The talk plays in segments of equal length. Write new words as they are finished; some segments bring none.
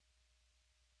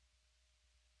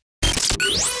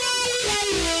The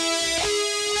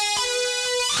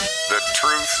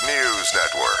Truth News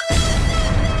Network.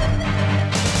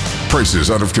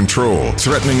 Prices out of control,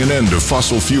 threatening an end to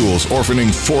fossil fuels,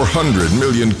 orphaning 400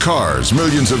 million cars,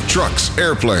 millions of trucks,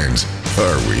 airplanes.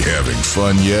 Are we having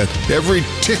fun yet? Every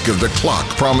tick of the clock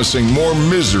promising more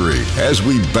misery as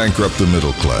we bankrupt the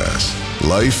middle class.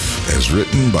 Life as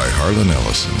written by Harlan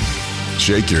Ellison.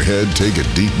 Shake your head, take a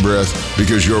deep breath,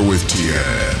 because you're with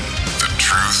TNN, the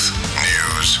Truth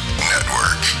News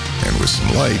Network. And with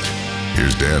some light,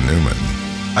 here's Dan Newman.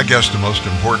 I guess the most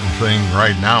important thing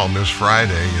right now on this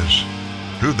Friday is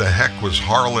who the heck was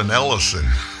Harlan Ellison?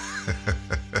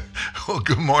 Well,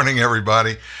 good morning,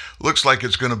 everybody. Looks like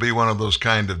it's going to be one of those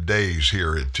kind of days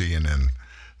here at TNN.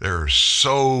 There are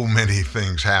so many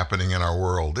things happening in our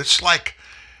world. It's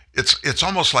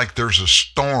almost like there's a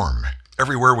storm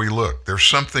everywhere we look. There's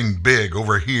something big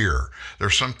over here.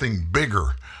 There's something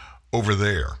bigger over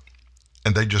there.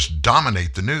 And they just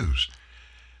dominate the news.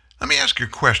 Let me ask you a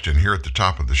question here at the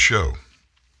top of the show.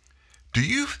 Do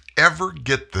you ever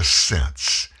get the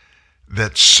sense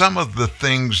that some of the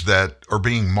things that are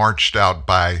being marched out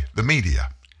by the media,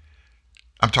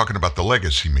 I'm talking about the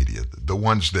legacy media, the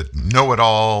ones that know it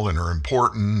all and are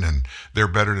important and they're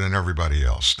better than everybody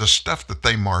else, the stuff that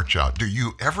they march out, do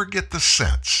you ever get the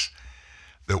sense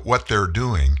that what they're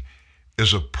doing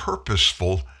is a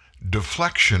purposeful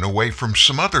deflection away from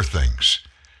some other things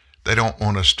they don't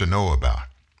want us to know about?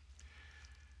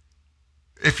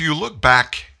 If you look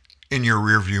back in your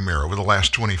rearview mirror over the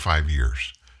last 25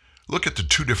 years, look at the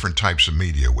two different types of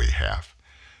media we have.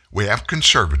 We have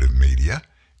conservative media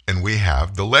and we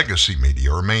have the legacy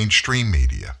media or mainstream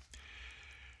media.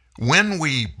 When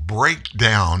we break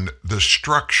down the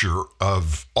structure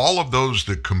of all of those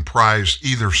that comprise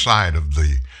either side of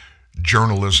the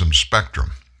journalism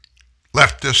spectrum,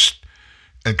 leftists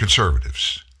and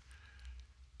conservatives,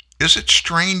 is it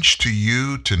strange to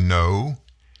you to know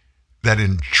that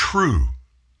in true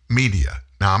media,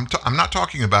 now I'm not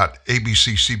talking about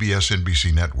ABC, CBS,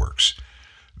 NBC networks.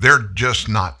 They're just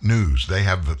not news. They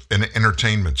have an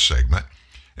entertainment segment.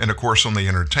 And of course, on the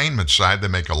entertainment side, they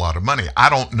make a lot of money. I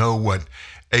don't know what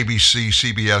ABC,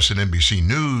 CBS, and NBC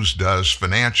News does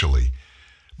financially,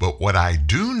 but what I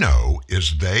do know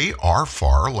is they are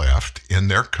far left in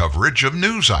their coverage of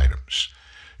news items,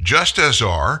 just as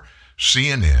are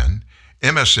CNN,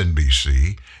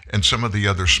 MSNBC, and some of the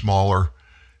other smaller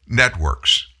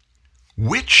networks.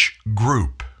 Which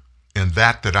group in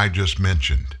that I just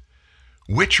mentioned,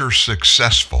 which are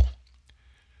successful?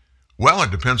 Well,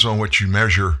 it depends on what you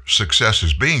measure success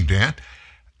as being, Dan.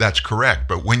 That's correct.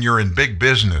 But when you're in big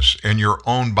business and you're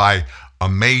owned by a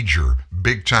major,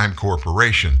 big-time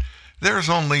corporation, there's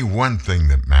only one thing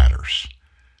that matters.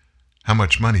 How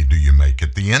much money do you make?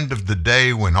 At the end of the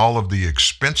day, when all of the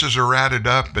expenses are added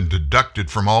up and deducted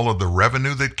from all of the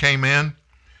revenue that came in,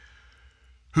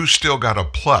 who's still got a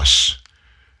plus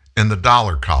in the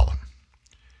dollar column?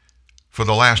 For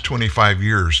the last 25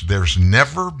 years, there's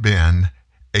never been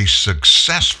a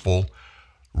successful,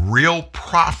 real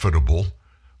profitable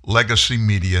legacy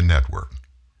media network.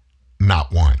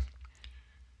 Not one.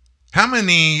 How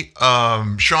many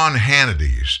Sean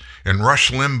Hannity's and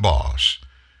Rush Limbaugh's,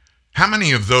 how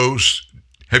many of those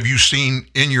have you seen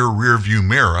in your rearview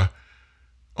mirror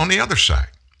on the other side?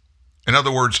 In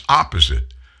other words,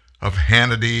 opposite of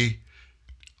Hannity,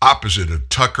 opposite of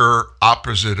Tucker,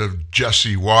 opposite of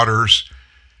Jesse Waters.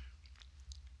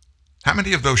 How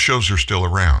many of those shows are still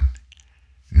around?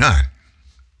 None.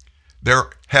 There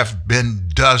have been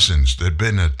dozens that have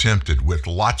been attempted with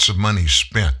lots of money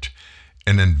spent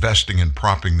in investing and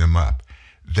propping them up.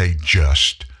 They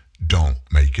just don't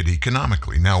make it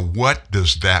economically. Now, what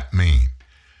does that mean?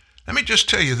 Let me just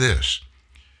tell you this.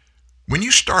 When you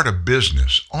start a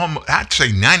business, I'd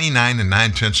say 99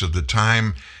 9/10 of the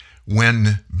time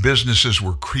when businesses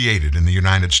were created in the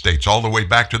United States, all the way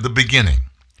back to the beginning,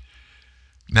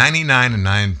 99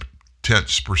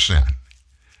 9/10%,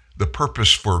 the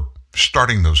purpose for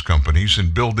starting those companies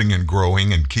and building and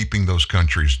growing and keeping those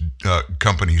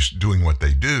companies doing what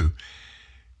they do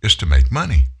is to make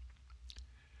money.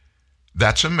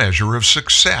 That's a measure of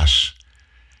success.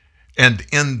 And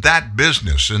in that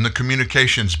business, in the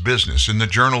communications business, in the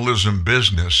journalism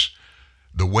business,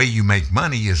 the way you make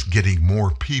money is getting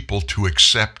more people to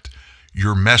accept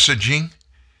your messaging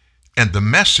and the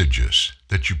messages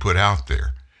that you put out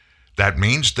there. That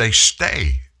means they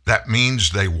stay. That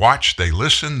means they watch, they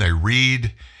listen, they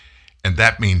read, and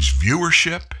that means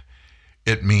viewership.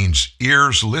 It means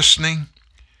ears listening.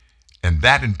 And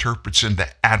that interprets into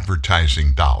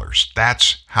advertising dollars.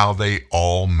 That's how they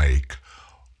all make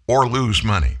or lose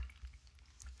money.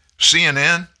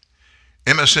 CNN,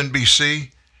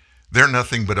 MSNBC, they're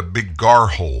nothing but a big gar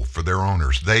hole for their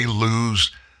owners. They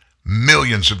lose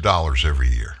millions of dollars every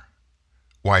year.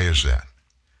 Why is that?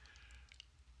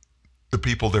 The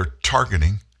people they're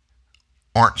targeting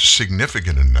aren't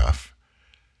significant enough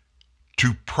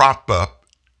to prop up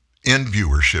in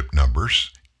viewership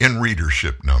numbers, in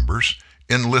readership numbers,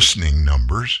 in listening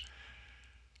numbers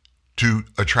to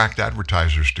attract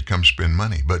advertisers to come spend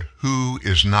money. But who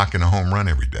is knocking a home run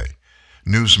every day?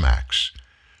 Newsmax.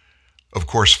 Of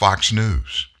course, Fox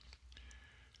News.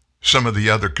 Some of the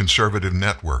other conservative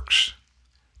networks.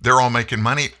 They're all making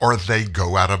money or they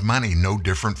go out of money, no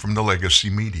different from the legacy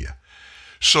media.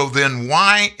 So then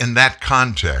why, in that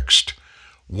context,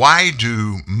 why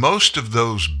do most of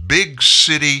those big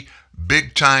city,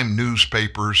 big-time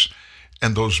newspapers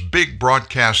and those big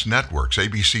broadcast networks,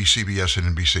 ABC, CBS,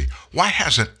 and NBC, why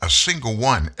hasn't a single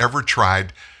one ever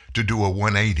tried to do a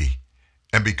 180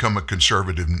 and become a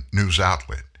conservative news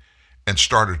outlet and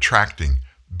start attracting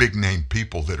big-name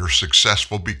people that are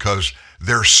successful because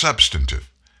they're substantive?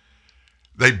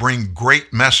 They bring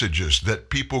great messages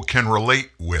that people can relate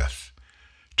with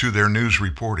to their news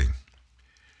reporting.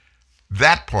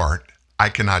 That part, I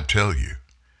cannot tell you.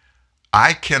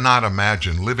 I cannot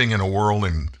imagine living in a world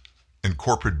in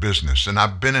corporate business, and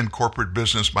I've been in corporate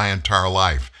business my entire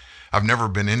life. I've never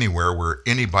been anywhere where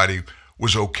anybody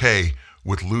was okay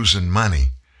with losing money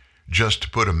just to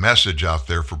put a message out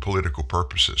there for political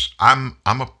purposes. I'm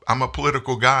a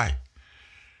political guy.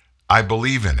 I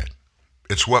believe in it.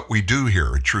 It's what we do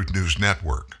here at Truth News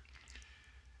Network.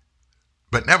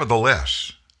 But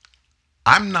nevertheless,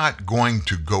 I'm not going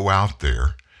to go out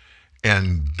there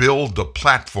and build a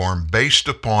platform based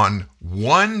upon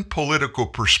one political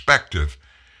perspective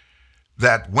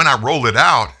that when I roll it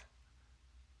out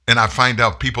and I find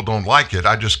out people don't like it,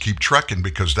 I just keep trucking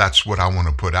because that's what I want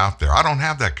to put out there. I don't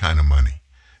have that kind of money.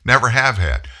 Never have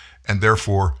had. And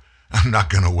therefore, I'm not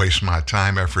going to waste my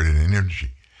time, effort, and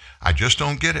energy. I just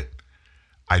don't get it.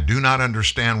 I do not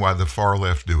understand why the far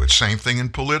left do it. Same thing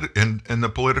in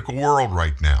the political world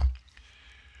right now.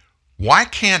 Why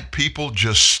can't people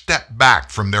just step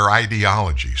back from their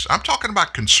ideologies? I'm talking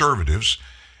about conservatives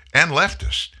and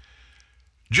leftists.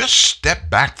 Just step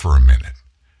back for a minute.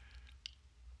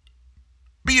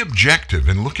 Be objective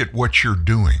and look at what you're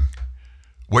doing,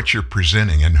 what you're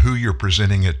presenting, and who you're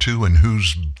presenting it to and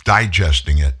who's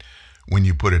digesting it when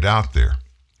you put it out there.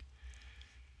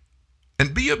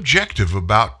 And be objective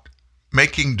about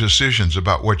making decisions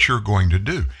about what you're going to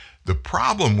do. The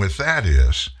problem with that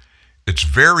is it's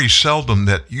very seldom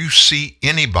that you see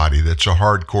anybody that's a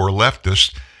hardcore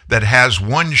leftist that has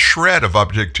one shred of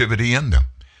objectivity in them,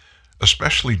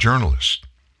 especially journalists.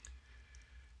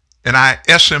 And I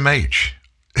SMH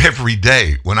every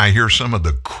day when I hear some of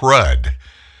the crud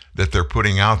that they're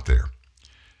putting out there.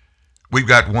 We've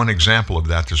got one example of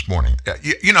that this morning.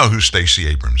 You know who Stacey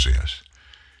Abrams is.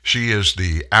 She is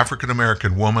the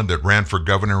African-American woman that ran for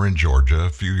governor in Georgia a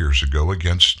few years ago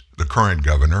against the current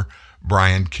governor,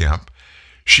 Brian Kemp.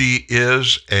 She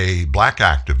is a black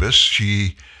activist.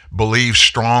 She believes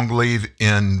strongly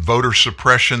in voter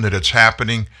suppression, that it's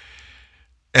happening,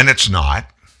 and it's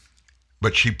not.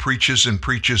 But she preaches and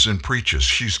preaches and preaches.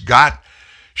 She's got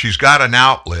an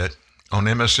outlet on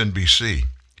MSNBC.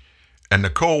 And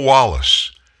Nicole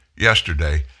Wallace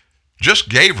yesterday just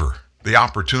gave her the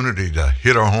opportunity to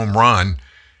hit a home run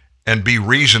and be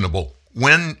reasonable.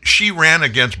 When she ran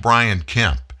against Brian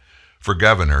Kemp for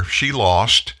governor, she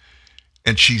lost,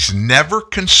 and she's never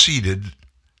conceded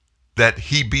that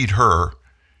he beat her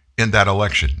in that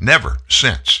election. Never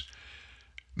since.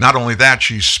 Not only that,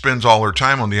 she spends all her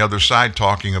time on the other side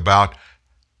talking about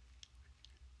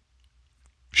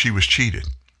she was cheated.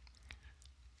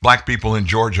 Black people in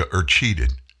Georgia are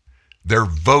cheated. Their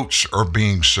votes are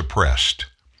being suppressed.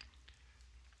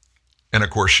 And of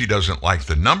course, she doesn't like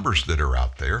the numbers that are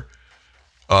out there.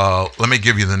 Let me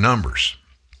give you the numbers.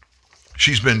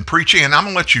 She's been preaching, and I'm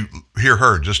going to let you hear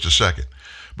her in just a second,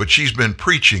 but she's been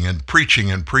preaching and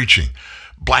preaching and preaching.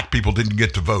 Black people didn't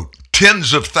get to vote.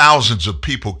 Tens of thousands of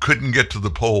people couldn't get to the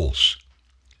polls.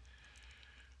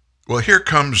 Well, here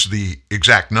comes the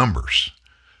exact numbers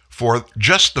for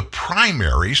just the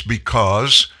primaries,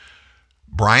 because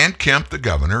Brian Kemp, the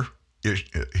governor,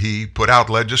 he put out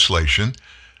legislation.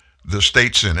 The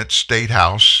state Senate, state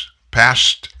house,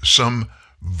 passed some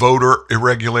voter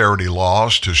irregularity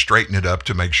laws to straighten it up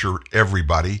to make sure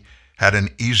everybody had an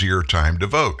easier time to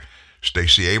vote.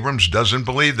 Stacey Abrams doesn't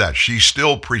believe that. She's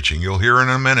still preaching. You'll hear in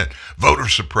a minute. Voter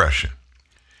suppression.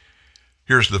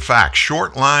 Here's the facts.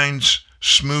 Short lines,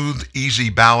 smooth,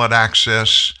 easy ballot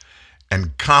access,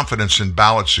 and confidence in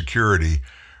ballot security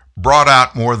brought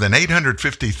out more than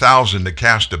 850,000 to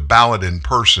cast a ballot in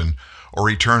person or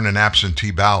return an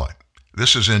absentee ballot.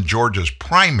 This is in Georgia's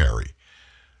primary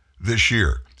this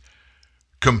year.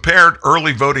 Compared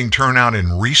early voting turnout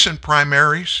in recent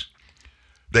primaries,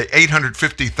 the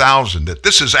 850,000,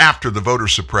 this is after the voter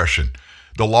suppression,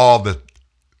 the law that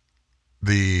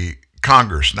the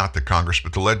Congress, not the Congress,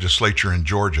 but the legislature in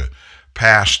Georgia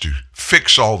passed to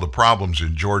fix all the problems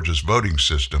in Georgia's voting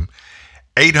system,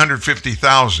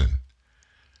 850,000.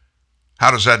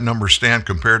 How does that number stand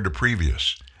compared to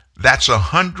previous? That's a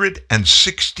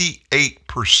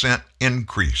 168%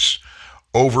 increase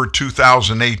over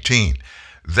 2018.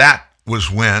 That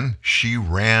was when she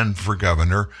ran for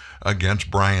governor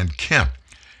against Brian Kemp.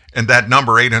 And that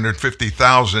number,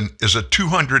 850,000, is a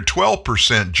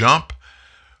 212% jump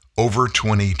over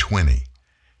 2020.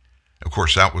 Of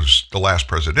course, that was the last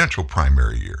presidential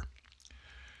primary year.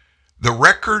 The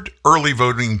record early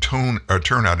voting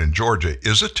turnout in Georgia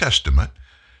is a testament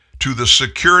to the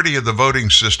security of the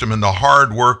voting system and the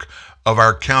hard work of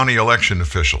our county election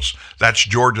officials. That's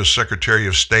Georgia's Secretary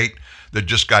of State that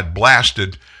just got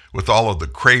blasted with all of the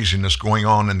craziness going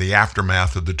on in the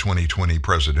aftermath of the 2020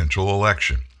 presidential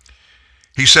election.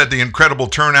 He said the incredible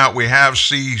turnout we have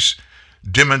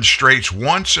demonstrates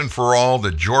once and for all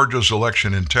that Georgia's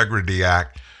Election Integrity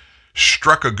Act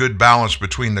struck a good balance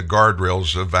between the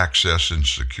guardrails of access and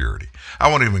security. I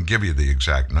won't even give you the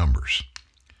exact numbers.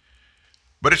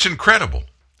 But it's incredible.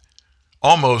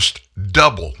 Almost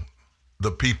double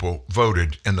the people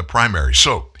voted in the primary.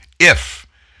 So if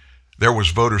there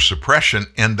was voter suppression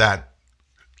in that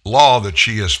law that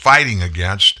she is fighting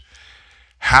against,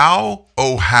 how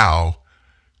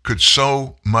could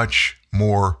so much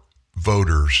more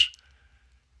voters,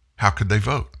 how could they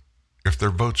vote if their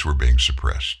votes were being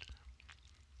suppressed?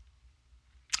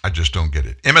 I just don't get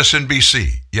it.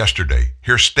 MSNBC yesterday.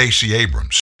 Here's Stacey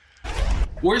Abrams.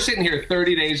 We're sitting here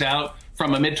 30 days out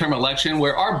from a midterm election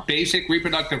where our basic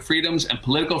reproductive freedoms and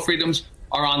political freedoms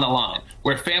are on the line,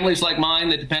 where families like mine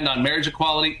that depend on marriage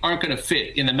equality aren't going to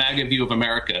fit in the MAGA view of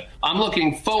America. I'm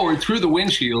looking forward through the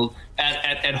windshield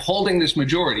at holding this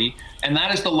majority, and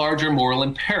that is the larger moral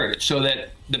imperative, so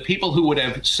that the people who would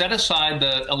have set aside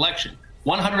the election,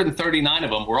 139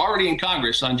 of them were already in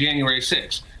Congress on January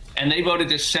 6th, and they voted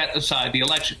to set aside the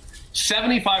election.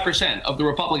 75% of the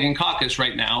Republican caucus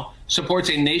right now supports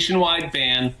a nationwide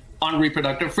ban on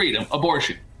reproductive freedom,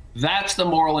 abortion. That's the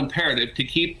moral imperative to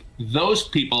keep those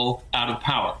people out of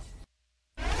power.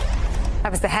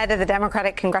 That was the head of the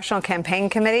Democratic Congressional Campaign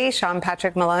Committee, Sean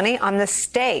Patrick Maloney, on the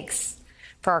stakes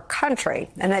for our country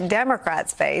and that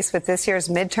Democrats face with this year's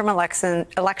midterm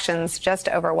elections just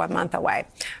over 1 month away.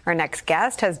 Our next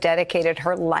guest has dedicated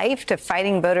her life to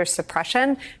fighting voter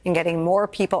suppression and getting more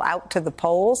people out to the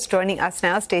polls. Joining us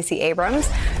now, Stacey Abrams,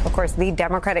 of course, the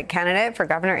Democratic candidate for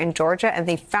governor in Georgia and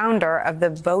the founder of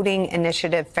the voting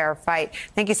initiative Fair Fight.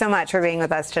 Thank you so much for being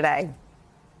with us today.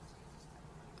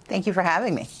 Thank you for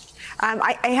having me.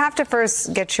 I have to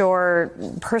first get your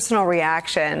personal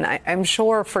reaction. I'm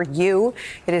sure for you,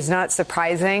 it is not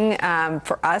surprising.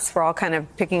 For us, we're all kind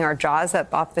of picking our jaws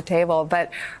up off the table.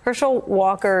 But Herschel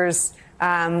Walker's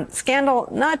scandal,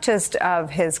 not just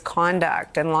of his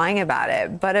conduct and lying about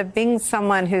it, but of being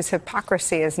someone whose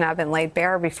hypocrisy has now been laid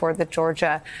bare before the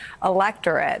Georgia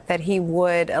electorate, that he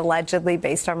would allegedly,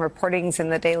 based on reportings in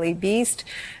the Daily Beast,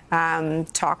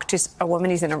 talk to a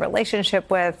woman he's in a relationship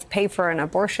with, pay for an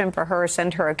abortion for her,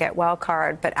 send her a get well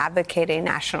card, but advocate a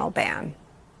national ban.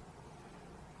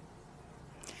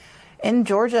 In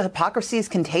Georgia, hypocrisy is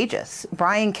contagious.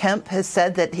 Brian Kemp has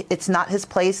said that it's not his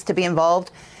place to be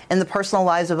involved in the personal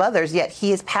lives of others, yet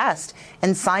he has passed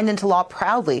and signed into law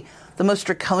proudly the most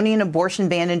draconian abortion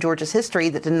ban in Georgia's history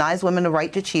that denies women the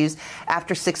right to choose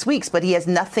after 6 weeks. But he has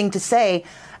nothing to say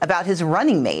about his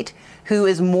running mate, who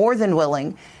is more than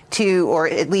willing to, or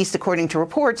at least according to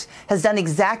reports, has done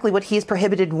exactly what he has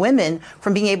prohibited women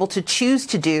from being able to choose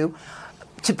to do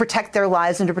to protect their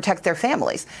lives and to protect their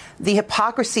families. The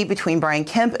hypocrisy between Brian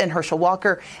Kemp and Herschel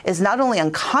Walker is not only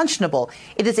unconscionable,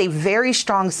 it is a very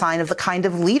strong sign of the kind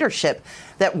of leadership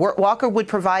that Walker would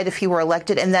provide if he were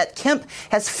elected and that Kemp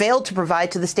has failed to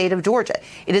provide to the state of Georgia.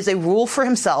 It is a rule for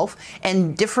himself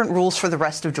and different rules for the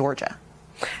rest of Georgia.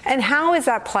 And how is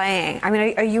that playing? I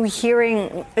mean, are you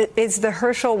hearing, is the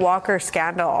Herschel Walker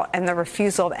scandal and the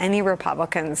refusal of any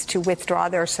Republicans to withdraw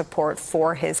their support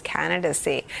for his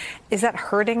candidacy, is that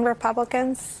hurting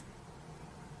Republicans?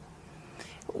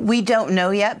 We don't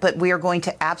know yet, but we are going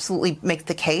to absolutely make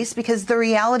the case, because the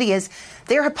reality is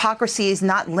their hypocrisy is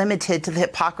not limited to the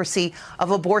hypocrisy of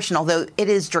abortion, although it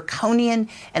is draconian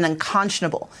and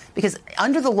unconscionable. Because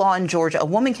under the law in Georgia, a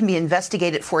woman can be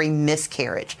investigated for a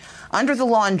miscarriage. Under the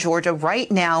law in Georgia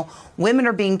right now, women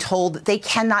are being told that they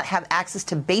cannot have access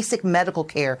to basic medical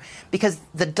care because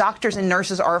the doctors and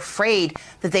nurses are afraid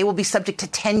that they will be subject to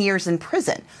 10 years in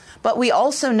prison. But we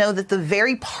also know that the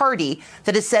very party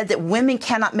that has said that women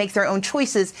cannot make their own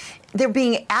choices, they're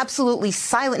being absolutely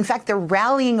silent. In fact, they're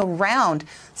rallying around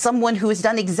someone who has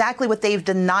done exactly what they've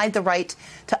denied the right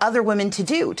to other women to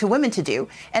do,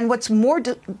 And what's more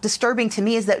disturbing to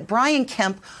me is that Brian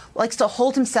Kemp likes to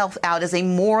hold himself out as a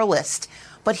moralist,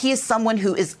 but he is someone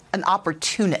who is an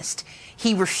opportunist.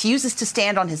 He refuses to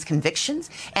stand on his convictions,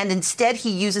 and instead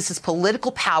he uses his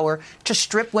political power to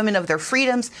strip women of their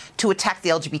freedoms, to attack the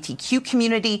LGBTQ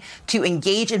community, to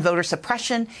engage in voter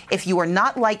suppression. If you are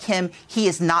not like him, he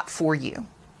is not for you.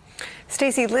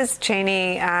 Stacey, Liz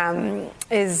Cheney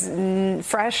is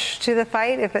fresh to the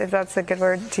fight, if that's a good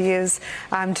word to use,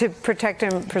 to protect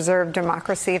and preserve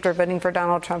democracy after voting for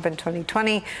Donald Trump in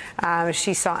 2020.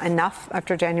 She saw enough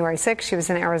after January 6th. She was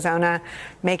in Arizona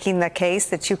making the case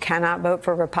that you cannot vote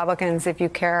for Republicans if you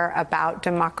care about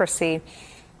democracy.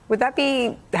 Would that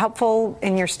be helpful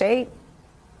in your state?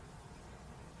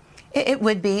 It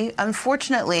would be,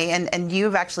 unfortunately, and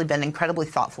you've actually been incredibly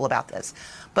thoughtful about this.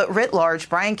 But writ large,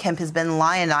 Brian Kemp has been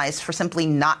lionized for simply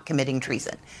not committing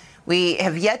treason. We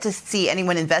have yet to see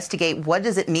anyone investigate what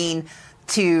does it mean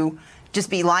to just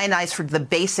be lionized for the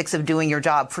basics of doing your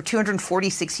job. For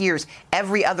 246 years,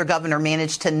 every other governor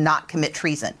managed to not commit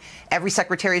treason. Every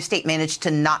Secretary of State managed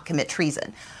to not commit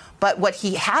treason. But what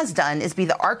he has done is be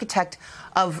the architect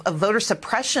of a voter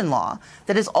suppression law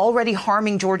that is already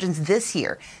harming Georgians this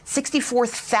year.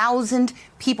 64,000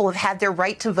 people have had their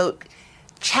right to vote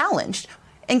challenged,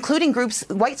 including groups,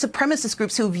 white supremacist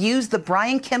groups, who've used the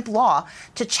Brian Kemp law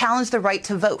to challenge the right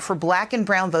to vote for black and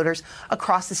brown voters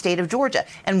across the state of Georgia.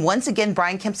 And once again,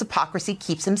 Brian Kemp's hypocrisy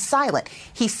keeps him silent.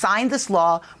 He signed this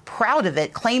law, proud of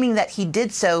it, claiming that he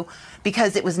did so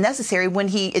because it was necessary, when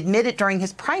he admitted during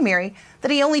his primary that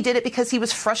he only did it because he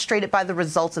was frustrated by the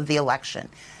results of the election.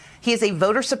 He is a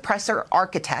voter suppressor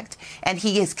architect, and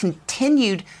he has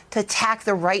continued to attack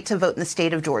the right to vote in the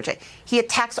state of Georgia. He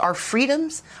attacks our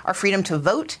freedoms, our freedom to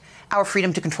vote, our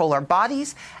freedom to control our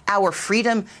bodies, our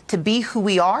freedom to be who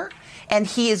we are, and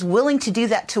he is willing to do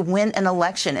that to win an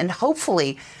election. And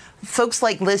hopefully, folks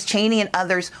like Liz Cheney and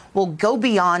others will go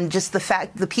beyond just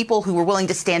the people who were willing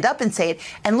to stand up and say it,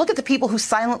 and look at the people who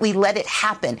silently let it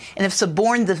happen and have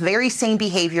suborned the very same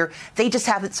behavior. They just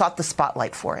haven't sought the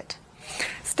spotlight for it.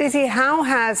 Stacey, how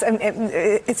has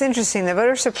it's interesting, the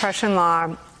voter suppression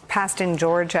law passed in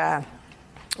Georgia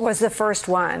was the first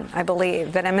one, I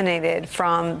believe, that emanated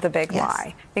from the big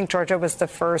lie. I think Georgia was the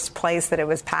first place that it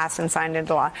was passed and signed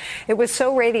into law. It was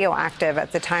so radioactive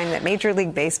at the time that Major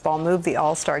League Baseball moved the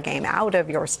All-Star game out of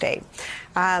your state.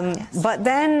 But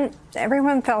then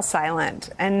everyone fell silent.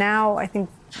 And now I think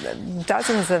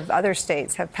dozens of other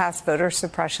states have passed voter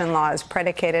suppression laws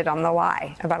predicated on the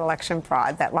lie about election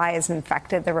fraud. That lie has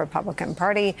infected the Republican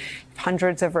Party,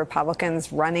 hundreds of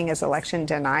Republicans running as election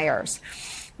deniers.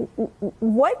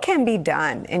 What can be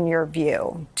done, in your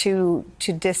view, to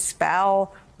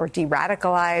dispel or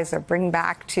de-radicalize or bring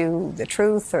back to the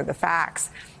truth or the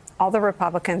facts all the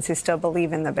Republicans who still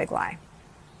believe in the big lie?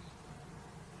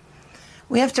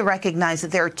 We have to recognize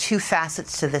that there are two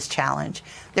facets to this challenge.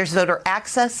 There's voter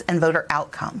access and voter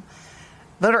outcome.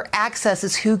 Voter access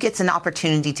is who gets an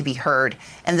opportunity to be heard,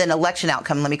 and then election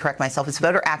outcome, let me correct myself, it's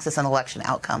voter access and election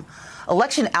outcome.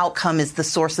 Election outcome is the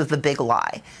source of the big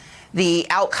lie. The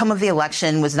outcome of the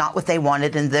election was not what they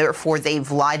wanted, and therefore they've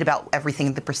lied about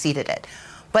everything that preceded it.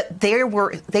 But they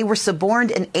were suborned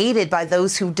and aided by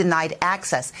those who denied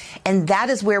access. And that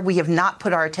is where we have not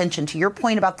put our attention. To your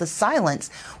point about the silence,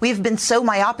 we have been so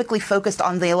myopically focused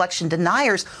on the election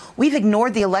deniers, we've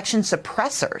ignored the election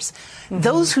suppressors. Mm-hmm.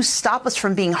 Those who stop us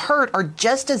from being heard are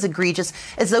just as egregious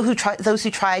as those who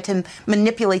try to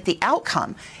manipulate the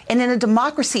outcome. And in a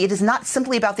democracy, it is not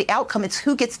simply about the outcome, it's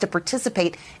who gets to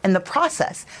participate in the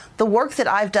process. The work that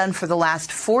I've done for the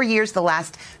last 4 years, the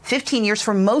last 15 years,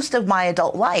 for most of my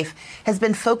adult life, has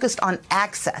been focused on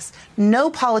access. No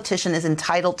politician is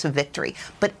entitled to victory,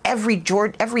 but every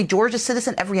Georgia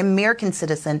citizen, every American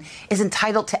citizen is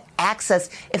entitled to access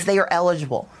if they are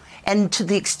eligible. And to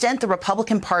the extent the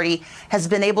Republican Party has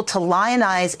been able to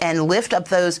lionize and lift up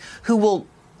those who will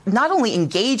not only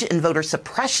engage in voter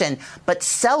suppression, but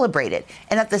celebrate it.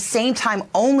 And at the same time,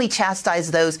 only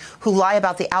chastise those who lie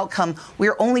about the outcome.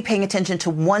 We're only paying attention to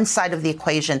one side of the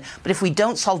equation. But if we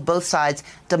don't solve both sides,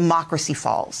 democracy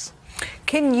falls.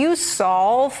 Can you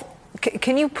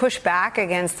push back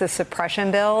against the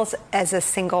suppression bills as a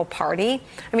single party?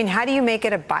 I mean, how do you make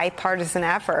it a bipartisan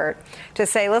effort to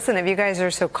say, listen, if you guys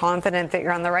are so confident that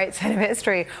you're on the right side of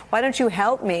history, why don't you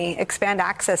help me expand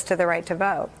access to the right to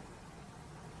vote?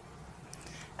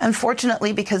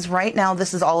 Unfortunately, because right now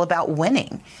this is all about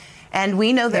winning. And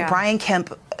we know that Brian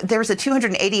Kemp, there's a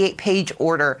 288-page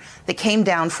order that came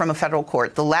down from a federal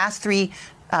court. The last three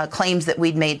claims that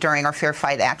we'd made during our Fair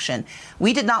Fight action.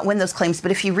 We did not win those claims,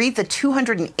 but if you read the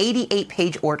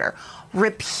 288-page order,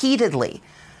 repeatedly,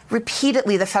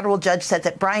 the federal judge said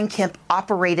that Brian Kemp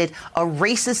operated a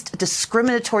racist,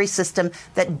 discriminatory system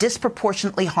that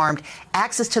disproportionately harmed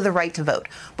access to the right to vote.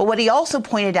 But what he also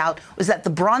pointed out was that the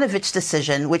Brnovich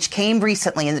decision, which came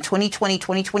recently in the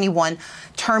 2020-2021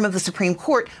 term of the Supreme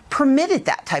Court, permitted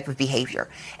that type of behavior.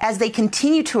 As they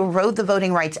continue to erode the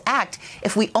Voting Rights Act,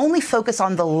 if we only focus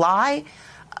on the lie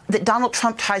that Donald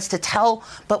Trump tries to tell,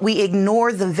 but we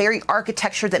ignore the very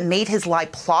architecture that made his lie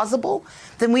plausible,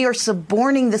 then we are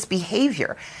suborning this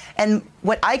behavior. And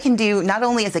what I can do, not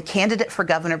only as a candidate for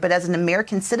governor, but as an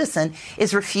American citizen,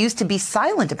 is refuse to be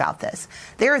silent about this.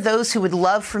 There are those who would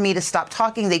love for me to stop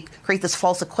talking. They create this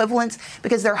false equivalence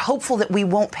because they're hopeful that we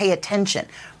won't pay attention.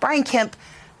 Brian Kemp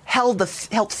held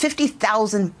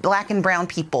 50,000 black and brown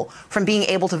people from being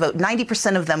able to vote.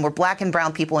 90% of them were black and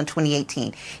brown people in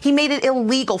 2018. He made it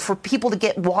illegal for people to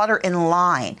get water in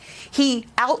line. He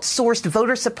outsourced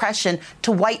voter suppression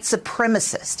to white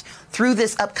supremacists through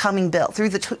this upcoming bill, through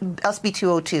the SB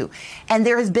 202. And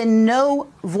there has been no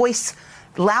voice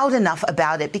loud enough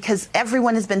about it because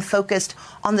everyone has been focused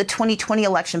on the 2020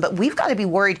 election. But we've got to be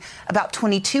worried about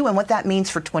 22 and what that means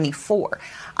for 24.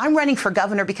 I'm running for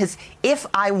governor because if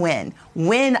I win,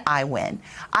 when I win,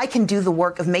 I can do the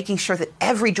work of making sure that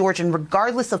every Georgian,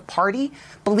 regardless of party,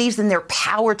 believes in their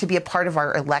power to be a part of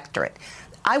our electorate.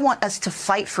 I want us to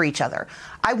fight for each other.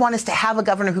 I want us to have a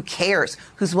governor who cares,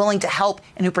 who's willing to help,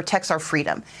 and who protects our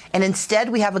freedom. And instead,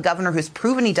 we have a governor who's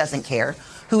proven he doesn't care,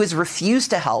 who has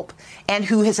refused to help, and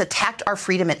who has attacked our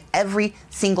freedom at every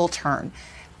single turn.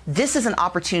 This is an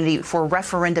opportunity for a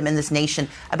referendum in this nation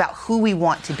about who we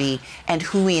want to be and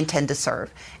who we intend to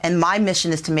serve. And my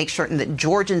mission is to make certain that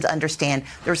Georgians understand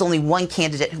there's only one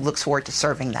candidate who looks forward to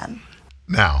serving them.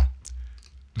 Now,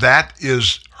 that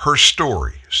is her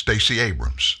story, Stacey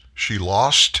Abrams. She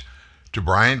lost to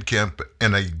Brian Kemp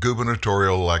in a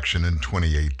gubernatorial election in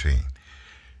 2018.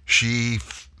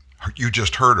 You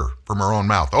just heard her from her own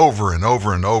mouth over and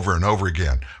over and over and over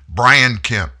again. Brian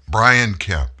Kemp,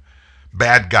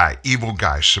 bad guy, evil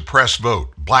guy, suppress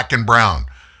vote, black and brown.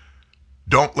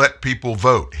 Don't let people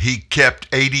vote. He kept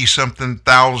 80-something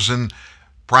thousand,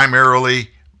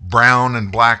 primarily brown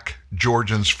and black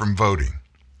Georgians from voting.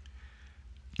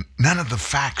 None of the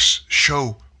facts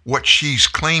show what she's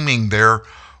claiming there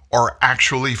are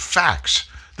actually facts.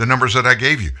 The numbers that I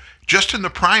gave you, just in the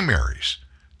primaries,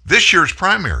 this year's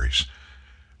primaries,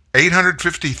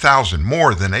 850,000,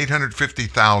 more than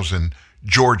 850,000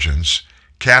 Georgians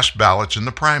cast ballots in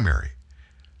the primary.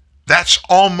 That's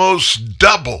almost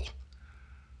double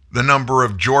the number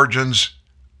of Georgians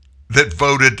that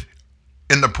voted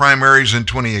in the primaries in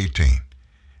 2018.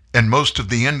 And most of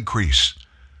the increase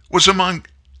was among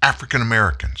African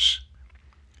Americans.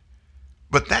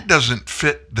 But that doesn't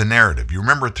fit the narrative. You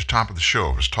remember at the top of the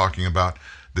show, I was talking about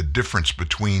the difference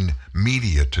between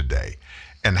media today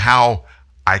and how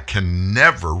I can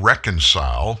never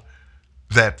reconcile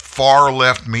that far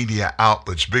left media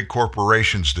outlets, big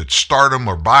corporations that start them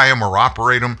or buy them or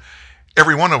operate them,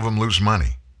 every one of them lose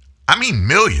money. I mean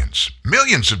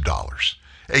millions of dollars.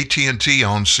 AT&T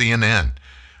owns CNN.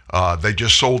 They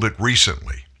just sold it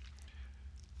recently.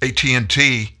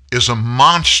 AT&T is a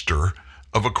monster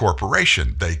of a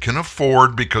corporation. They can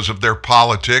afford, because of their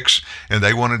politics, and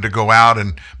they wanted to go out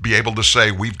and be able to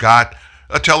say, we've got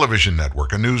a television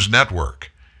network, a news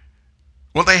network.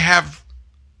 Well, they have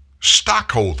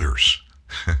stockholders.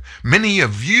 Many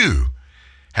of you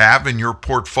have in your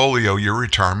portfolio, your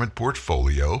retirement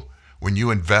portfolio, when you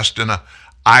invest in a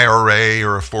IRA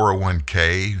or a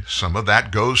 401k, some of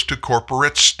that goes to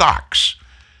corporate stocks.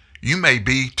 You may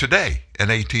be today an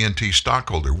AT&T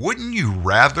stockholder. Wouldn't you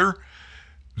rather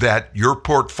that your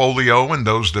portfolio and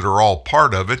those that are all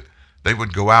part of it, they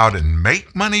would go out and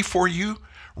make money for you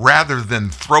rather than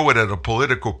throw it at a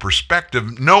political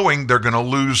perspective, knowing they're going to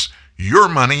lose your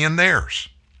money and theirs?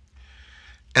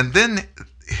 And then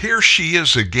here she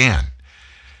is again.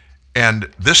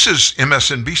 And this is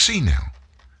MSNBC now.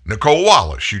 Nicole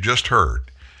Wallace, you just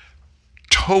heard,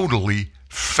 totally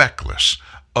feckless,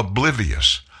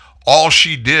 oblivious. All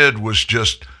she did was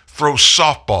just throw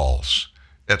softballs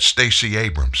at Stacey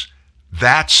Abrams.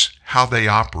 That's how they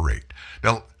operate.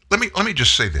 Now, let me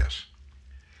just say this.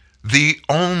 The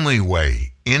only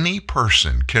way any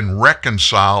person can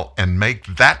reconcile and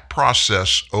make that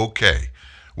process okay,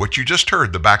 what you just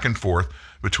heard, the back and forth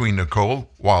between Nicole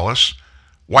Wallace,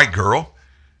 white girl,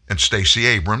 and Stacey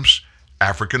Abrams,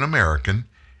 African American,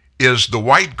 is the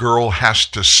white girl has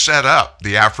to set up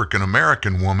the African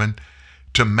American woman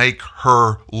to make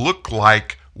her look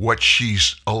like what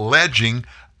she's alleging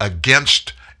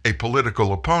against a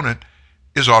political opponent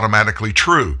is automatically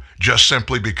true, just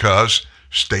simply because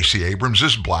Stacey Abrams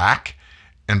is black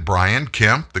and Brian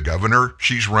Kemp, the governor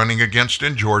she's running against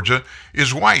in Georgia,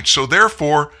 is white. So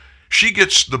therefore, she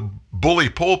gets the bully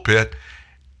pulpit,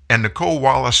 and Nicole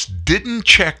Wallace didn't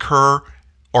check her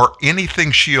or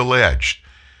anything she alleged.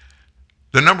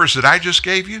 The numbers that I just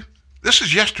gave you, this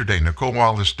is yesterday Nicole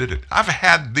Wallace did it. I've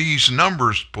had these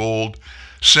numbers pulled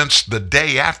since the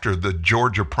day after the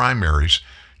Georgia primaries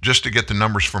just to get the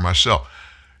numbers for myself.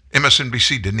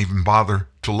 MSNBC didn't even bother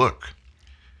to look.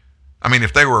 I mean,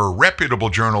 if they were a reputable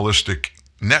journalistic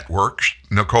network,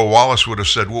 Nicole Wallace would have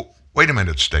said, well, wait a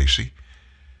minute, Stacey.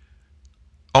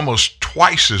 Almost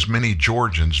twice as many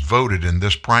Georgians voted in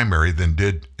this primary than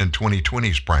did in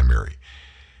 2020's primary.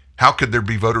 How could there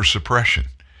be voter suppression?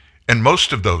 And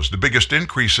most of those, the biggest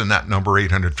increase in that number,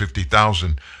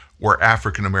 850,000, were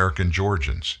African American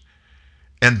Georgians.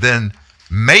 And then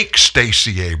make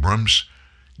Stacey Abrams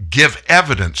give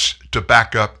evidence to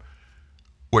back up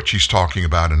what she's talking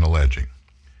about and alleging.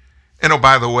 And oh,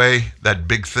 by the way, that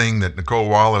big thing that Nicole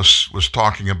Wallace was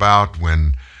talking about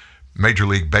when Major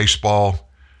League Baseball,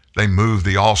 they moved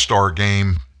the All-Star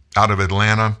game out of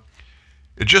Atlanta.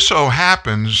 It just so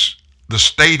happens the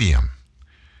stadium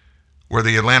where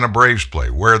the Atlanta Braves play,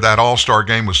 where that All-Star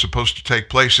game was supposed to take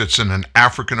place, it's in an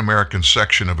African-American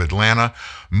section of Atlanta.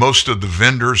 Most of the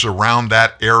vendors around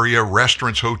that area,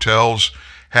 restaurants, hotels,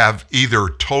 have either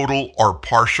total or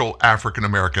partial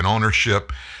African-American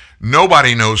ownership.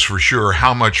 Nobody knows for sure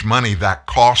how much money that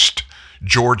cost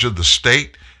Georgia, the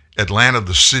state, Atlanta,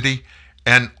 the city,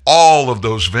 and all of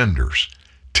those vendors,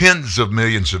 tens of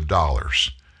millions of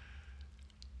dollars.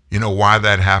 You know why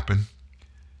that happened?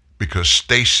 Because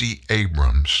Stacey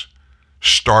Abrams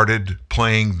started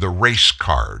playing the race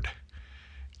card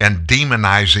and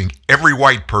demonizing every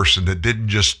white person that didn't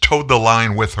just toe the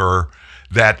line with her,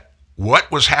 that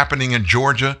what was happening in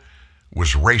Georgia was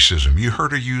racism. You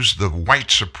heard her use the white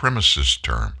supremacist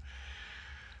term.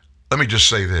 Let me just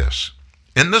say this.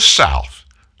 In the South,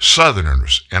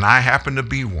 Southerners, and I happen to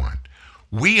be one,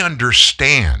 we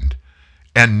understand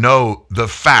and know the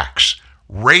facts.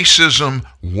 Racism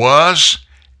was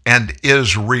and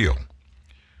is real.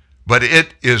 But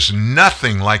it is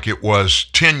nothing like it was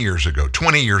 10 years ago,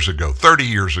 20 years ago, 30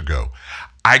 years ago.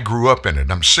 I grew up in it.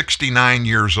 I'm 69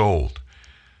 years old.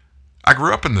 I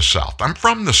grew up in the South. I'm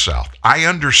from the South. I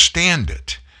understand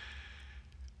it.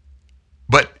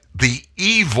 But the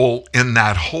evil in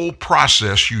that whole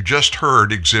process you just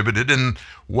heard exhibited in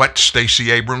what Stacey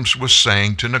Abrams was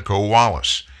saying to Nicole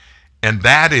Wallace. And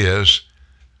that is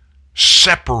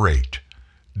separate,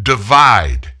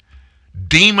 divide,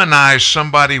 demonize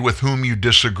somebody with whom you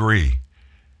disagree.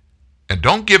 And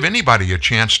don't give anybody a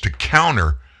chance to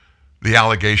counter the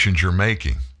allegations you're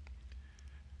making.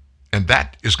 And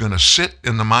that is going to sit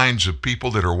in the minds of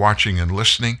people that are watching and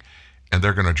listening, and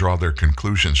they're going to draw their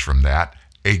conclusions from that.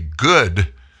 A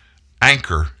good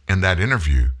anchor in that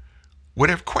interview would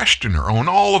have questioned her on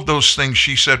all of those things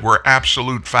she said were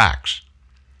absolute facts.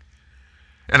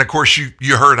 And of course,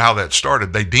 you heard how that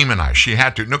started. They demonized. She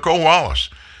had to. Nicole Wallace,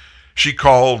 she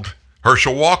called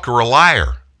Herschel Walker a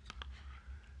liar.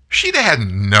 She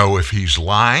didn't know if he's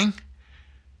lying.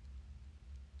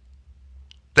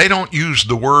 They don't use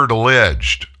the word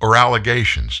alleged or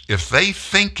allegations. If they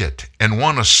think it and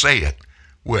want to say it,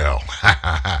 well,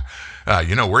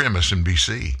 we're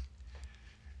MSNBC.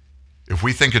 If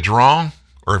we think it's wrong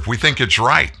or if we think it's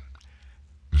right,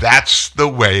 that's the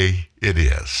way it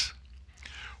is.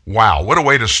 Wow, what a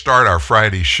way to start our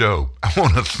Friday show. I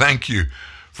want to thank you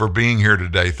for being here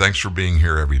today. Thanks for being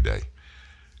here every day.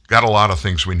 Got a lot of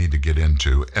things we need to get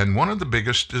into, and one of the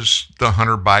biggest is the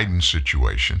Hunter Biden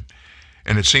situation.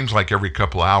 And it seems like every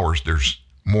couple of hours there's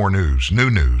more news,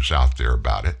 new news out there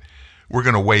about it. We're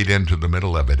going to wade into the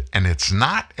middle of it. And it's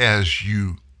not as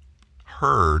you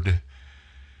heard.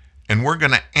 And we're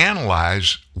going to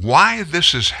analyze why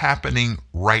this is happening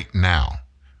right now.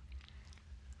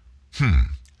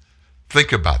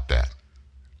 Think about that.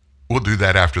 We'll do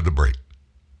that after the break.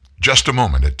 Just a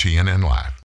moment at TNN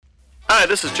Live. Hi,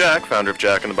 this is Jack, founder of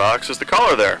Jack in the Box. Is the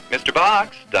caller there? Mr.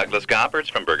 Box, Douglas Gompertz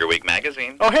from Burger Week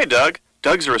magazine. Oh, hey, Doug.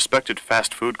 Doug's a respected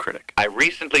fast food critic. I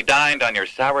recently dined on your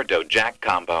sourdough jack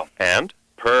combo. And?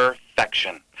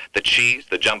 Perfection. The cheese,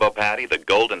 the jumbo patty, the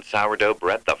golden sourdough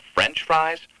bread, the French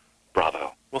fries.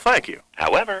 Bravo. Well, thank you.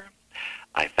 However,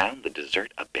 I found the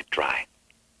dessert a bit dry.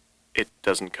 It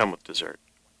doesn't come with dessert.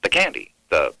 The candy,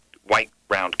 the white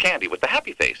round candy with the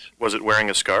happy face. Was it wearing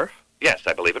a scarf? Yes,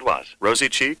 I believe it was. Rosy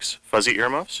cheeks? Fuzzy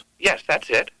earmuffs? Yes, that's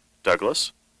it.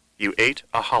 Douglas, you ate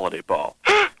a holiday ball.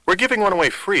 We're giving one away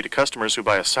free to customers who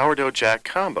buy a sourdough jack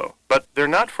combo. But they're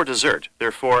not for dessert.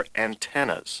 They're for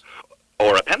antennas.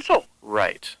 Or a pencil.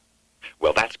 Right.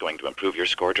 Well, that's going to improve your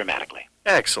score dramatically.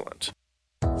 Excellent.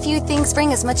 Few things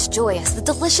bring as much joy as the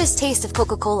delicious taste of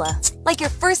Coca-Cola. Like your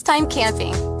first time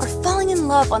camping or falling in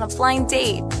love on a blind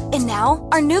date. And now,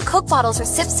 our new Coke bottles are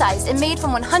sip-sized and made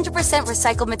from 100%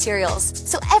 recycled materials.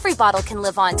 So every bottle can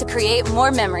live on to create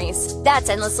more memories. That's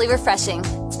endlessly refreshing.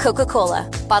 Coca-Cola.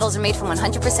 Bottles are made from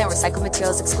 100% recycled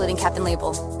materials excluding cap and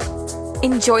label.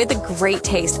 Enjoy the great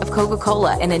taste of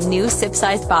Coca-Cola in a new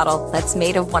sip-sized bottle that's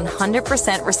made of 100%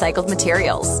 recycled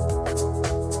materials.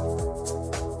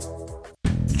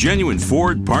 Genuine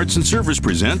Ford Parts and Service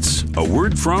presents A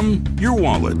Word from Your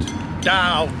Wallet.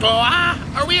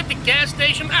 Are we at the gas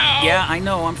station? Oh. Yeah, I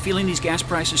know. I'm feeling these gas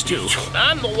prices too.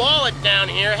 I'm the wallet down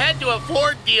here. Head to a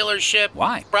Ford dealership.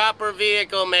 Why? Proper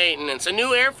vehicle maintenance. A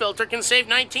new air filter can save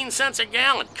 19 cents a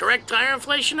gallon. Correct tire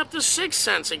inflation up to 6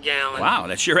 cents a gallon. Wow,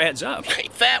 that sure adds up.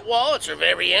 Fat wallets are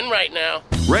very in right now.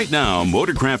 Right now,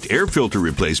 Motorcraft air filter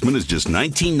replacement is just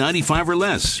 $19.95 or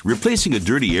less. Replacing a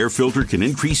dirty air filter can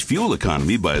increase fuel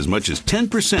economy by as much as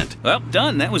 10%. Well,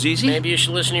 done. That was easy. Maybe you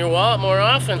should listen to your wallet more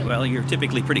often. Well, you're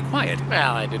typically pretty quiet.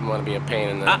 Well, I didn't want to be a pain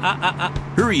in the...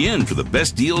 Hurry in for the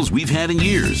best deals we've had in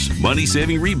years.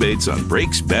 Money-saving rebates on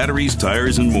brakes, batteries,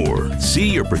 tires, and more. See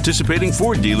your participating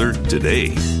Ford dealer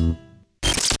today.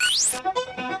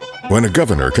 When a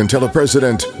governor can tell a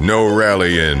president, no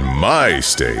rally in my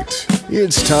state,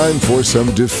 it's time for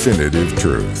some definitive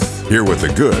truth. Here with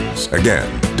the goods,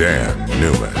 again, Dan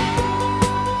Newman.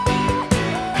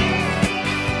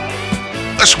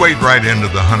 Let's wade right into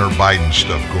the Hunter Biden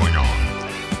stuff going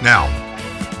on. Now,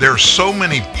 there's so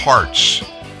many parts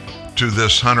to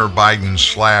this Hunter Biden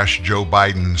 / Joe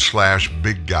Biden /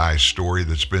 big guy story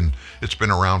it's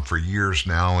been around for years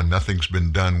now, and nothing's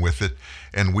been done with it.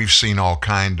 And we've seen all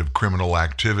kind of criminal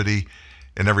activity,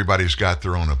 and everybody's got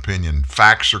their own opinion.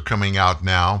 Facts are coming out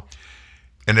now,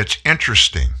 and it's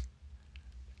interesting.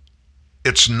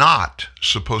 It's not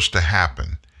supposed to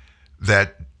happen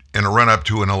that in a run-up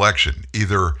to an election,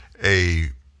 either a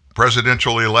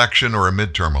presidential election or a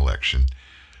midterm election,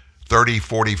 30,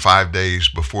 45 days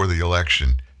before the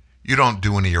election, you don't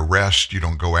do any arrests. You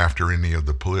don't go after any of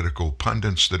the political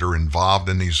pundits that are involved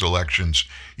in these elections.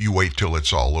 You wait till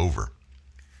it's all over.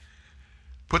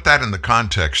 Put that in the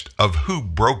context of who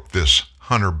broke this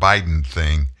Hunter Biden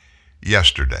thing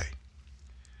yesterday.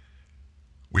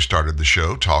 We started the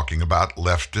show talking about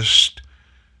leftist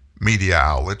media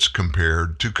outlets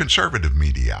compared to conservative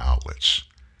media outlets.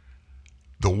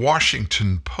 The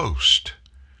Washington Post,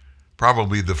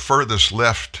 probably the furthest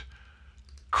left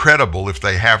credible, if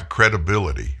they have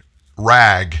credibility,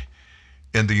 rag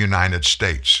in the United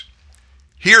States.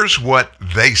 Here's what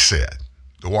they said,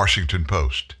 the Washington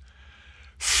Post.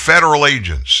 Federal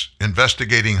agents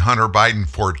investigating Hunter Biden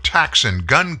for tax and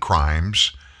gun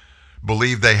crimes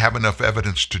believe they have enough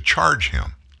evidence to charge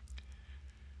him.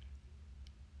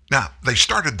 Now, they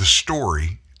started the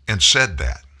story and said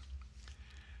that.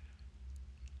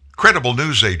 Credible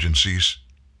news agencies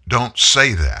don't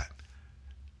say that.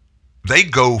 They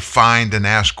go find and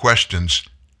ask questions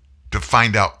to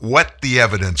find out what the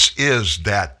evidence is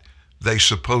that they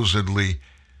supposedly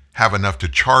have enough to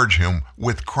charge him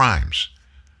with crimes.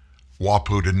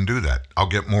 WAPO didn't do that. I'll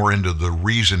get more into the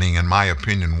reasoning, in my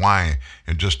opinion, why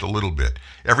in just a little bit.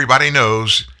 Everybody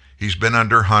knows he's been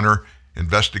under Hunter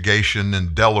investigation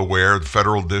in Delaware, the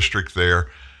federal district there.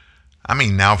 I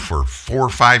mean, now for 4 or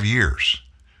 5 years.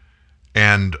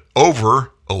 And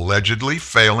over allegedly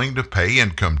failing to pay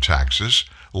income taxes,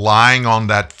 lying on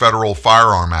that federal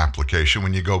firearm application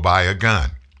when you go buy a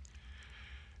gun.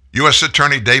 U.S.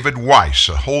 Attorney David Weiss,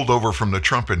 a holdover from the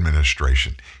Trump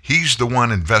administration, he's the one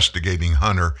investigating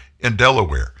Hunter in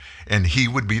Delaware, and he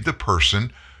would be the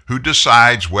person who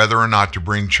decides whether or not to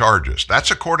bring charges.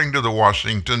 That's according to the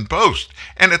Washington Post,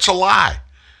 and it's a lie.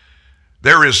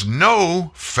 There is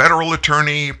no federal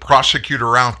attorney,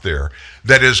 prosecutor out there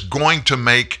that is going to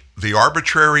make the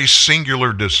arbitrary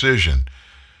singular decision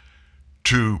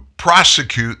to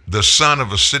prosecute the son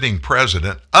of a sitting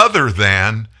president other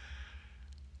than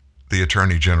the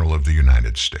Attorney General of the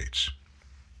United States.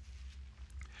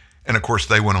 And of course,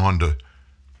 they went on to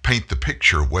paint the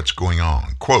picture of what's going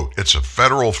on. Quote, it's a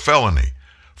federal felony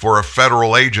for a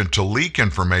federal agent to leak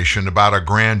information about a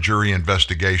grand jury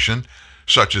investigation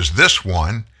such as this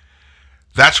one.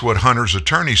 That's what Hunter's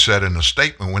attorney said in a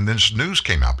statement when this news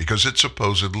came out, because it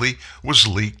supposedly was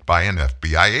leaked by an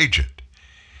FBI agent.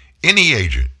 Any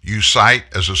agent you cite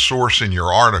as a source in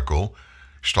your article,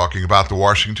 he's talking about the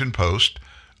Washington Post,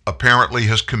 apparently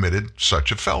has committed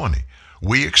such a felony.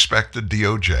 We expect the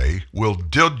DOJ will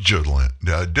diligently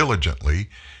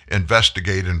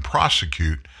investigate and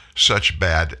prosecute such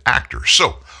bad actors.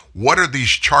 So, what are these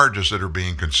charges that are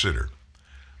being considered?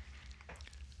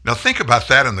 Now, think about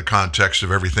that in the context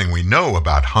of everything we know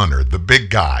about Hunter, the big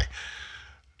guy.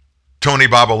 Tony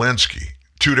Bobulinski,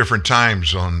 2 different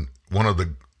times on one of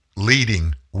the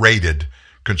leading rated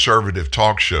conservative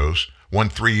talk shows, one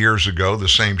 3 years ago, the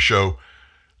same show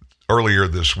earlier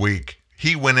this week.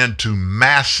 He went into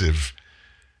massive,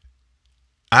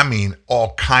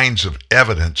 all kinds of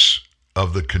evidence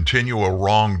of the continual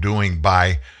wrongdoing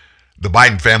by the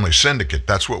Biden family syndicate.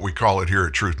 That's what we call it here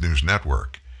at Truth News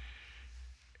Network.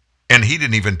 And he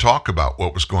didn't even talk about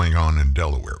what was going on in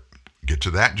Delaware. Get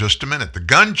to that in just a minute. The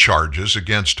gun charges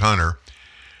against Hunter,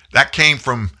 that came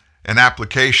from an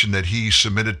application that he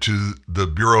submitted to the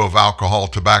Bureau of Alcohol,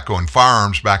 Tobacco, and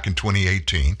Firearms back in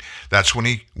 2018. That's when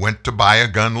he went to buy a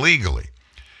gun legally.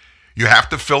 You have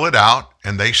to fill it out,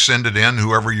 and they send it in,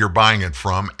 whoever you're buying it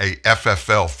from, a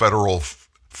FFL, Federal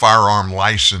Firearm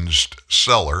Licensed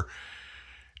Seller,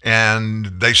 and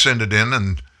they send it in,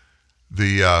 and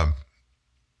the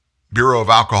Bureau of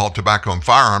Alcohol, Tobacco, and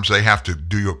Firearms, they have to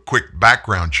do a quick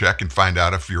background check and find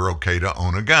out if you're okay to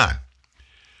own a gun.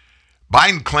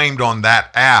 Biden claimed on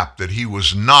that app that he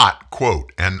was not,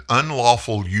 quote, an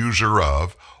unlawful user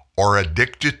of or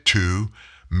addicted to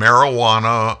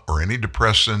marijuana or any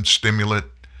depressant, stimulant,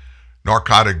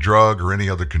 narcotic drug, or any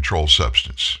other controlled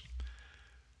substance.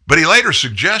 But he later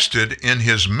suggested in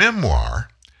his memoir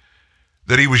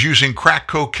that he was using crack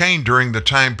cocaine during the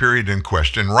time period in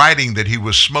question, writing that he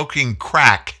was smoking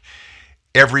crack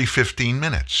every 15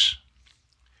 minutes.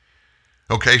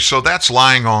 Okay, so that's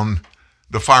lying on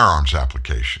the firearms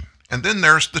application. And then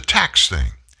there's the tax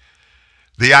thing.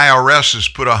 The IRS has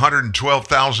put a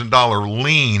 $112,000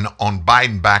 lien on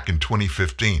Biden back in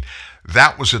 2015.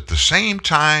 That was at the same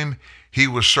time he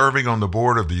was serving on the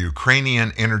board of the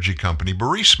Ukrainian energy company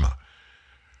Burisma.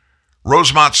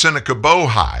 Rosemont Seneca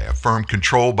Bohai, a firm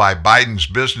controlled by Biden's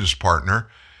business partner,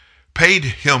 paid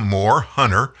him more,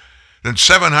 Hunter, than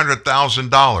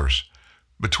 $700,000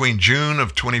 between June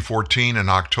of 2014 and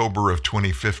October of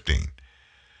 2015.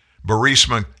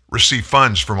 Burisma received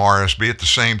funds from RSB at the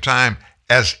same time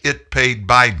as it paid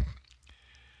Biden.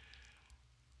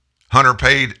 Hunter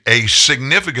paid a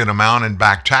significant amount in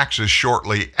back taxes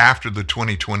shortly after the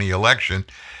 2020 election.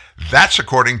 That's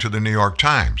according to the New York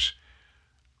Times.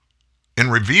 In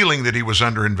revealing that he was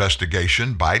under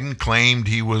investigation, Biden claimed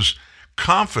he was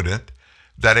confident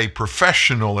that a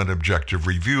professional and objective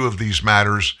review of these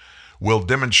matters will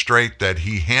demonstrate that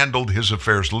he handled his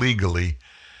affairs legally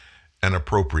and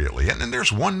appropriately. And then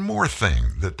there's one more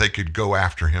thing that they could go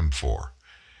after him for.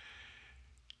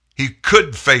 He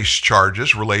could face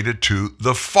charges related to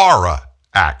the FARA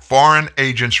Act, Foreign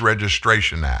Agents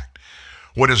Registration Act.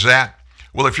 What is that?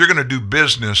 Well, if you're going to do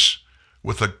business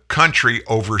with a country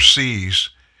overseas,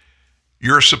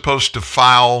 you're supposed to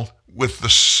file with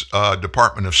the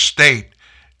Department of State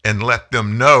and let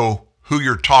them know who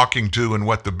you're talking to and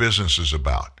what the business is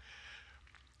about.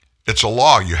 It's a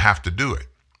law. You have to do it.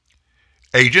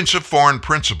 Agents of Foreign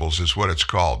Principles is what it's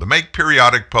called, to make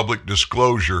periodic public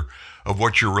disclosure of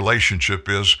what your relationship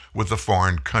is with a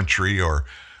foreign country or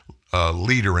a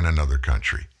leader in another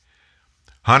country.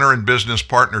 Hunter and business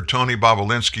partner Tony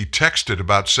Bobulinski texted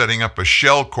about setting up a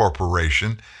shell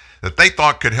corporation that they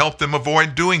thought could help them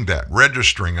avoid doing that,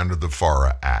 registering under the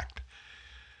FARA Act.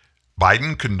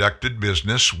 Biden conducted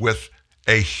business with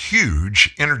a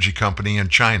huge energy company in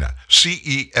China,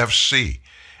 CEFC,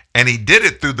 and he did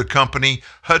it through the company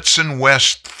Hudson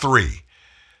West 3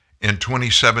 in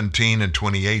 2017 and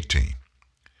 2018.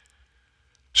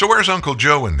 So where's Uncle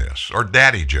Joe in this, or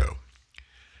Daddy Joe?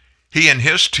 He and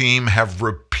his team have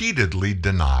repeatedly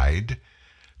denied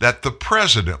that the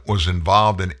president was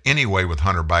involved in any way with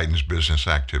Hunter Biden's business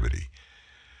activity.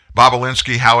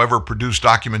 Bobulinski, however, produced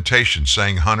documentation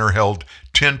saying Hunter held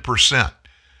 10%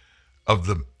 of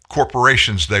the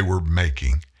corporations they were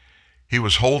making. He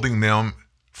was holding them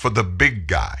for the big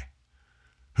guy,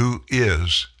 who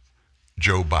is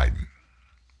Joe Biden.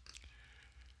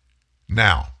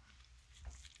 Now,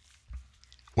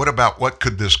 what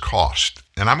could this cost?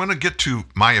 And I'm going to get to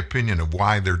my opinion of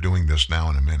why they're doing this now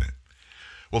in a minute.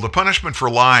 Well, the punishment for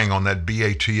lying on that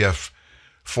BATF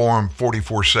Form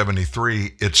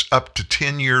 4473, it's up to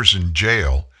 10 years in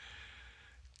jail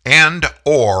and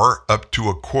or up to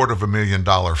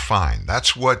 $250,000 fine.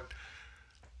 That's what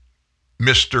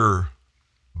Mr.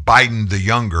 Biden the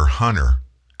younger, Hunter,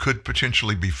 could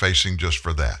potentially be facing just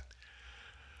for that.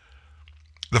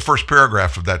 The first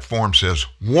paragraph of that form says,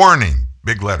 warning,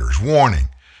 big letters, warning.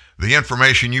 The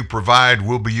information you provide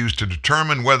will be used to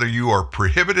determine whether you are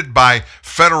prohibited by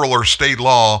federal or state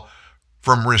law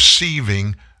from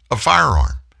receiving a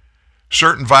firearm.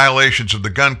 Certain violations of the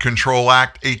Gun Control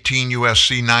Act, 18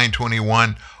 U.S.C.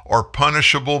 921, are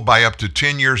punishable by up to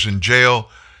 10 years in jail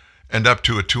and up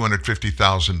to a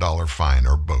 $250,000 fine,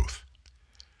 or both.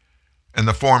 And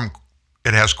the form,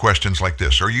 it has questions like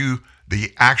this. Are you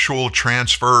the actual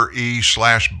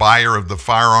transferee/buyer of the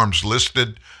firearms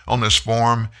listed on this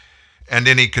form and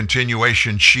any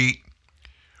continuation sheet?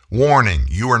 Warning,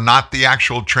 you are not the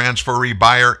actual transferee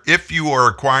buyer if you are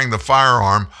acquiring the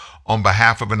firearm on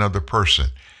behalf of another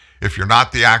person. If you're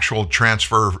not the actual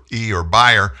transferee or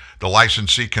buyer, the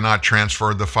licensee cannot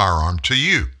transfer the firearm to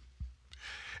you.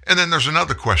 And then there's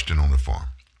another question on the form.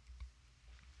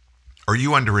 Are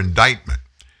you under indictment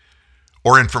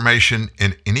or information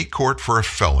in any court for a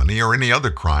felony or any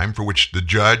other crime for which the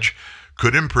judge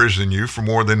could imprison you for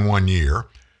more than 1 year?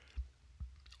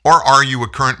 Or are you a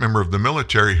current member of the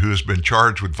military who has been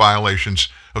charged with violations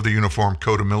of the Uniform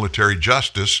Code of Military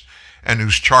Justice and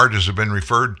whose charges have been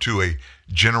referred to a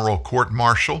general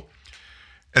court-martial?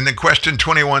 And then question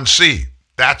 21C,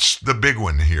 that's the big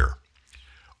one here.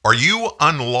 Are you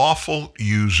unlawful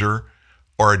user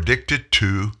or addicted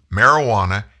to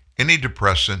marijuana, any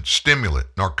depressant, stimulant,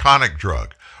 narcotic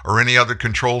drug, or any other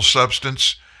controlled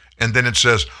substance? And then it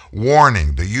says,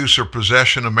 warning, the use or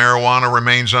possession of marijuana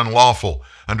remains unlawful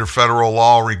under federal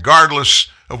law,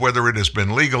 regardless of whether it has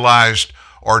been legalized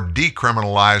or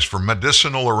decriminalized for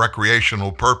medicinal or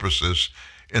recreational purposes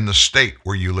in the state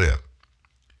where you live.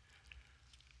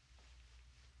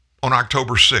 On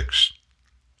October 6th,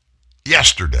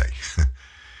 yesterday,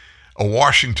 a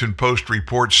Washington Post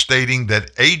report stating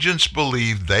that agents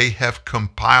believe they have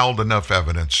compiled enough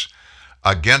evidence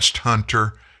against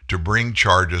Hunter to bring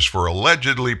charges for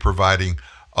allegedly providing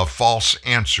a false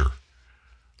answer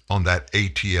on that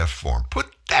ATF form.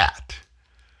 Put that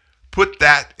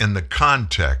in the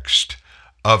context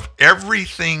of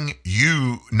everything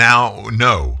you now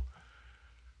know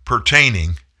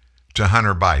pertaining to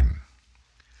Hunter Biden.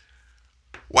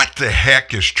 What the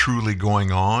heck is truly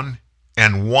going on,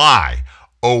 and why,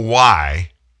 oh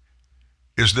why,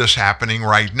 is this happening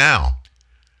right now?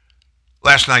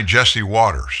 Last night, Jesse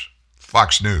Waters,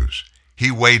 Fox News,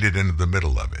 he waded into the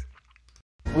middle of it.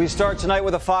 We start tonight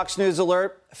with a Fox News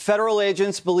alert. Federal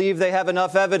agents believe they have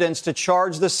enough evidence to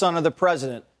charge the son of the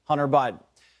president, Hunter Biden.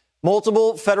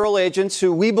 Multiple federal agents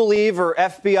who we believe are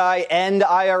FBI and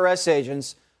IRS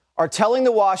agents are telling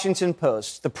the Washington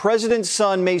Post the president's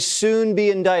son may soon be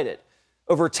indicted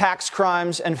over tax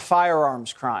crimes and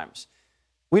firearms crimes.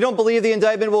 We don't believe the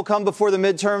indictment will come before the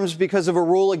midterms because of a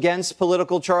rule against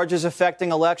political charges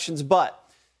affecting elections, but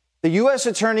the U.S.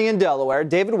 attorney in Delaware,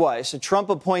 David Weiss, a Trump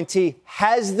appointee,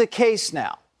 has the case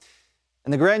now.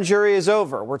 And the grand jury is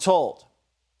over, we're told.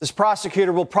 This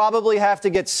prosecutor will probably have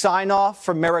to get sign-off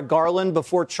from Merrick Garland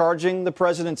before charging the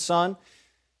president's son.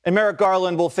 And Merrick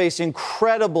Garland will face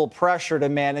incredible pressure to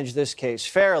manage this case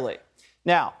fairly.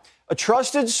 Now, a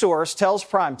trusted source tells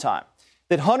Primetime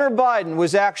that Hunter Biden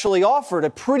was actually offered a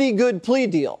pretty good plea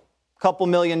deal, a couple $1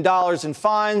 million in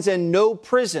fines and no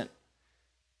prison.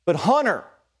 But Hunter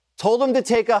told him to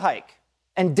take a hike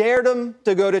and dared him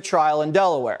to go to trial in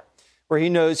Delaware, where he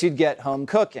knows he'd get home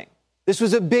cooking. This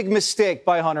was a big mistake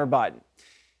by Hunter Biden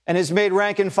and has made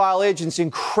rank-and-file agents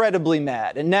incredibly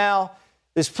mad. And now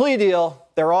this plea deal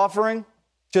they're offering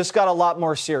just got a lot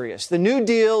more serious. The new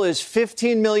deal is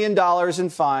 $15 million in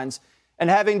fines and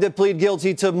having to plead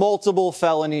guilty to multiple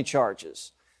felony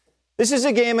charges. This is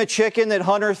a game of chicken that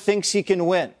Hunter thinks he can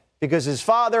win because his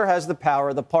father has the power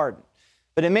of the pardon.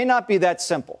 But it may not be that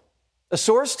simple. A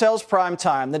source tells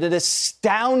Primetime that an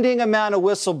astounding amount of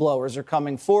whistleblowers are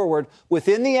coming forward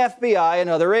within the FBI and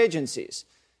other agencies,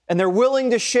 and they're willing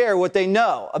to share what they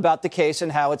know about the case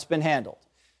and how it's been handled.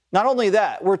 Not only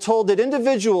that, we're told that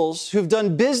individuals who've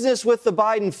done business with the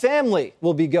Biden family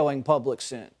will be going public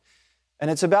soon. And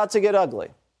it's about to get ugly.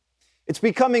 It's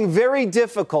becoming very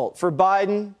difficult for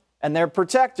Biden and their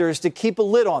protectors to keep a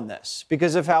lid on this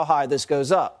because of how high this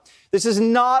goes up. This is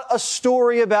not a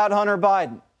story about Hunter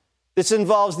Biden. This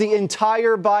involves the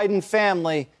entire Biden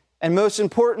family and, most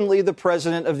importantly, the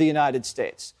President of the United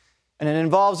States. And it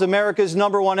involves America's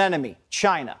number one enemy,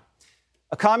 China,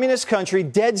 a communist country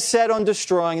dead set on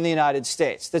destroying the United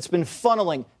States that's been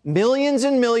funneling millions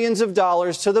and millions of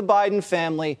dollars to the Biden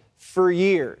family for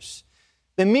years.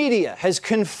 The media has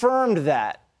confirmed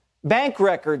that. Bank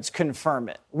records confirm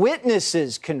it.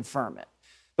 Witnesses confirm it.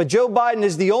 But Joe Biden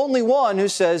is the only one who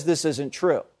says this isn't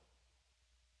true.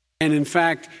 And in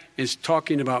fact, is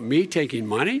talking about me taking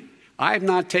money. I have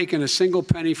not taken a single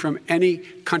penny from any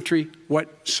country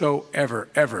whatsoever,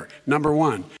 ever. Number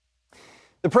one.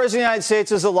 The President of the United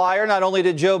States is a liar. Not only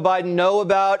did Joe Biden know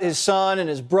about his son and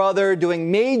his brother doing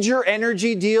major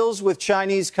energy deals with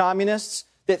Chinese communists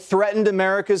that threatened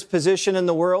America's position in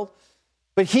the world,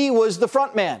 but he was the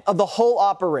front man of the whole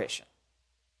operation.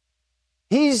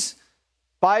 He's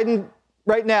Biden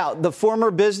right now. The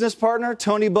former business partner,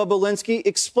 Tony Bobulinski,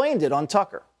 explained it on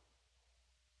Tucker.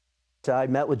 I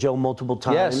met with Joe multiple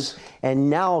times. Yes. And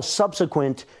now,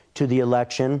 subsequent to the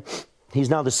election, he's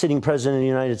now the sitting president of the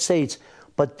United States.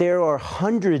 But there are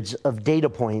hundreds of data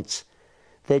points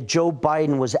that Joe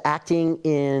Biden was acting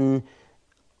in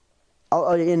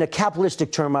a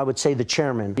capitalistic term, I would say the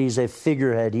chairman. He's a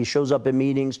figurehead. He shows up at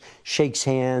meetings, shakes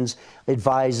hands,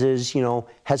 advises,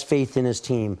 has faith in his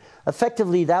team.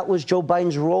 Effectively, that was Joe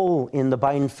Biden's role in the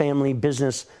Biden family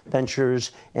business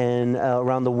ventures and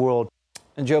around the world.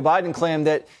 And Joe Biden claimed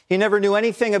that he never knew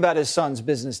anything about his son's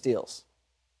business deals.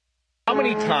 How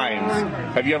many times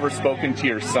have you ever spoken to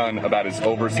your son about his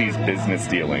overseas business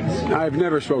dealings? I've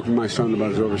never spoken to my son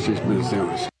about his overseas business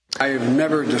dealings. I have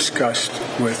never discussed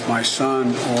with my son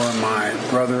or my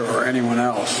brother or anyone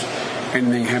else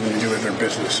anything having to do with their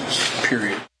businesses,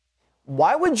 period.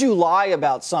 Why would you lie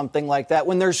about something like that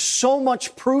when there's so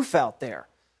much proof out there?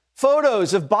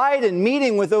 Photos of Biden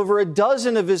meeting with over a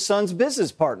dozen of his son's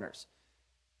business partners.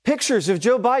 Pictures of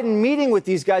Joe Biden meeting with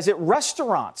these guys at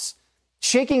restaurants,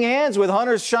 shaking hands with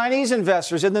Hunter's Chinese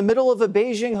investors in the middle of a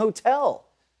Beijing hotel.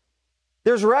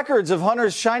 There's records of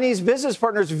Hunter's Chinese business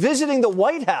partners visiting the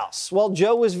White House while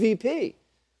Joe was VP.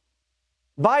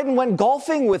 Biden went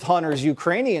golfing with Hunter's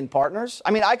Ukrainian partners.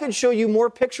 I could show you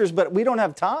more pictures, but we don't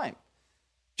have time.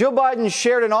 Joe Biden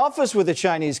shared an office with a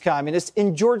Chinese communist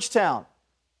in Georgetown.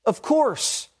 Of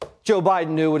course, Joe Biden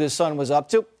knew what his son was up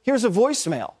to. Here's a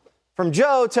voicemail from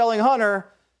Joe telling Hunter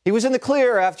he was in the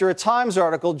clear after a Times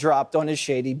article dropped on his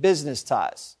shady business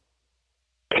ties.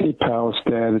 Hey, pal, it's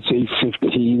Dad. It's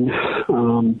 8:15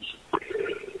 on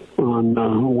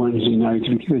Wednesday night.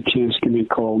 If you get a chance, give me a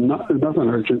call. Nothing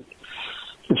urgent.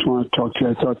 Just want to talk to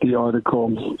you. I thought the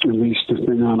article, at least the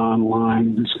thing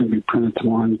online, that's going to be printed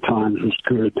tomorrow in the Times, was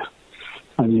good.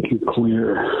 I think it's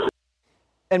clear.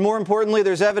 And more importantly,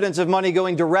 there's evidence of money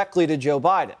going directly to Joe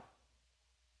Biden.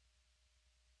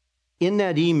 In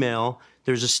that email,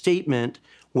 there's a statement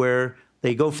where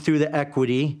they go through the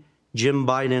equity. Jim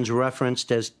Biden's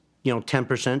referenced as,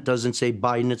 10%. Doesn't say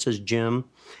Biden, it says Jim.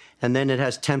 And then it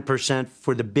has 10%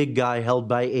 for the big guy held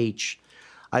by H.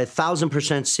 I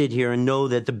 1,000% sit here and know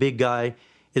that the big guy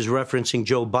is referencing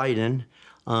Joe Biden.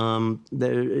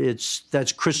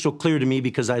 That's crystal clear to me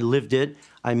because I lived it.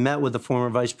 I met with the former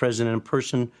vice president in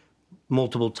person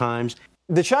multiple times.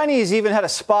 The Chinese even had a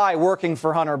spy working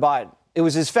for Hunter Biden. It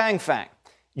was his Fang Fang.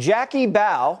 Jackie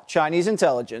Bao, Chinese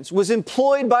intelligence, was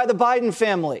employed by the Biden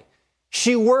family.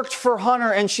 She worked for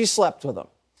Hunter and she slept with him.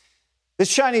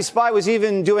 This Chinese spy was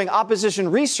even doing opposition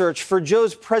research for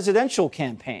Joe's presidential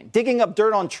campaign, digging up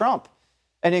dirt on Trump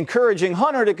and encouraging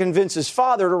Hunter to convince his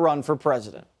father to run for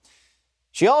president.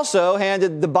 She also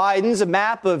handed the Bidens a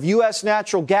map of U.S.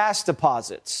 natural gas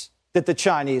deposits that the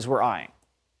Chinese were eyeing.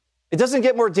 It doesn't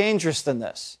get more dangerous than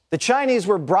this. The Chinese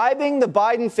were bribing the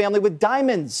Biden family with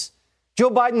diamonds. Joe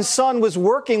Biden's son was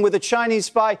working with a Chinese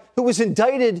spy who was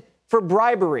indicted for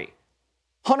bribery.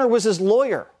 Hunter was his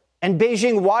lawyer, and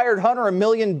Beijing wired Hunter $1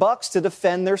 million to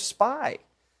defend their spy.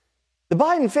 The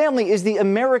Biden family is the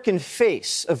American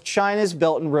face of China's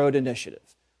Belt and Road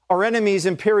Initiative, our enemy's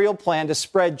imperial plan to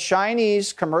spread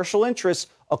Chinese commercial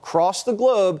interests across the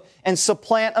globe and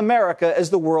supplant America as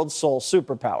the world's sole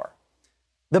superpower.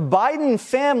 The Biden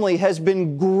family has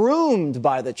been groomed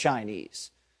by the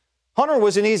Chinese. Hunter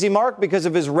was an easy mark because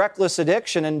of his reckless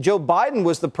addiction, and Joe Biden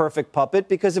was the perfect puppet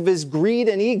because of his greed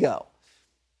and ego.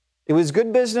 It was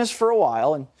good business for a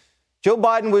while, and Joe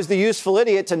Biden was the useful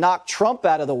idiot to knock Trump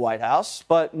out of the White House,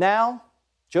 but now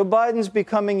Joe Biden's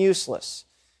becoming useless.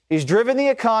 He's driven the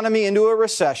economy into a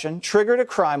recession, triggered a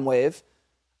crime wave,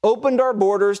 opened our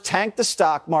borders, tanked the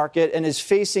stock market, and is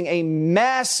facing a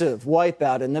massive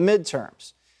wipeout in the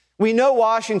midterms. We know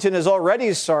Washington is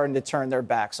already starting to turn their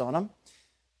backs on him.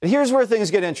 And here's where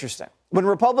things get interesting. When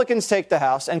Republicans take the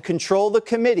House and control the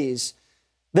committees,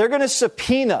 they're going to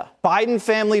subpoena Biden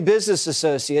family business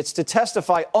associates to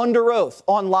testify under oath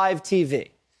on live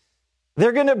TV.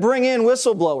 They're going to bring in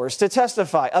whistleblowers to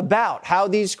testify about how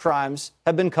these crimes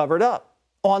have been covered up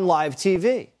on live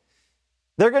TV.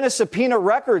 They're going to subpoena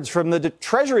records from the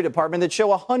Treasury Department that show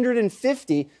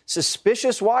 150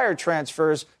 suspicious wire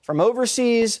transfers from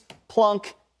overseas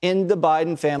plunk in the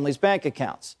Biden family's bank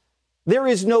accounts. There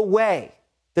is no way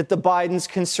that the Bidens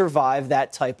can survive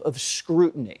that type of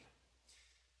scrutiny.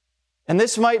 And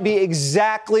this might be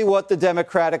exactly what the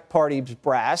Democratic Party's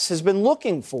brass has been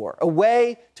looking for, a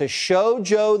way to show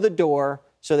Joe the door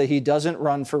so that he doesn't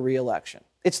run for re-election.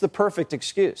 It's the perfect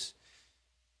excuse.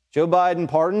 Joe Biden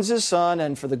pardons his son,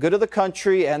 and for the good of the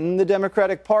country and the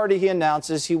Democratic Party, he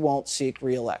announces he won't seek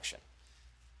re-election.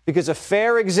 Because a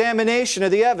fair examination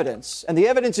of the evidence, and the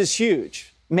evidence is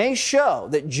huge, may show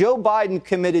that Joe Biden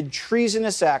committed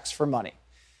treasonous acts for money.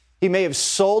 He may have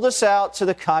sold us out to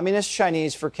the communist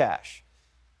Chinese for cash.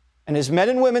 And as men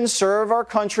and women serve our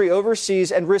country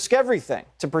overseas and risk everything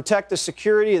to protect the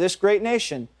security of this great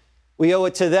nation, we owe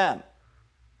it to them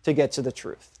to get to the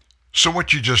truth. So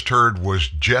what you just heard was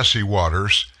Jesse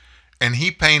Waters, and he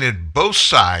painted both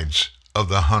sides of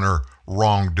the Hunter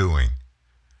wrongdoing.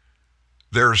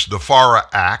 There's the FARA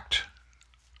Act.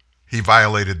 He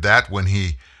violated that when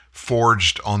he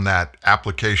forged on that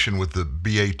application with the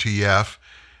BATF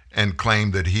and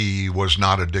claimed that he was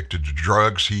not addicted to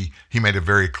drugs. He made it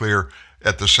very clear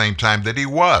at the same time that he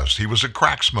was. He was a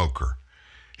crack smoker.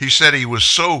 He said he was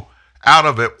so out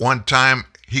of it one time,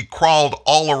 he crawled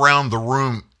all around the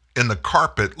room in the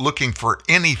carpet looking for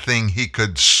anything he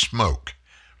could smoke.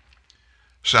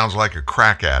 Sounds like a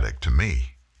crack addict to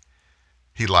me.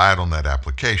 He lied on that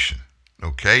application.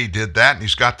 Okay, he did that, and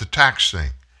he's got the tax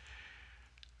thing.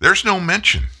 There's no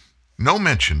mention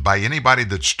by anybody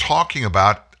that's talking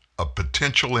about a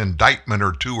potential indictment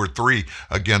or 2 or 3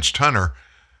 against Hunter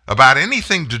about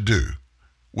anything to do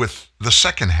with the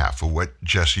second half of what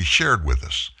Jesse shared with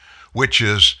us, which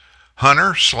is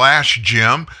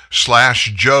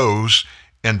Hunter/Jim/Joe's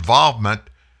involvement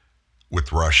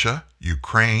with Russia,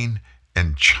 Ukraine,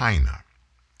 and China.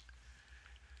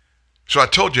 So I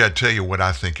told you I'd tell you what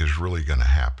I think is really going to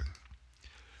happen.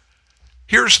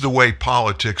 Here's the way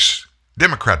politics,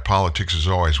 Democrat politics, has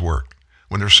always worked.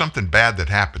 When there's something bad that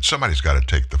happens, somebody's got to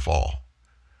take the fall.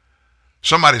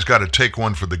 Somebody's got to take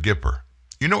one for the Gipper.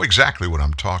 You know exactly what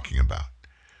I'm talking about.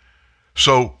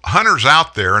 So Hunter's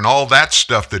out there and all that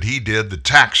stuff that he did, the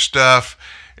tax stuff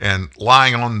and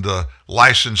lying on the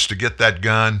license to get that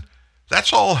gun,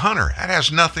 that's all Hunter. That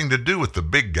has nothing to do with the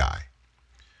big guy.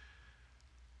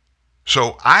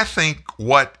 So I think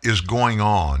what is going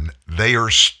on, they are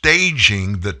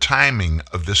staging the timing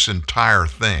of this entire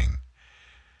thing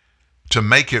to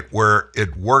make it where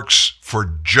it works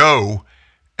for Joe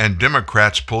and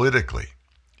Democrats politically.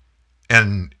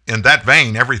 And in that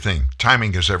vein,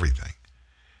 timing is everything.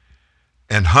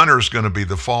 And Hunter's going to be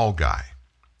the fall guy.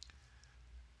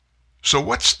 So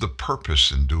what's the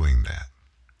purpose in doing that?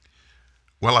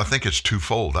 Well, I think it's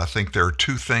twofold. I think there are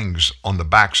 2 things on the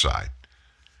backside.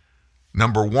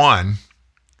 Number 1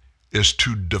 is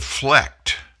to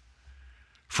deflect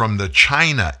from the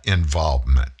China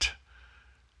involvement,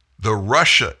 the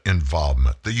Russia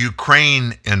involvement, the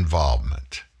Ukraine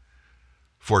involvement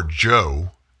for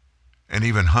Joe and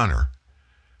even Hunter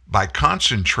by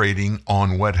concentrating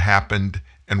on what happened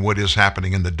and what is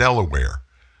happening in the Delaware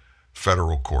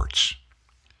federal courts.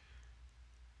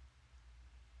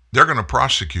 They're going to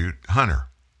prosecute Hunter.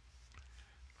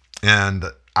 And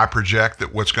I project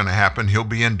that what's going to happen, he'll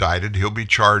be indicted, he'll be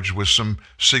charged with some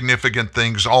significant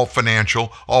things, all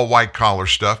financial, all white-collar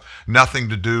stuff, nothing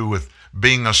to do with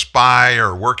being a spy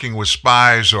or working with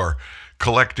spies or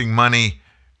collecting money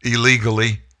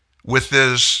illegally with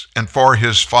his and for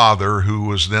his father, who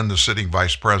was then the sitting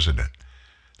vice president.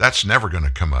 That's never going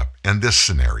to come up in this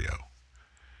scenario.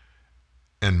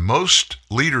 And most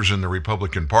leaders in the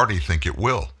Republican Party think it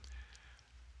will.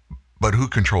 But who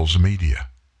controls the media?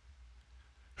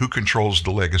 Who controls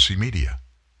the legacy media?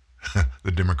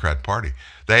 The Democrat Party.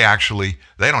 They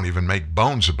don't even make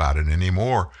bones about it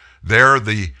anymore. They're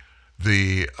the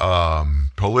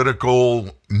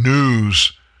political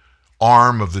news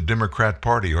arm of the Democrat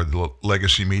Party, or the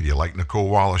legacy media, like Nicole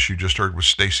Wallace you just heard with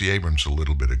Stacey Abrams a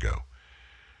little bit ago.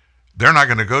 They're not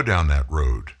going to go down that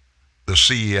road. The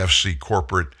CEFC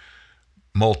corporate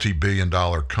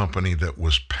multi-billion-dollar company that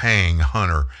was paying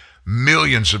Hunter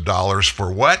millions of dollars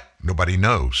for what? Nobody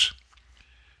knows.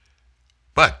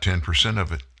 But 10%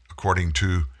 of it, according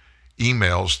to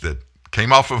emails that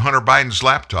came off of Hunter Biden's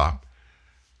laptop,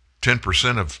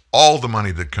 10% of all the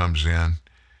money that comes in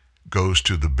goes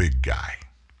to the big guy.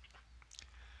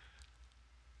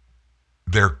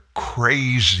 They're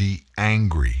crazy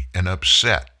angry and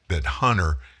upset that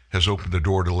Hunter has opened the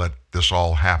door to let this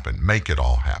all happen, make it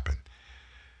all happen.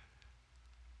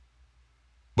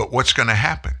 But what's going to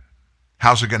happen?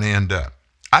 How's it going to end up?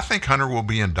 I think Hunter will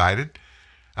be indicted.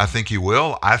 I think he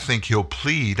will. I think he'll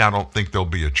plead. I don't think there'll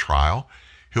be a trial.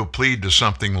 He'll plead to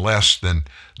something less than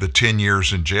the 10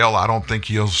 years in jail. I don't think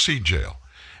he'll see jail.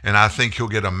 And I think he'll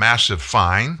get a massive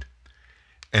fine,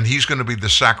 and he's going to be the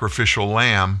sacrificial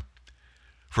lamb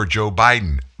for Joe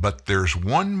Biden. But there's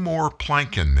one more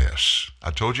plank in this.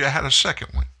 I told you I had a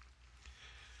second one.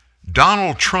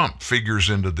 Donald Trump figures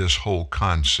into this whole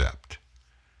concept.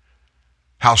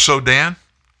 How so, Dan?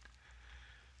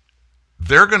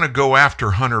 They're going to go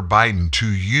after Hunter Biden to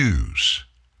use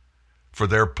for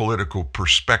their political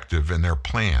perspective and their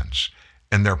plans.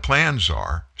 And their plans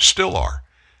are, still are,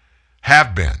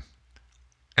 have been,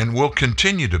 and will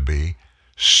continue to be,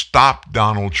 stop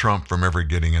Donald Trump from ever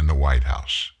getting in the White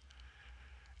House.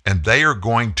 And they are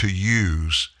going to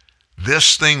use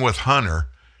this thing with Hunter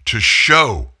to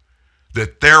show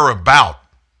that they're about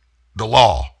the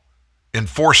law,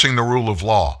 enforcing the rule of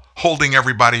law, holding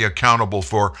everybody accountable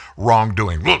for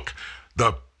wrongdoing. Look,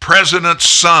 the president's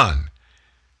son,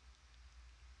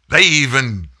 he's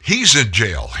in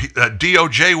jail.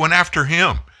 DOJ went after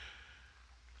him.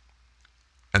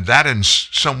 And that in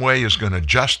some way is going to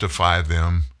justify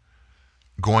them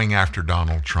going after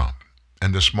Donald Trump.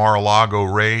 And this Mar-a-Lago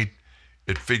raid,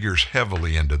 it figures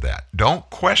heavily into that. Don't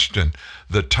question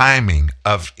the timing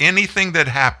of anything that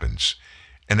happens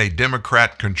in a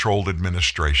Democrat-controlled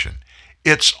administration.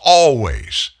 It's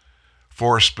always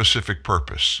for a specific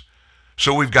purpose.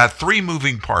 So we've got three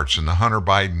moving parts in the Hunter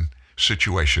Biden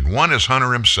situation. One is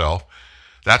Hunter himself.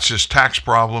 That's his tax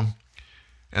problem.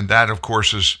 And that, of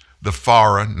course, is the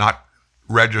FARA, not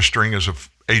registering as an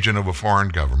agent of a foreign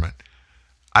government.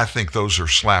 I think those are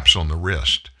slaps on the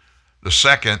wrist. The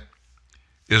second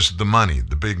is the money,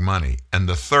 the big money. And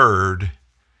the third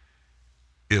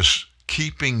is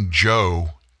keeping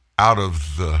Joe out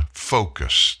of the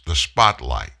focus, the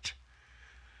spotlight.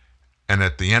 And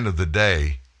at the end of the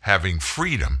day, having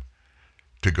freedom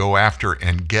to go after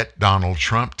and get Donald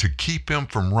Trump to keep him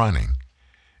from running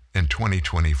in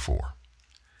 2024.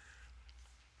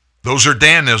 Those are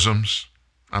Danisms.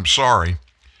 I'm sorry.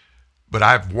 But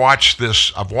I've watched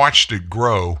it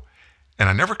grow, and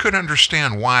I never could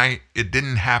understand why it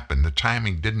didn't happen. The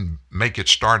timing didn't make it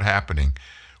start happening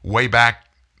way back,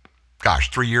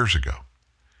 3 years ago.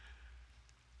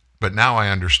 But now I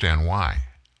understand why.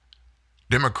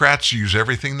 Democrats use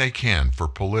everything they can for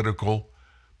political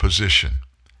position.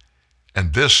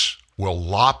 And this will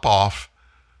lop off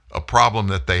a problem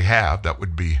that they have, that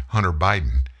would be Hunter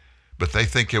Biden. But they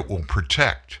think it will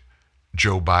protect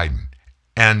Joe Biden.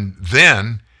 And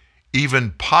then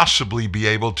even possibly be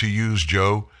able to use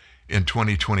Joe in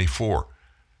 2024.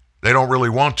 They don't really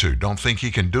want to, don't think he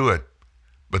can do it,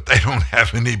 but they don't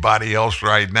have anybody else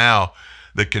right now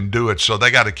that can do it, so they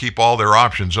got to keep all their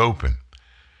options open.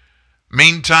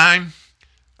 Meantime,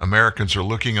 Americans are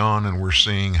looking on and we're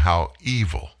seeing how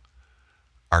evil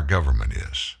our government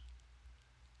is.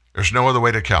 There's no other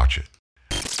way to couch it.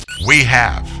 We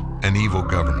have an evil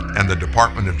government, and the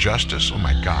Department of Justice, oh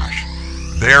my gosh,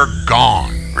 they're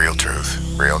gone. Real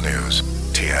truth, real news.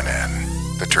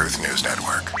 TNN, the Truth News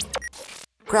Network.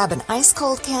 Grab an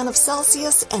ice-cold can of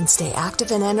Celsius and stay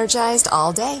active and energized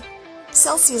all day.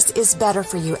 Celsius is better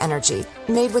for you energy,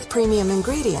 made with premium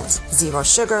ingredients, 0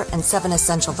 sugar, and 7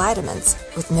 essential vitamins,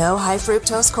 with no high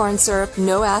fructose corn syrup,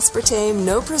 no aspartame,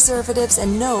 no preservatives,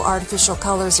 and no artificial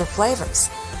colors or flavors.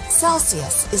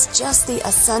 Celsius is just the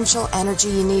essential energy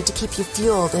you need to keep you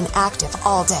fueled and active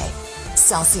all day.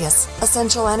 Celsius,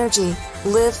 essential energy.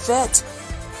 Live fit.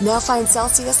 Now find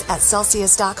Celsius at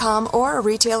Celsius.com or a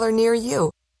retailer near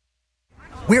you.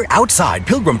 We're outside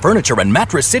Pilgrim Furniture and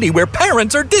Mattress City where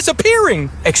parents are disappearing.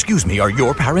 Excuse me, are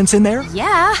your parents in there?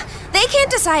 Yeah. They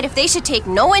can't decide if they should take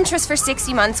no interest for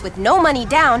 60 months with no money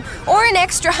down or an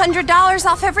extra $100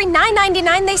 off every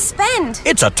 $9.99 they spend.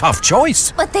 It's a tough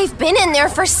choice. But they've been in there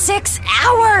for 6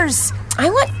 hours. I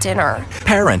want dinner.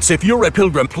 Parents, if you're at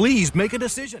Pilgrim, please make a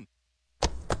decision.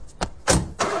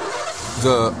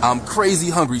 I'm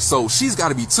crazy hungry, so she's got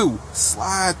to be too.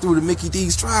 Slide through the Mickey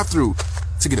D's drive-thru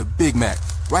to get a Big Mac.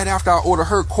 Right after I order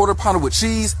her quarter pounder with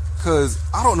cheese, cause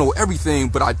I don't know everything,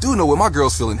 but I do know what my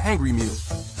girl's feeling hangry meal.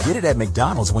 Get it at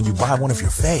McDonald's when you buy one of your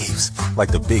faves,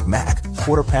 like the Big Mac,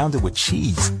 quarter pounder with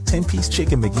cheese, 10-piece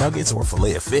chicken McNuggets, or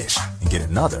filet of fish, and get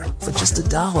another for just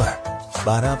 $1.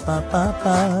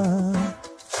 Ba-da-ba-ba-ba.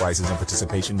 Prices and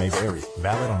participation may vary.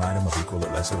 Valid on item of equal or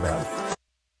lesser value.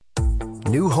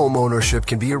 New home ownership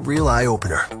can be a real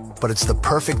eye-opener, but it's the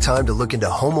perfect time to look into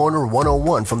Homeowner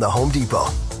 101 from the Home Depot.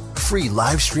 Free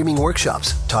live streaming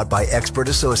workshops taught by expert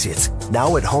associates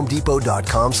now at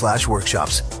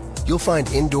homedepot.com/workshops. You'll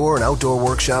find indoor and outdoor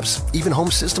workshops, even home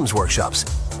systems workshops.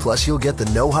 Plus, you'll get the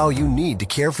know-how you need to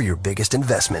care for your biggest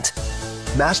investment.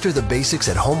 Master the basics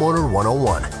at Homeowner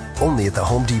 101, only at the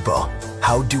Home Depot.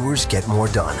 How doers get more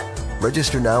done.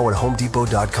 Register now at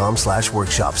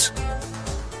homedepot.com/workshops.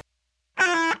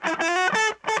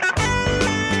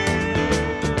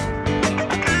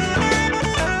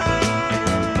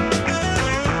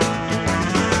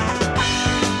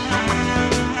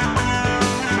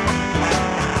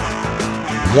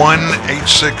 One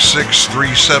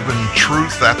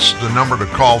 866-37-TRUTH. That's the number to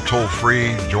call toll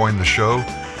free. Join the show.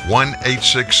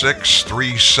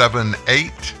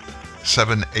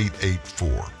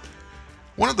 1-866-378-7884.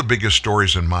 One of the biggest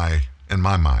stories in my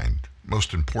mind,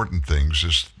 most important things,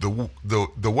 is the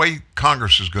way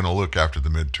Congress is going to look after the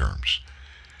midterms.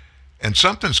 And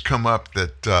something's come up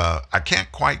that I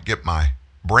can't quite get my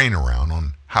brain around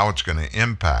on how it's going to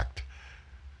impact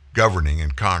governing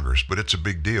in Congress, but it's a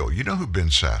big deal. You know who Ben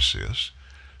Sasse is?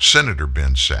 Senator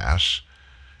Ben Sasse.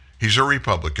 He's a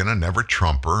Republican, a never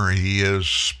Trumper. He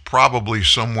is probably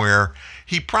somewhere,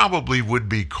 he probably would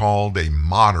be called a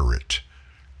moderate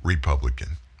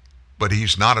Republican, but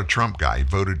he's not a Trump guy. He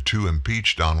voted to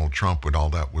impeach Donald Trump when all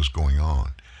that was going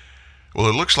on. Well,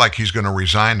 it looks like he's going to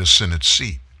resign the Senate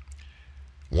seat.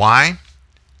 Why?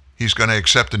 He's going to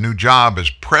accept a new job as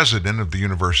president of the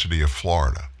University of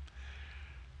Florida.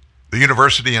 The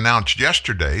university announced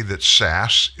yesterday that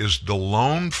Sasse is the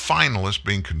lone finalist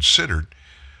being considered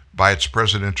by its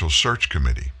presidential search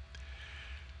committee.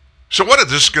 So what is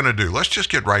this going to do? Let's just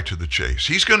get right to the chase.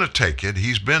 He's going to take it.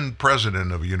 He's been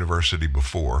president of a university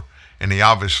before, and he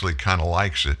obviously kind of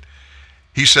likes it.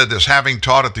 He said this: having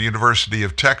taught at the University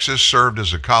of Texas, served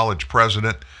as a college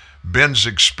president, Ben's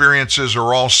experiences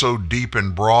are also deep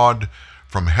and broad,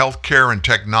 from healthcare and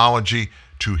technology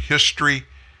to history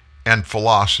and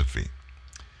philosophy.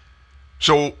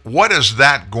 So what is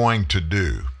that going to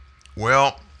do?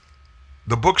 Well,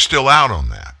 the book's still out on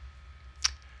that.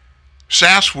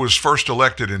 Sasse was first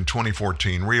elected in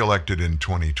 2014, re-elected in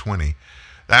 2020.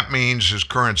 That means his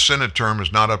current Senate term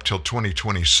is not up till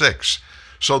 2026.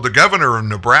 So the governor of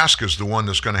Nebraska is the one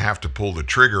that's going to have to pull the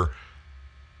trigger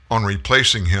on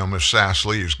replacing him if Sasse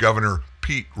leaves. Governor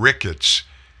Pete Ricketts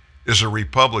is a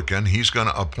Republican. He's going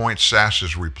to appoint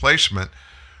Sasse's replacement,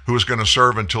 who is going to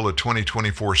serve until the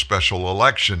 2024 special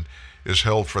election is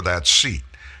held for that seat.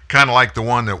 Kind of like the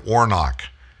one that Warnock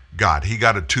got. He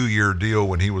got a 2-year deal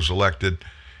when he was elected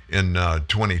in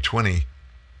 2020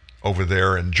 over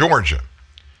there in Georgia.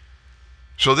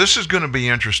 So this is going to be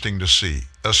interesting to see,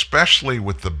 especially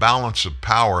with the balance of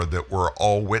power that we're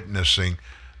all witnessing,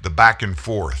 the back and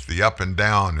forth, the up and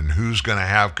down, and who's going to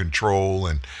have control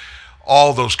and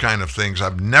all those kind of things.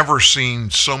 I've never seen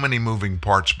so many moving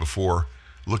parts before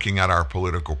looking at our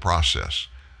political process.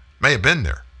 May have been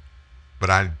there, but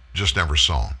I just never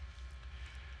saw them.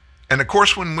 And of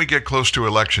course, when we get close to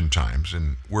election times,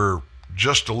 and we're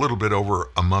just a little bit over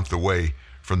a month away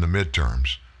from the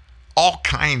midterms, all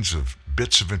kinds of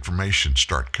bits of information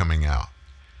start coming out.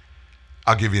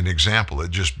 I'll give you an example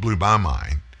that just blew my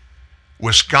mind.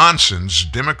 Wisconsin's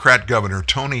Democrat Governor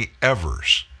Tony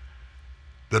Evers,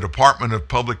 the Department of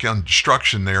Public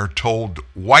Instruction there told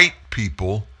white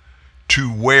people to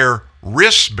wear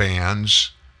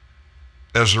wristbands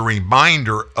as a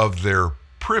reminder of their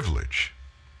privilege.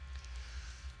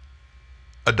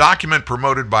 A document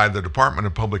promoted by the Department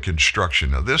of Public Instruction.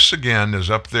 Now this again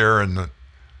is up there in the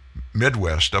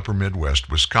Midwest, upper Midwest,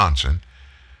 Wisconsin.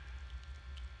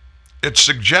 It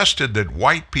suggested that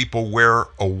white people wear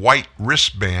a white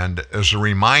wristband as a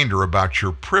reminder about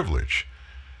your privilege.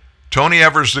 Tony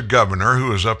Evers, the governor,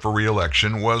 who is up for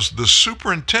re-election, was the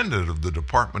superintendent of the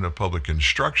Department of Public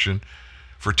Instruction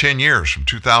for 10 years, from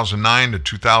 2009 to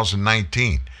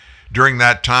 2019. During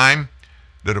that time,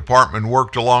 the department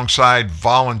worked alongside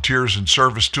Volunteers in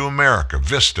Service to America,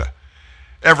 VISTA.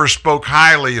 Evers spoke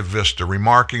highly of VISTA,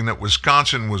 remarking that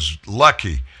Wisconsin was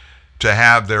lucky to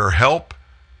have their help,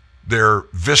 their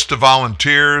VISTA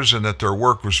volunteers, and that their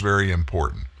work was very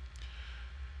important.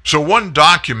 So one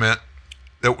document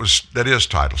that is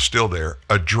titled, still there,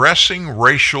 Addressing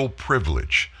Racial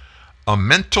Privilege, a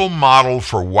Mental Model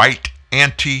for White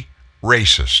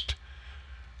Anti-Racist,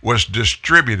 was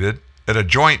distributed at a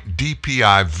joint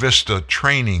DPI VISTA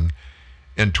training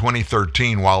in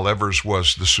 2013 while Evers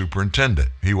was the superintendent.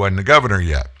 He wasn't the governor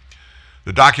yet.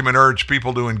 The document urged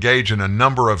people to engage in a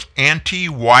number of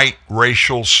anti-white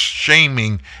racial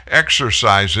shaming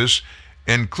exercises,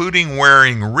 including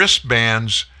wearing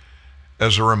wristbands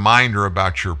as a reminder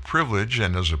about your privilege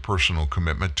and as a personal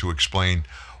commitment to explain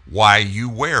why you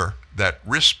wear that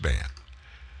wristband.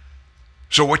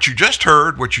 So what you just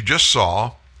heard, what you just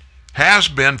saw, has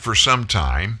been for some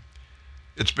time.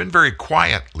 It's been very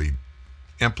quietly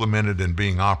implemented and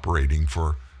being operating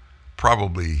for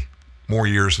probably more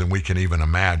years than we can even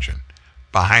imagine,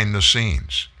 behind the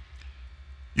scenes.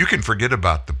 You can forget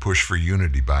about the push for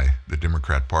unity by the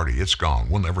Democrat Party. It's gone.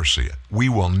 We'll never see it. We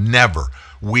will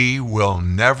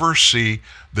never see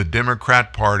the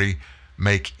Democrat Party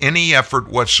make any effort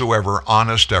whatsoever,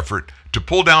 honest effort, to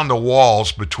pull down the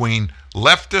walls between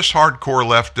leftists, hardcore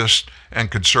leftists,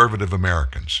 and conservative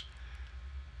Americans.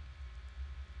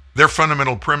 Their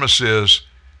fundamental premise is,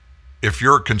 if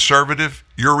you're a conservative,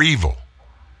 you're evil,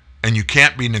 and you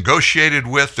can't be negotiated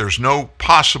with. There's no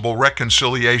possible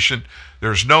reconciliation.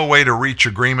 There's no way to reach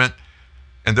agreement,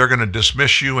 and they're going to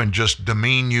dismiss you and just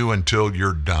demean you until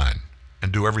you're done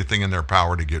and do everything in their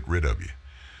power to get rid of you.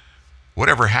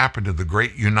 Whatever happened to the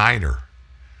great uniter?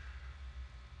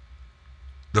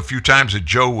 The few times that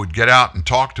Joe would get out and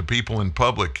talk to people in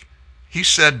public, he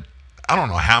said, I don't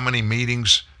know how many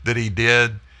meetings that he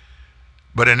did,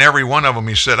 but in every one of them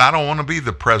he said, I don't want to be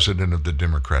the president of the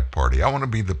Democrat Party. I want to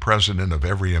be the president of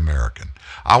every American.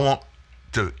 I want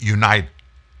to unite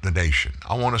the nation.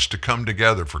 I want us to come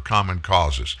together for common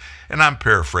causes. And I'm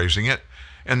paraphrasing it,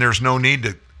 and there's no need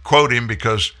to quote him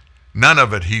because none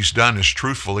of it he's done is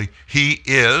truthfully. He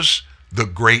is the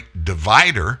great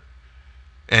divider,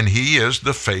 and he is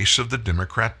the face of the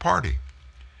Democrat Party.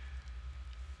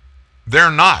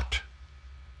 They're not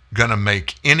going to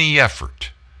make any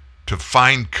effort to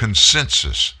find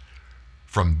consensus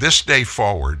from this day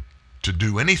forward to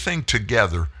do anything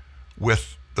together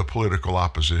with the political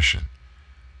opposition.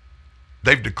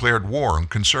 They've declared war on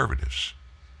conservatives.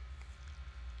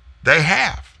 They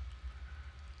have.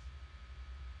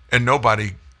 And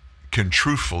nobody can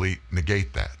truthfully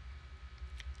negate that.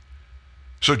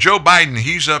 So Joe Biden,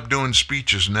 he's up doing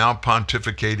speeches now,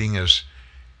 pontificating as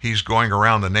he's going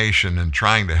around the nation and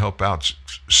trying to help out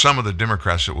some of the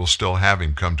Democrats that will still have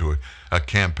him come to a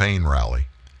campaign rally.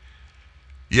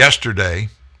 Yesterday,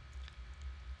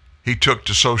 he took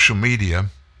to social media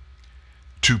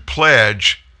to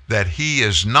pledge that he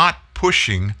is not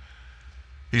pushing,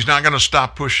 he's not going to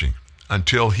stop pushing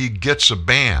until he gets a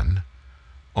ban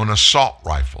on assault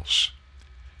rifles.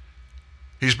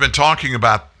 He's been talking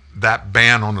about that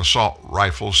ban on assault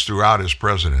rifles throughout his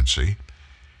presidency.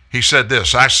 He said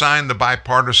this, I signed the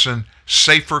bipartisan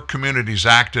Safer Communities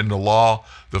Act into law,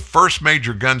 the first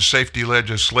major gun safety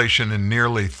legislation in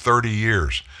nearly 30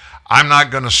 years. I'm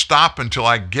not going to stop until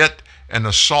I get an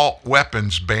assault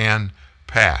weapons ban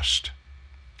passed.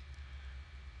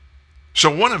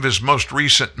 So one of his most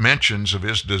recent mentions of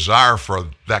his desire for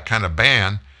that kind of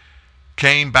ban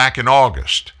came back in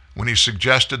August when he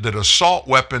suggested that assault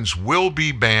weapons will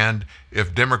be banned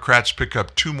if Democrats pick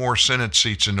up 2 more Senate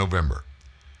seats in November.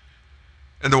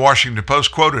 And the Washington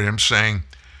Post quoted him saying,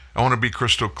 I want to be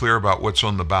crystal clear about what's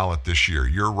on the ballot this year.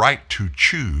 Your right to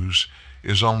choose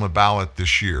is on the ballot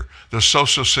this year. The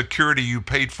Social Security you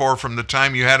paid for from the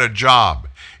time you had a job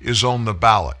is on the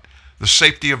ballot. The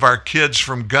safety of our kids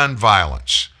from gun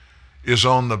violence is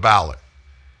on the ballot.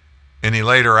 And he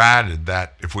later added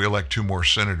that if we elect 2 more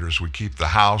senators, we keep the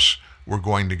House, we're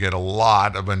going to get a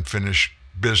lot of unfinished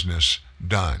business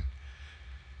done.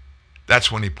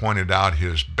 That's when he pointed out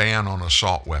his ban on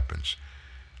assault weapons.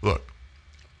 Look,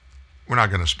 we're not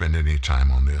going to spend any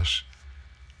time on this.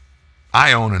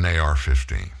 I own an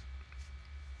AR-15.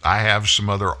 I have some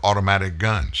other automatic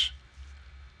guns.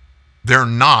 They're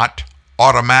not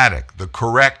automatic. The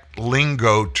correct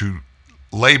lingo to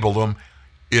label them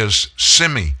is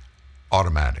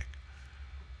semi-automatic.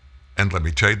 And let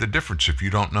me tell you the difference if you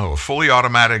don't know. A fully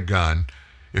automatic gun,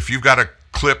 if you've got a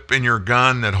clip in your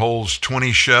gun that holds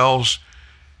 20 shells,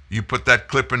 you put that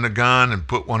clip in the gun and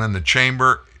put one in the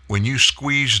chamber. When you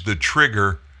squeeze the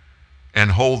trigger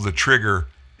and hold the trigger,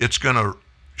 it's going to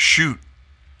shoot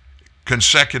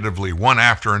consecutively, one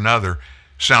after another.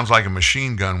 Sounds like a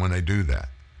machine gun when they do that.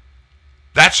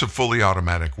 That's a fully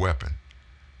automatic weapon.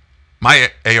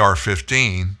 My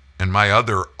AR-15 and my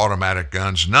other automatic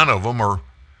guns, none of them are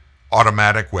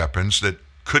automatic weapons that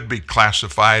could be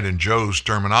classified in Joe's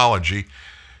terminology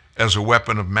as a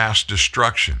weapon of mass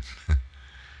destruction.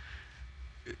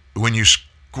 When you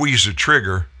squeeze the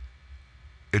trigger,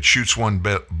 it shoots one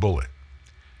bullet.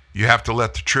 You have to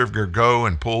let the trigger go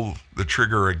and pull the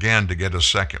trigger again to get a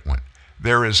second one.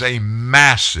 There is a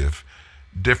massive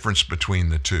difference between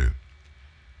the two.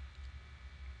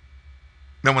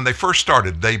 Now, when they first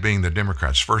started, they being the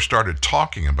Democrats, first started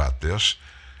talking about this,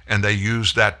 and they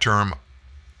used that term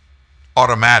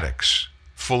automatics,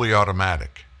 fully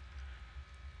automatic,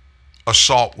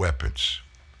 assault weapons.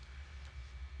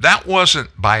 That wasn't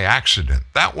by accident.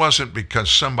 That wasn't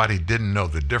because somebody didn't know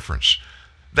the difference.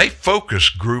 They focus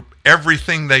group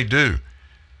everything they do.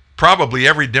 Probably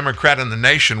every Democrat in the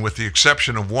nation, with the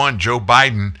exception of one, Joe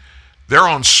Biden, they're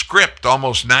on script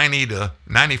almost 90 to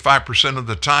 95% of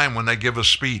the time when they give a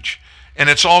speech. And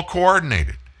it's all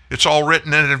coordinated. It's all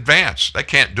written in advance. They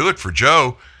can't do it for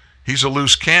Joe. He's a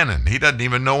loose cannon. He doesn't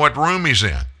even know what room he's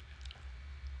in.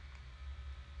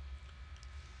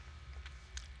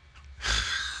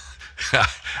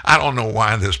 I don't know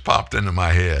why this popped into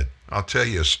my head. I'll tell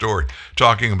you a story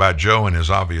talking about Joe and his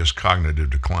obvious cognitive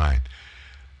decline.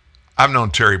 I've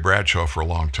known Terry Bradshaw for a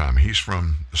long time. He's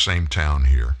from the same town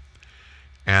here.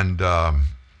 And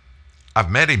I've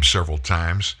met him several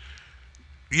times.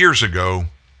 Years ago,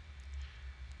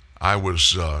 I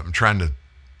was trying to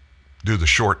do the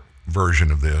short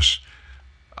version of this.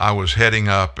 I was heading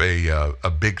up a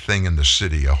big thing in the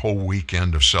city, a whole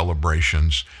weekend of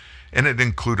celebrations, and it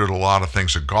included a lot of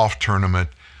things. A golf tournament,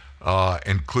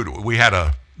 we had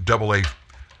a AA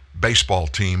baseball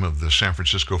team of the San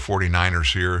Francisco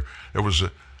 49ers here. There was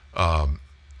a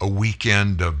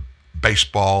weekend of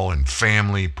baseball and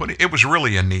family. It was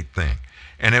really a neat thing.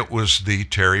 And it was the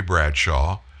Terry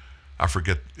Bradshaw, I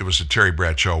forget, it was the Terry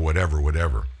Bradshaw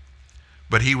whatever.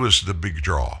 But he was the big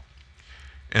draw.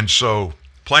 And so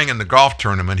playing in the golf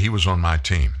tournament, he was on my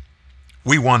team.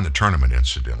 We won the tournament,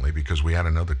 incidentally, because we had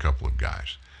another couple of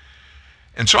guys.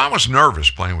 And so I was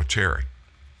nervous playing with Terry.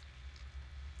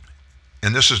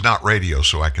 And this is not radio,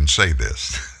 so I can say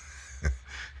this.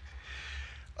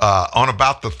 On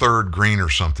about the third green or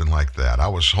something like that, I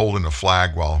was holding a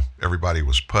flag while everybody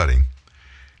was putting.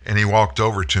 And he walked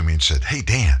over to me and said, "Hey,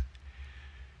 Dan,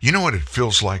 you know what it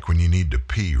feels like when you need to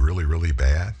pee really, really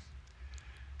bad?"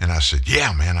 And I said,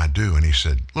 "Yeah, man, I do." And he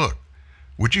said, "Look,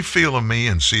 would you feel of me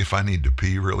and see if I need to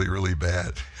pee really, really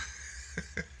bad?"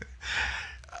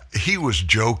 He was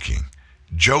joking.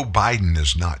 Joe Biden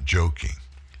is not joking.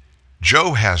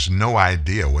 Joe has no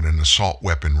idea what an assault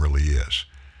weapon really is.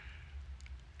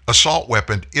 Assault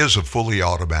weapon is a fully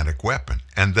automatic weapon,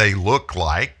 and they look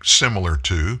like, similar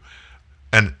to,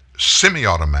 an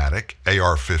semi-automatic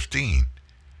AR-15.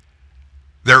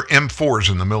 They're M4s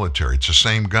in the military. It's the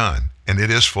same gun, and it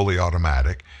is fully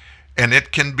automatic, and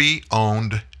it can be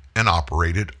owned and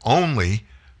operated only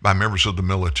by members of the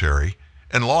military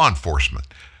and law enforcement.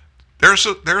 There's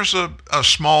a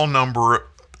small number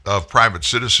of private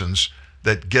citizens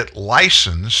that get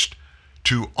licensed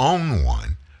to own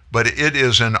one, but it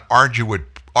is an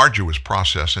arduous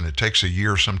process, and it takes a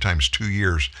year, sometimes 2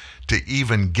 years, to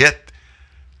even get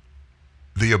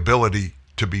the ability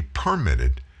to be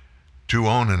permitted to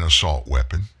own an assault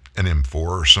weapon, an M4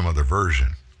 or some other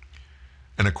version.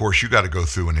 And of course, you got to go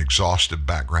through an exhaustive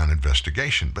background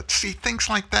investigation. But see, things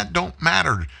like that don't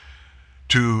matter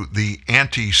to the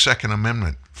anti-Second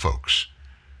Amendment folks.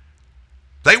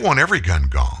 They want every gun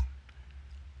gone.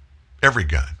 Every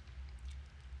gun.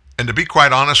 And to be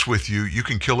quite honest with you, you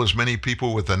can kill as many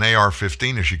people with an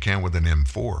AR-15 as you can with an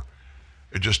M4.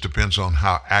 It just depends on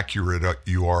how accurate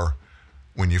you are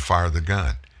when you fire the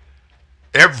gun.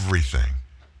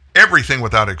 Everything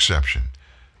without exception,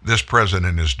 this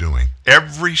president is doing,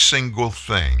 every single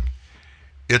thing,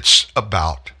 it's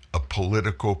about a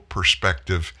political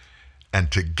perspective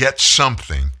and to get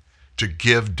something to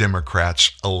give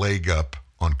Democrats a leg up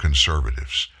on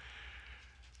conservatives.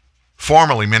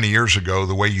 Formerly, many years ago,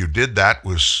 the way you did that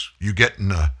was you get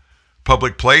in a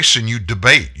public place and you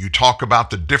debate. You talk about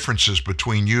the differences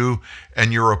between you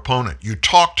and your opponent. You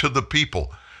talk to the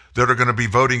people that are going to be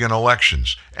voting in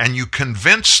elections, and you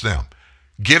convince them,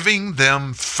 giving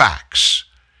them facts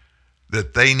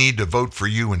that they need to vote for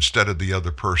you instead of the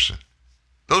other person.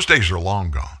 Those days are long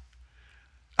gone.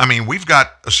 I mean, we've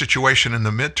got a situation in the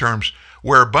midterms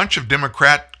where a bunch of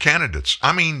Democrat candidates,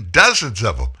 dozens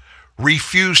of them,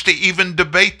 refuse to even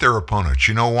debate their opponents.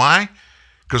 You know why?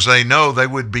 Because they know they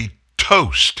would be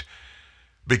toast,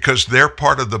 because they're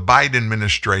part of the Biden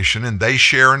administration and they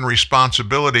share in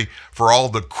responsibility for all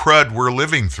the crud we're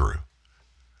living through.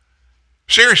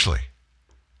 Seriously,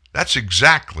 that's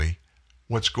exactly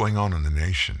what's going on in the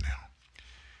nation now.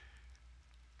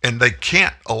 And they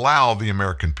can't allow the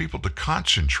American people to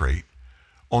concentrate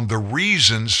on the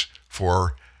reasons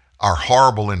for our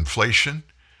horrible inflation,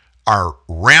 our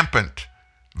rampant,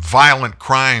 violent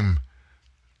crime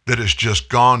that has just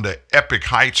gone to epic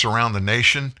heights around the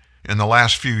nation in the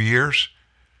last few years.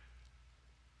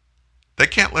 They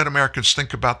can't let Americans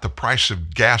think about the price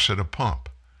of gas at a pump.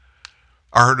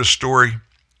 I heard a story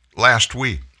last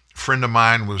week. A friend of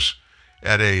mine was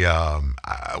at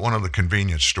one of the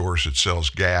convenience stores that sells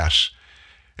gas,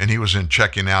 and he was in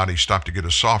checking out. He stopped to get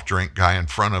a soft drink. Guy in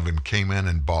front of him came in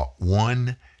and bought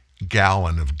 1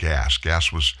 gallon of gas.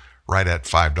 Gas was right at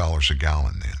 $5 a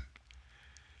gallon then.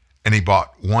 And he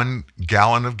bought 1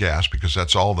 gallon of gas because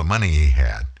that's all the money he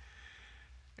had.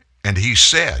 And he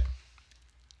said,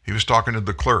 he was talking to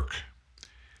the clerk,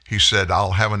 he said,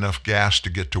 I'll have enough gas to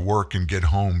get to work and get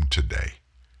home today.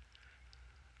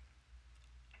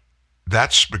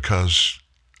 That's because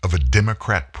of a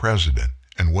Democrat president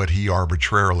and what he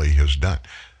arbitrarily has done.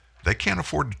 They can't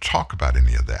afford to talk about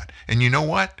any of that. And you know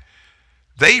what?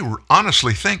 They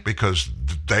honestly think because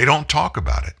they don't talk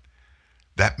about it,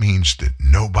 that means that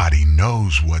nobody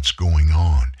knows what's going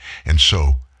on. And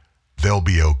so they'll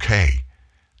be okay.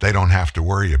 They don't have to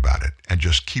worry about it and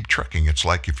just keep trucking. It's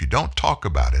like if you don't talk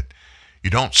about it, you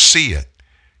don't see it,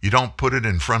 you don't put it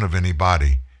in front of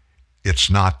anybody, it's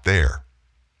not there.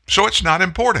 So it's not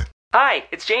important. Hi,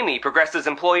 it's Jamie, Progressive's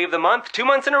Employee of the Month, 2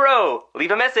 months in a row.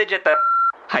 Leave a message at the...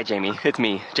 Hi, Jamie. It's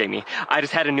me, Jamie. I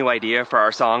just had a new idea for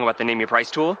our song about the Name Your Price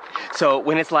tool. So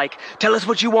when it's like, tell us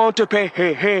what you want to pay,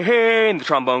 hey, hey, hey, and the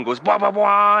trombone goes, blah, blah,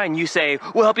 blah, and you say,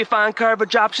 we'll help you find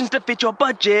coverage options to fit your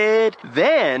budget.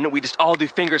 Then we just all do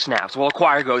finger snaps while a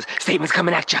choir goes, savings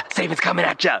coming at ya, savings coming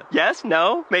at ya. Yes?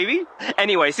 No? Maybe?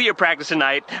 Anyway, see you practice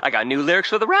tonight. I got new lyrics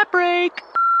for the rap break.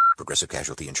 Progressive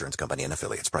Casualty Insurance Company and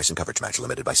Affiliates. Price and coverage match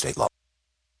limited by state law.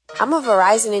 I'm a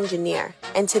Verizon engineer,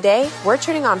 and today we're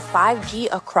turning on 5G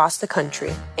across the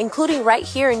country, including right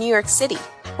here in New York City.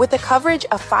 With the coverage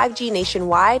of 5G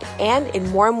nationwide and in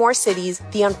more and more cities,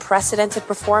 the unprecedented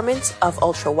performance of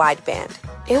ultra-wideband.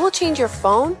 It will change your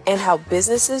phone and how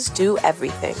businesses do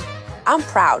everything. I'm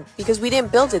proud because we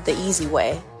didn't build it the easy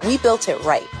way. We built it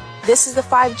right. This is the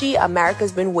 5G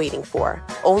America's been waiting for,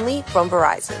 only from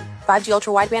Verizon. 5G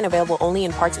ultra-wideband available only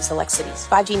in parts of select cities.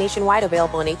 5G nationwide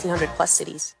available in 1,800 plus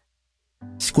cities.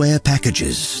 Square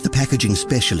Packages, the packaging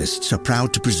specialists, are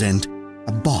proud to present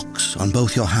a box on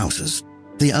both your houses.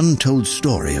 The untold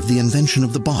story of the invention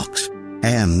of the box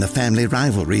and the family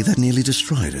rivalry that nearly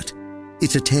destroyed it.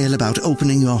 It's a tale about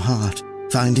opening your heart,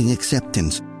 finding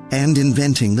acceptance, and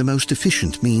inventing the most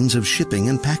efficient means of shipping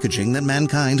and packaging that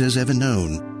mankind has ever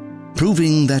known.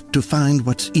 Proving that to find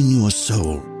what's in your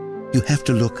soul, you have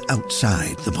to look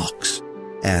outside the box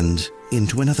and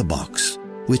into another box,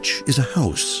 which is a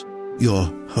house. Your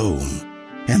home.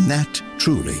 And that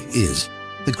truly is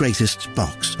the greatest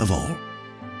box of all.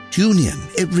 Tune in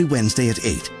every Wednesday at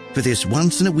 8 for this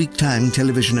once-in-a-week time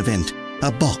television event,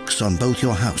 A Box on Both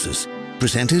Your Houses,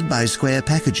 presented by Square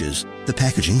Packages, the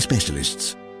packaging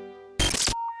specialists.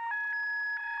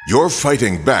 You're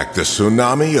fighting back the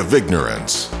tsunami of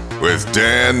ignorance with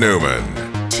Dan Newman,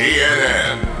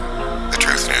 TNN, the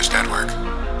Truth News Network.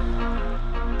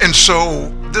 And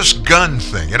so this gun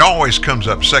thing, it always comes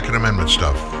up, Second Amendment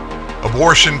stuff.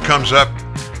 Abortion comes up.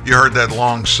 You heard that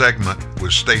long segment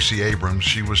with Stacey Abrams.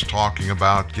 She was talking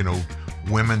about,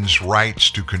 women's rights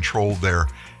to control their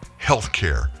health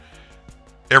care.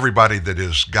 Everybody that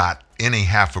has got any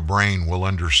half a brain will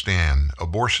understand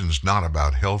abortion's not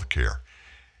about health care.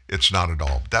 It's not at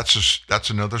all. That's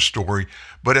another story,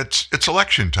 but it's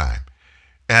election time.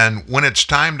 And when it's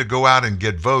time to go out and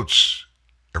get votes,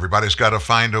 everybody's got to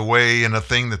find a way and a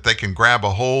thing that they can grab a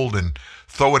hold and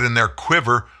throw it in their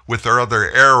quiver with their other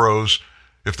arrows.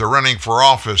 If they're running for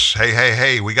office,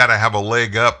 hey, we got to have a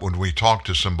leg up when we talk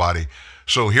to somebody.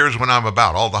 So here's what I'm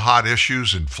about. All the hot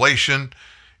issues: inflation,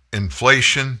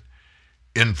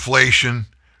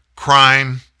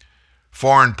 crime,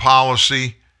 foreign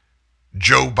policy,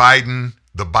 Joe Biden,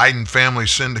 the Biden family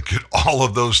syndicate, all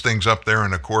of those things up there,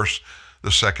 and of course,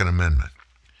 the Second Amendment.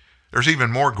 There's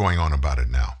even more going on about it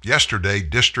now. Yesterday,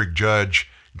 District Judge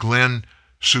Glenn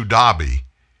Sudabi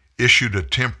issued a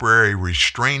temporary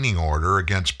restraining order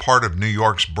against part of New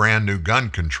York's brand new gun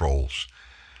controls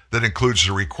that includes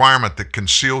the requirement that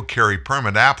concealed carry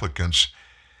permit applicants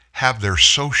have their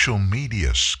social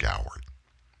media scoured.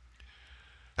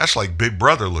 That's like Big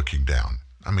Brother looking down.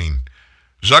 I mean,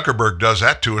 Zuckerberg does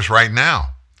that to us right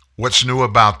now. What's new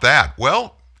about that?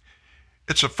 Well,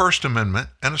 it's a First Amendment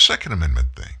and a Second Amendment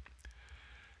thing.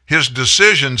 His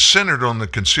decision centered on the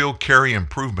Concealed Carry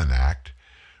Improvement Act,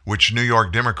 which New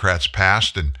York Democrats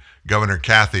passed and Governor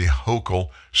Kathy Hochul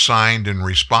signed in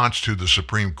response to the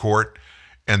Supreme Court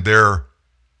and their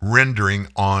rendering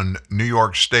on New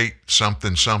York State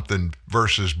something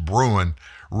versus Bruin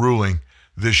ruling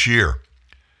this year.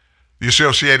 The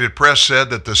Associated Press said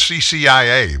that the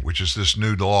CCIA, which is this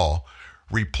new law,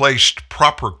 replaced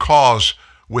proper cause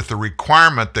with the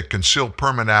requirement that concealed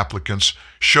permit applicants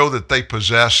show that they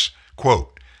possess,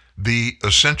 quote, the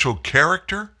essential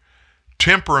character,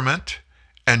 temperament,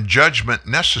 and judgment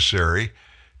necessary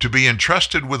to be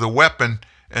entrusted with a weapon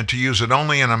and to use it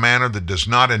only in a manner that does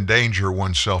not endanger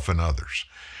oneself and others.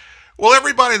 Well,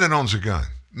 everybody that owns a gun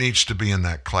needs to be in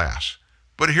that class.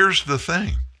 But here's the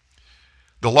thing.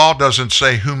 The law doesn't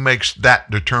say who makes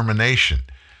that determination.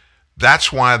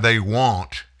 That's why they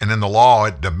want, and in the law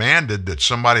it demanded that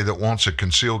somebody that wants a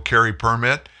concealed carry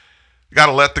permit got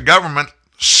to let the government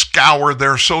scour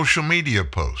their social media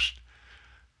post.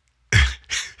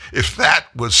 If that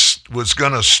was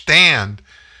going to stand,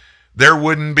 there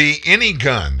wouldn't be any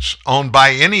guns owned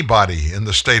by anybody in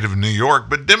the state of New York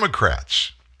but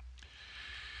Democrats.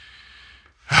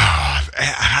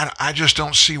 I just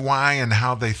don't see why and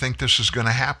how they think this is going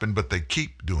to happen, but they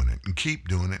keep doing it and keep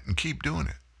doing it and keep doing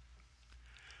it.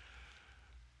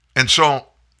 And so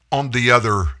on the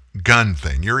other gun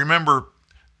thing, you remember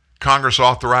Congress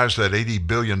authorized that $80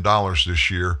 billion this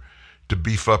year to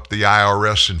beef up the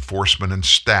IRS enforcement and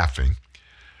staffing.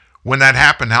 When that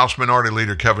happened, House Minority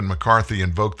Leader Kevin McCarthy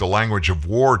invoked the language of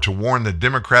war to warn the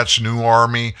Democrats' new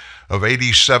army of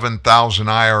 87,000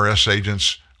 IRS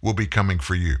agents will be coming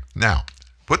for you. Now,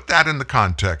 put that in the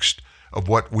context of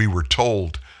what we were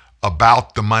told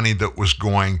about the money that was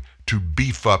going to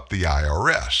beef up the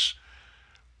IRS.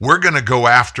 We're going to go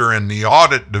after, in the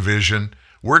audit division,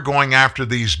 we're going after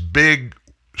these big,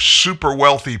 super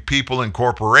wealthy people and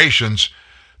corporations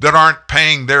that aren't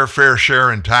paying their fair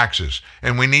share in taxes.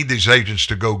 And we need these agents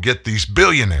to go get these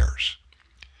billionaires.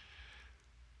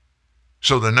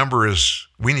 So the number is,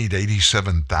 we need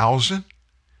 87,000.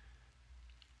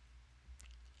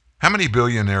 How many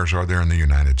billionaires are there in the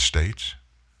United States?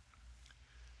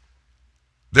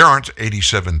 There aren't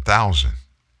 87,000.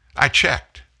 I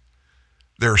checked.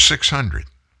 There are 600.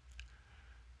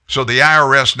 So the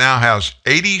IRS now has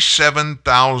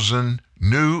 87,000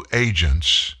 new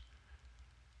agents.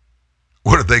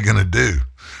 What are they going to do?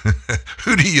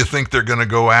 Who do you think they're going to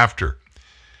go after?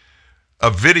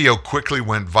 A video quickly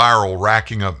went viral,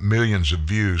 racking up millions of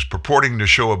views, purporting to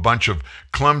show a bunch of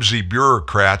clumsy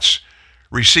bureaucrats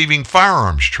receiving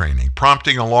firearms training,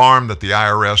 prompting alarm that the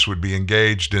IRS would be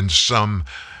engaged in some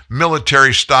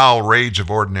military-style raids of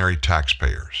ordinary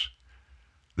taxpayers.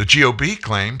 The GOP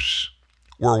claims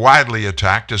were widely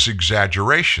attacked as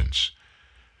exaggerations,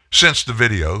 since the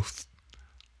video,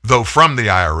 though from the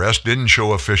IRS, didn't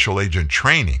show official agent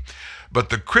training. But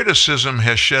the criticism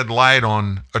has shed light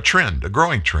on a trend, a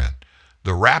growing trend,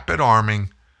 the rapid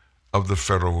arming of the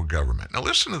federal government. Now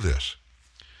listen to this.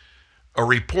 A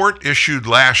report issued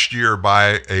last year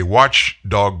by a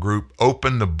watchdog group,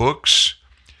 Open the Books,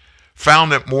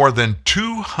 found that more than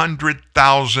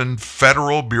 200,000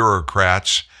 federal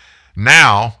bureaucrats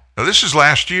now this is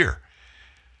last year,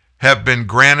 have been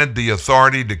granted the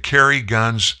authority to carry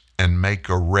guns and make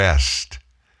arrests.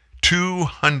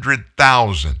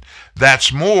 200,000.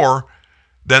 That's more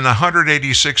than the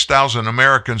 186,000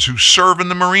 Americans who serve in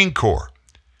the Marine Corps.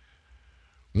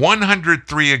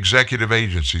 103 executive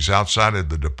agencies outside of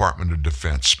the Department of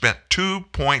Defense spent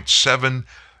 $2.7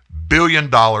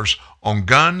 billion on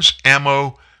guns,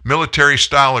 ammo,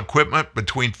 military-style equipment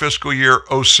between fiscal year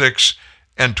 06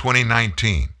 and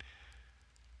 2019.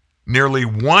 Nearly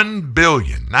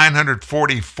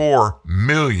 $1,944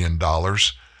 million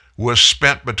was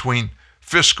spent between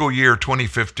fiscal year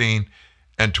 2015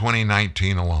 and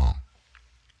 2019 alone.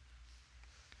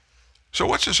 So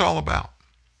what's this all about?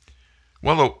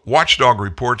 Well, the watchdog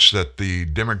reports that the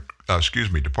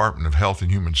Department of Health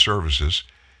and Human Services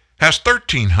has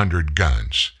 1,300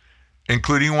 guns,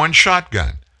 including one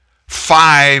shotgun,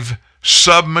 5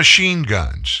 submachine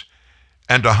guns,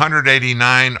 and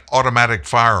 189 automatic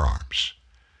firearms.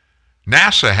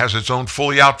 NASA has its own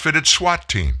fully outfitted SWAT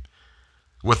team,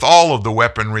 with all of the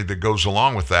weaponry that goes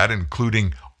along with that,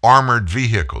 including armored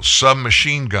vehicles,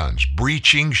 submachine guns,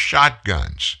 breaching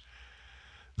shotguns.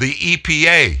 The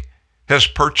EPA has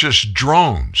purchased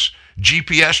drones,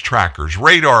 GPS trackers,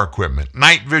 radar equipment,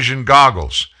 night vision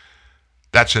goggles.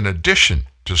 That's in addition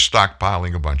to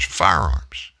stockpiling a bunch of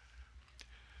firearms.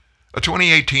 A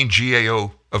 2018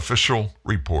 GAO official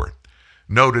report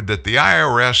noted that the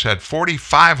IRS had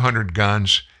 4,500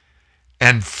 guns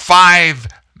and 5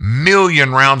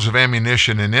 million rounds of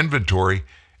ammunition in inventory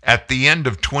at the end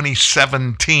of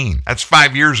 2017. That's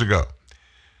 5 years ago,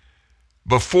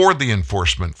 before the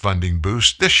enforcement funding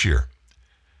boost this year.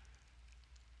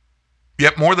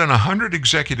 Yet more than 100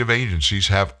 executive agencies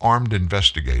have armed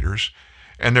investigators,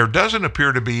 and there doesn't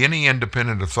appear to be any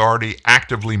independent authority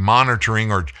actively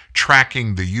monitoring or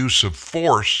tracking the use of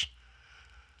force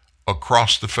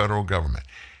across the federal government.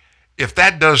 If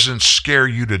that doesn't scare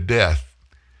you to death,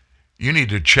 you need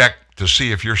to check to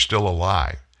see if you're still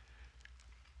alive.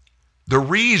 The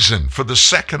reason for the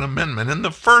Second Amendment in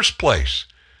the first place,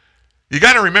 you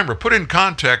got to remember, put in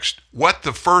context what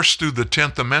the First through the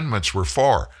 10th Amendments were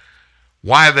for,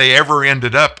 why they ever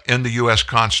ended up in the U.S.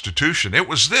 Constitution. It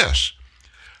was this.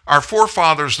 Our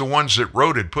forefathers, the ones that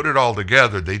wrote it, put it all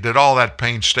together. They did all that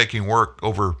painstaking work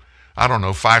over,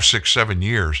 5, 6, 7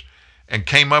 years and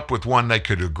came up with one they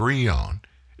could agree on.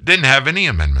 It didn't have any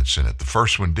amendments in it. The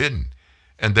first one didn't.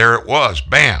 And there it was,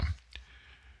 bam.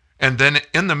 And then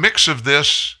in the mix of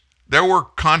this, there were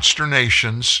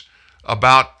consternations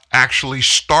about actually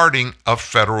starting a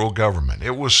federal government.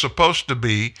 It was supposed to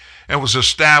be and was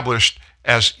established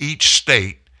as each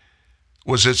state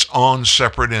was its own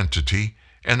separate entity,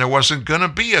 and there wasn't going to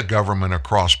be a government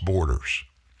across borders.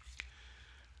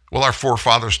 Well, our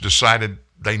forefathers decided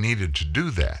they needed to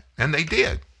do that, and they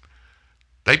did.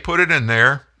 They put it in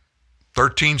there,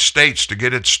 13 states to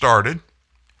get it started.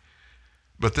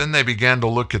 But then they began to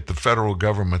look at the federal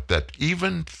government that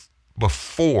even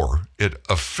before it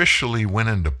officially went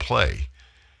into play,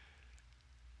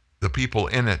 the people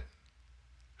in it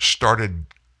started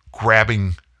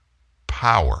grabbing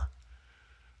power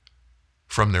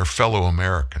from their fellow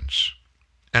Americans.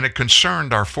 And it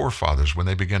concerned our forefathers when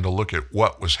they began to look at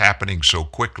what was happening so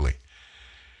quickly.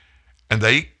 And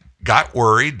they got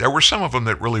worried. There were some of them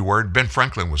that really worried. Ben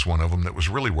Franklin was one of them that was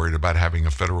really worried about having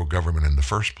a federal government in the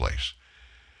first place.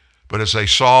 But as they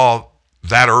saw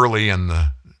that early in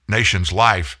the nation's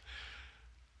life,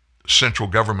 central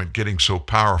government getting so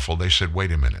powerful, they said,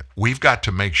 wait a minute, we've got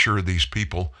to make sure these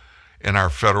people in our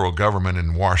federal government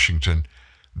in Washington,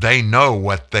 they know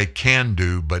what they can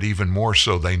do, but even more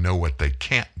so, they know what they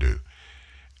can't do.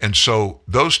 And so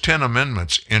those 10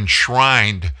 amendments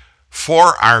enshrined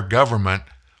for our government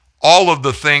all of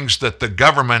the things that the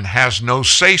government has no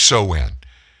say-so in.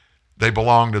 They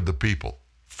belong to the people.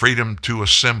 Freedom to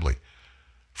assembly,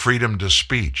 freedom to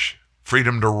speech,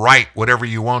 freedom to write whatever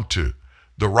you want to,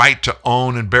 the right to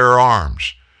own and bear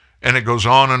arms. And it goes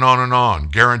on and on and on.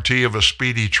 Guarantee of a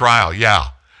speedy trial. Yeah,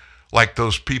 like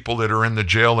those people that are in the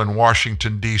jail in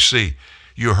Washington, D.C.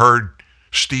 You heard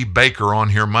Steve Baker on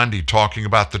here Monday talking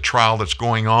about the trial that's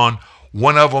going on.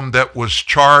 One of them that was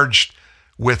charged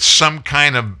with some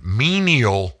kind of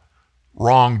menial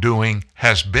wrongdoing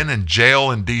has been in jail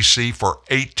in D.C. for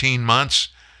 18 months.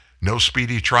 No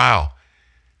speedy trial.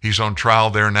 He's on trial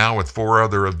there now with 4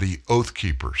 other of the Oath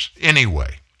Keepers.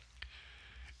 Anyway,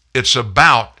 it's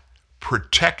about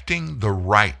protecting the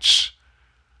rights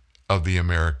of the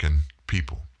American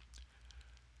people.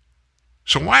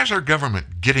 So why is our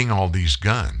government getting all these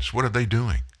guns? What are they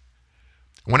doing?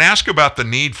 When asked about the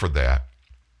need for that,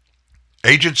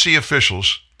 agency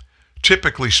officials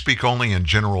typically speak only in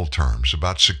general terms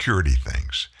about security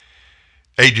things.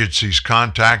 Agencies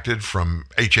contacted from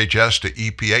HHS to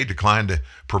EPA declined to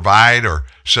provide or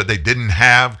said they didn't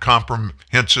have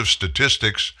comprehensive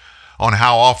statistics on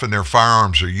how often their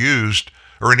firearms are used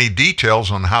or any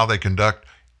details on how they conduct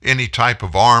any type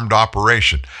of armed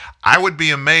operation. I would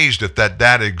be amazed if that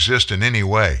data exists in any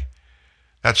way.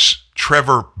 That's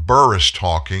Trevor Burrus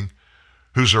talking,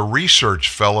 who's a research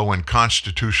fellow in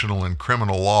constitutional and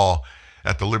criminal law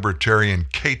at the Libertarian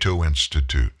Cato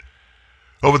Institute.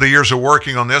 Over the years of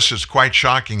working on this, it's quite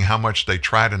shocking how much they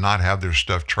try to not have their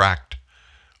stuff tracked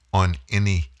on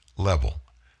any level.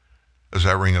 Does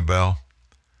that ring a bell?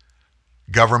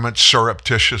 Government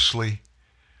surreptitiously,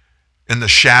 in the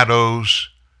shadows,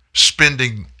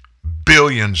 spending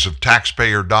billions of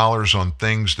taxpayer dollars on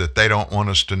things that they don't want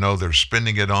us to know they're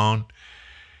spending it on.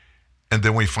 And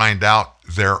then we find out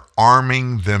they're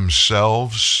arming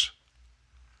themselves.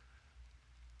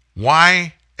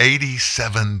 Why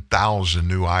 87,000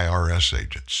 new IRS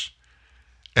agents?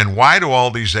 And why do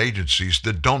all these agencies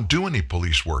that don't do any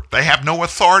police work? They have no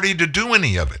authority to do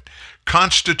any of it.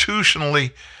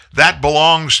 Constitutionally, that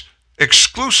belongs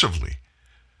exclusively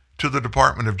to the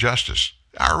Department of Justice.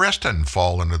 IRS doesn't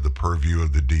fall under the purview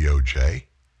of the DOJ.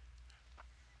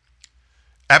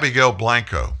 Abigail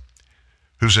Blanco,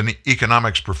 who's an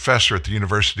economics professor at the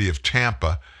University of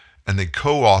Tampa and the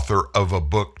co-author of a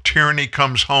book, Tyranny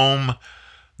Comes Home,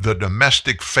 The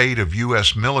Domestic Fate of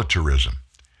U.S. Militarism.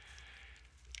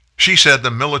 She said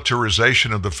the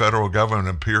militarization of the federal government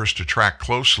appears to track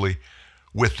closely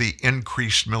with the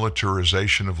increased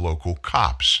militarization of local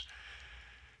cops.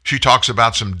 She talks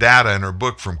about some data in her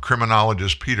book from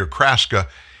criminologist Peter Kraska.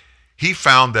 He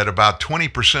found that about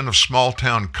 20% of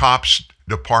small-town cops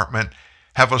department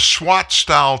have a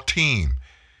SWAT-style team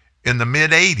in the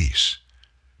mid-'80s,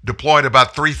 deployed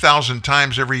about 3,000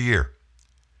 times every year.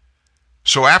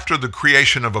 So after the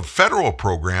creation of a federal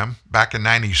program back in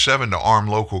 97 to arm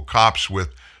local cops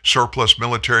with surplus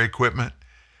military equipment,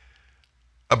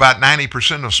 about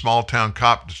 90% of small-town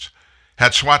cops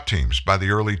had SWAT teams by the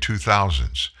early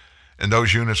 2000s, and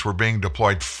those units were being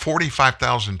deployed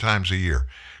 45,000 times a year.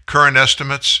 Current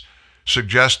estimates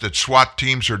suggest that SWAT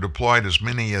teams are deployed as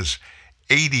many as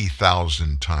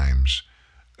 80,000 times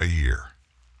a year.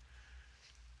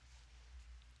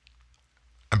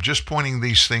 I'm just pointing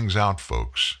these things out,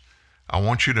 folks. I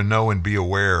want you to know and be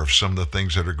aware of some of the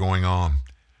things that are going on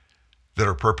that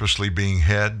are purposely being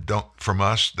hid from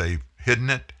us. They've hidden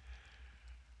it.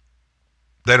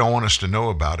 They don't want us to know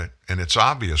about it, and it's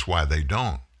obvious why they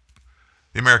don't.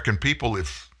 The American people,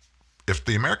 if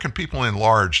the American people in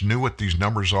large knew what these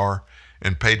numbers are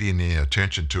and paid any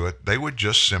attention to it, they would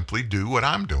just simply do what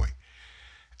I'm doing.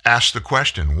 Ask the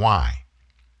question, why?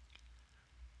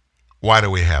 Why do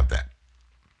we have that?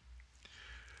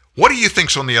 What do you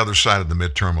think's on the other side of the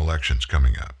midterm elections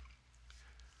coming up?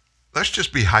 Let's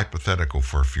just be hypothetical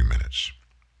for a few minutes.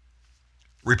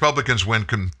 Republicans win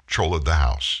control of the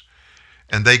House,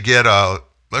 and they get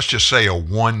let's just say a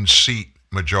 1-seat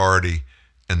majority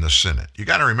in the Senate. You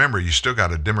got to remember, you still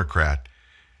got a Democrat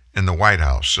in the White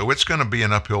House, so it's going to be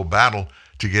an uphill battle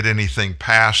to get anything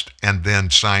passed and then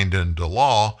signed into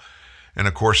law. And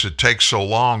of course, it takes so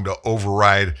long to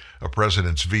override a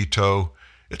president's veto.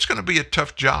 It's going to be a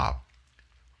tough job.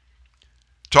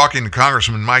 Talking to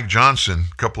Congressman Mike Johnson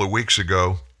a couple of weeks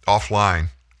ago offline,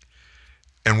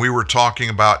 and we were talking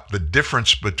about the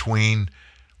difference between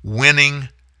winning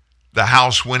the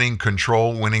House, winning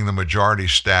control, winning the majority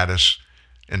status.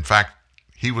 In fact,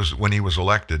 when he was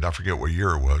elected, I forget what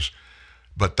year it was,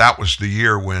 but that was the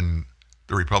year when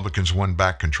the Republicans won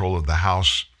back control of the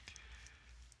House.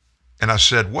 And I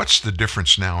said, what's the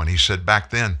difference now? And he said,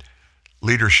 back then,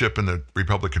 leadership in the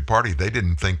Republican Party, they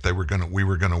didn't think we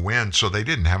were going to win, so they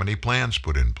didn't have any plans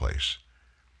put in place.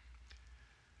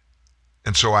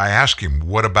 And so I asked him,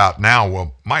 what about now?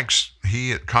 Well,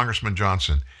 Congressman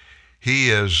Johnson,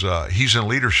 he's in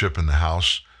leadership in the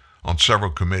House on several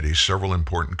committees, several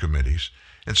important committees.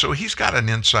 And so he's got an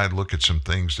inside look at some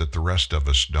things that the rest of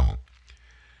us don't.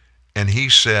 And he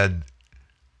said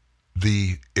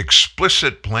the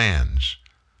explicit plans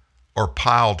are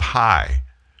piled high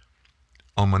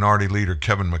on Minority Leader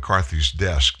Kevin McCarthy's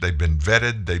desk. They've been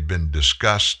vetted, they've been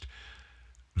discussed,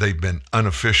 they've been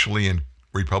unofficially in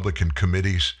Republican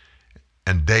committees,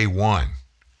 and day one,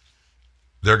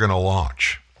 they're going to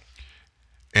launch.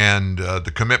 And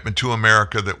the commitment to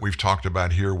America that we've talked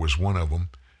about here was one of them.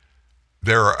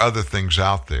 There are other things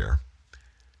out there.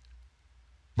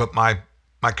 But my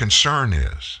concern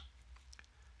is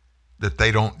that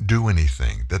they don't do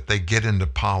anything, that they get into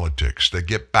politics, they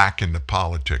get back into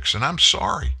politics. And I'm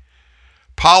sorry,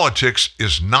 politics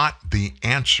is not the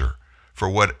answer for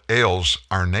what ails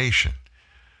our nation.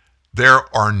 There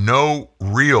are no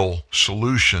real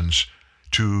solutions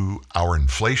to our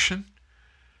inflation,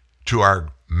 to our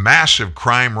massive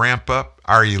crime ramp up,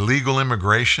 our illegal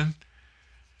immigration.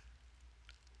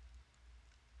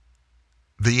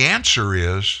 The answer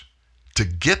is to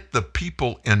get the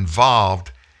people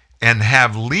involved and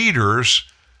have leaders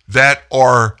that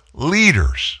are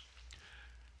leaders.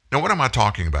 Now, what am I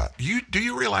talking about? Do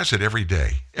you realize that every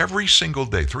day, every single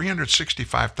day,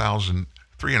 365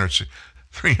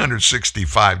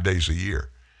 days a year,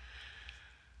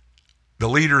 the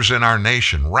leaders in our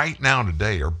nation right now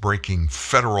today are breaking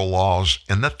federal laws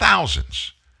in the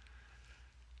thousands.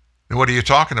 And what are you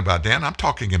talking about, Dan? I'm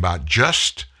talking about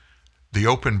just the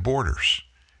open borders.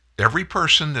 Every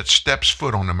person that steps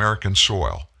foot on American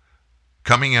soil,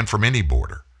 coming in from any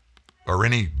border or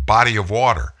any body of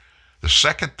water, the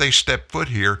second they step foot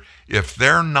here, if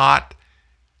they're not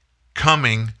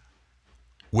coming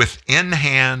with in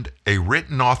hand a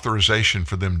written authorization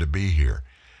for them to be here,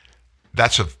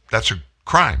 that's a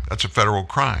crime. That's a federal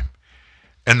crime.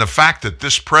 And the fact that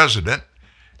this president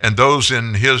and those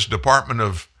in his Department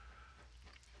of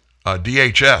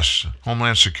DHS,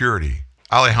 Homeland Security,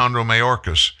 Alejandro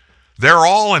Mayorkas, they're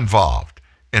all involved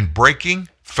in breaking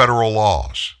federal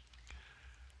laws.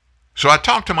 So I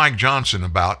talked to Mike Johnson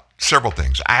about several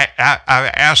things. I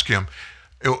asked him,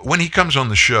 when he comes on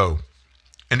the show,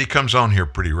 and he comes on here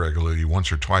pretty regularly,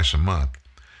 once or twice a month,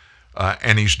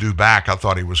 and he's due back. I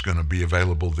thought he was going to be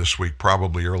available this week,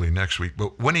 probably early next week.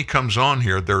 But when he comes on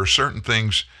here, there are certain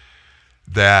things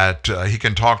that he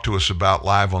can talk to us about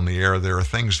live on the air. There are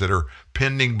things that are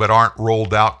pending but aren't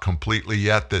rolled out completely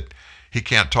yet that he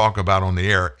can't talk about on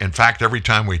the air. In fact, every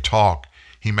time we talk,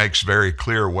 he makes very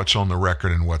clear what's on the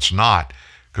record and what's not,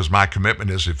 because my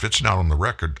commitment is if it's not on the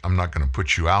record, I'm not going to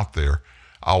put you out there.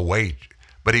 I'll wait.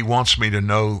 but he wants me to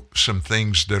know some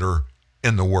things that are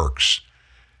in the works.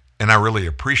 And I really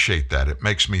appreciate that. It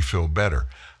makes me feel better.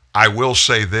 I will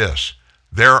say this.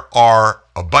 There are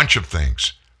a bunch of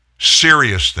things,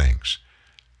 serious things,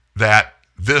 that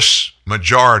this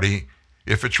majority,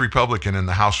 if it's Republican in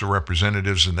the House of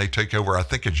Representatives and they take over, I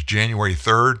think it's January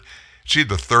 3rd, it's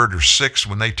either 3rd or 6th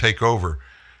when they take over,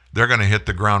 they're going to hit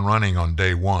the ground running on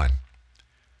day one.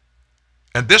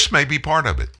 And this may be part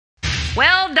of it.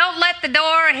 Well, don't let the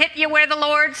door hit you where the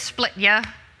Lord split you.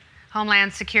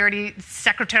 Homeland Security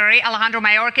Secretary Alejandro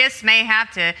Mayorkas may have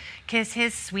to kiss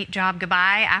his sweet job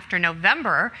goodbye after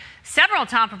November. Several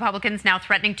top Republicans now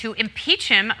threatening to impeach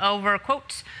him over,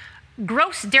 quote,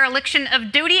 gross dereliction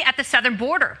of duty at the southern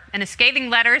border. In a scathing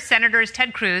letter, Senators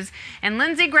Ted Cruz and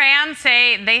Lindsey Graham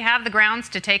say they have the grounds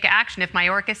to take action if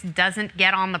Mayorkas doesn't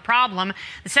get on the problem.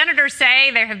 The senators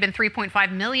say there have been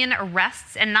 3.5 million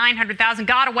arrests and 900,000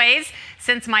 gotaways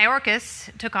since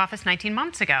Mayorkas took office 19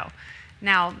 months ago.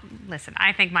 Now, listen,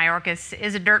 I think Mayorkas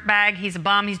is a dirtbag. He's a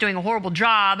bum. He's doing a horrible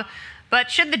job.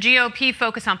 But should the GOP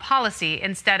focus on policy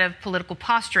instead of political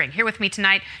posturing? Here with me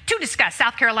tonight to discuss,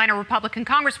 South Carolina Republican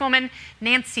Congresswoman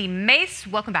Nancy Mace.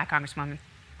 Welcome back, Congresswoman.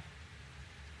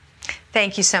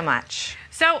 Thank you so much.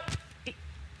 So,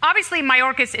 obviously,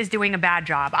 Mayorkas is doing a bad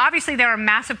job. Obviously, there are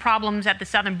massive problems at the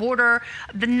southern border.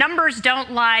 The numbers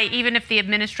don't lie, even if the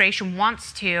administration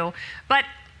wants to. But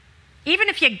even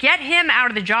if you get him out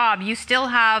of the job, you still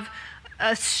have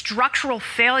a structural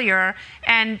failure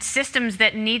and systems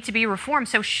that need to be reformed.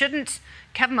 So shouldn't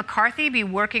Kevin McCarthy be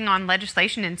working on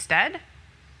legislation instead?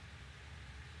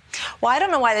 Well, I don't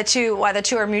know why the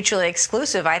two are mutually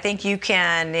exclusive. I think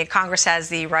Congress has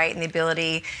the right and the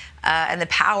ability and the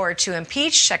power to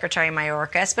impeach Secretary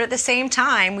Mayorkas, but at the same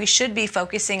time, we should be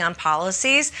focusing on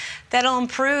policies that'll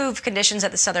improve conditions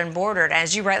at the southern border. And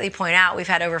as you rightly point out, we've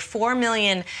had over 4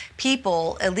 million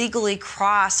people illegally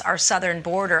cross our southern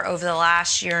border over the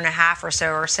last year and a half or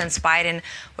so, or since Biden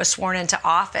was sworn into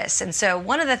office. And so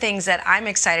one of the things that I'm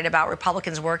excited about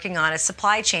Republicans working on is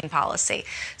supply chain policy.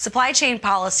 Supply chain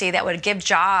policy that would give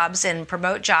jobs and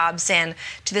promote jobs and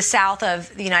to the south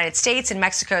of the United States and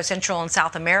Mexico, Central and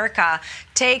South America,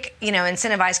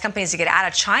 incentivize companies to get out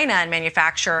of China and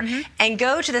manufacture and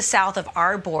go to the south of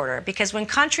our border. Because when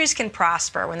countries can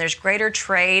prosper, when there's greater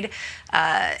trade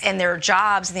and their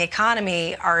jobs and the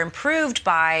economy are improved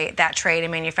by that trade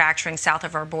and manufacturing south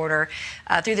of our border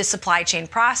through the supply chain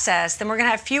process, then we're going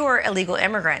to have fewer illegal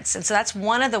immigrants. And so that's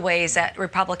one of the ways that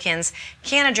Republicans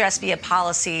can address via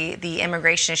policy the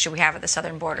immigration issue we have at the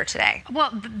southern border today. Well,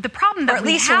 the problem that or at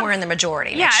least when we're in the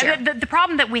majority next year. The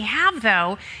problem that we have,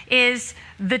 though, is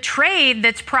the trade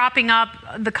that's propping up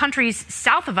the countries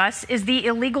south of us is the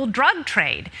illegal drug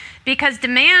trade, because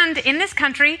demand in this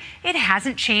country, it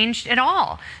hasn't changed at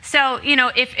all. So,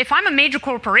 if I'm a major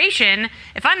corporation,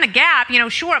 if I'm the Gap,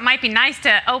 sure, it might be nice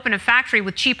to open a factory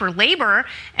with cheaper labor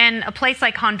in a place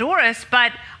like Honduras,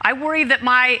 but I worry that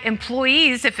my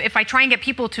employees, if I try and get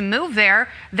people to move there,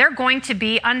 they're going to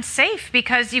be unsafe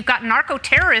because you've got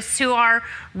narco-terrorists who are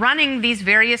running these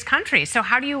various countries. So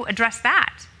how do you address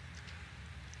that?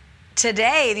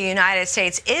 Today, the United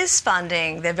States is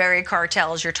funding the very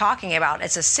cartels you're talking about.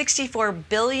 It's a $64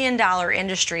 billion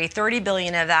industry, $30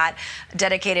 billion of that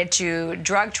dedicated to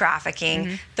drug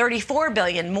trafficking, $34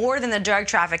 billion more than the drug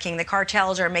trafficking. The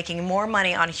cartels are making more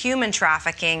money on human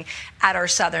trafficking at our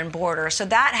southern border. So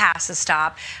that has to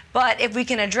stop. But if we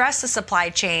can address the supply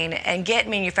chain and get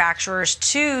manufacturers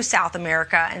to South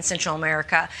America and Central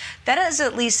America, that is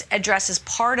at least addresses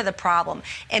part of the problem.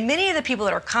 And many of the people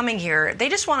that are coming here, they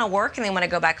just want to work and they want to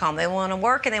go back home. They want to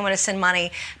work and they want to send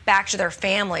money back to their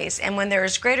families. And when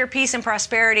there's greater peace and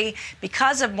prosperity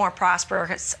because of more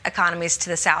prosperous economies to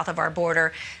the south of our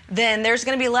border, then there's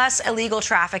going to be less illegal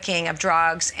trafficking of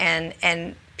drugs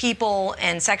and people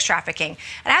and sex trafficking.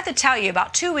 And I have to tell you,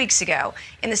 about 2 weeks ago,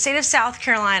 in the state of South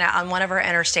Carolina on one of our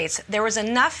interstates, there was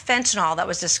enough fentanyl that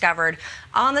was discovered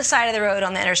on the side of the road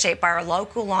on the interstate by our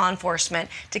local law enforcement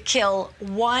to kill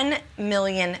 1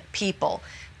 million people.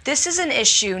 This is an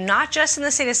issue not just in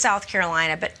the state of South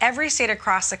Carolina, but every state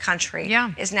across the country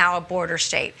is now a border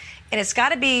state. And it's got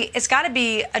to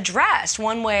be addressed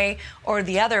one way or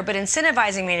the other. But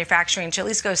incentivizing manufacturing to at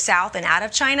least go south and out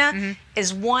of China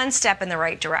is one step in the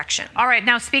right direction. All right.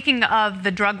 Now, speaking of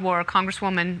the drug war,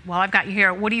 Congresswoman, while I've got you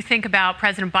here, what do you think about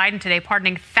President Biden today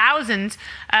pardoning thousands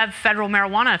of federal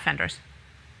marijuana offenders?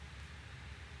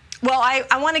 Well,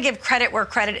 I want to give credit where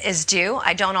credit is due.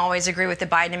 I don't always agree with the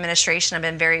Biden administration. I've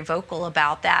been very vocal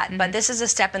about that. But this is a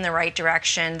step in the right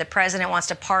direction. The president wants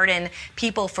to pardon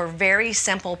people for very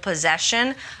simple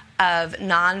possession of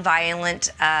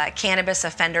nonviolent cannabis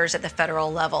offenders at the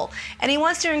federal level. And he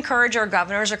wants to encourage our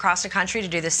governors across the country to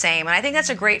do the same. And I think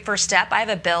that's a great first step. I have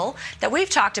a bill that we've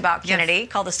talked about, Kennedy,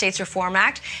 called the States Reform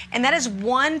Act. And that is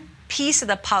one piece of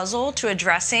the puzzle to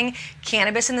addressing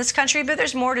cannabis in this country, but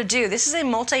there's more to do. This is a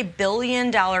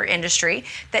multi-billion-dollar industry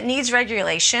that needs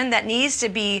regulation, that needs to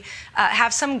be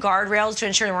have some guardrails to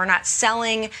ensure that we're not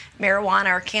selling marijuana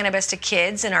or cannabis to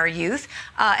kids and our youth,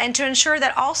 and to ensure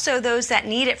that also those that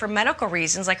need it for medical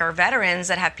reasons, like our veterans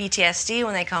that have PTSD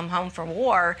when they come home from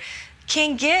war,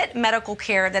 can get medical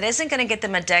care that isn't going to get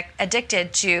them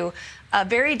addicted to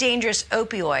very dangerous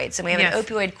opioids, and we have an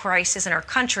opioid crisis in our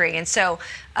country. And so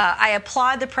I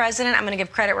applaud the president. I'm going to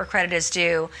give credit where credit is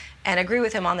due and agree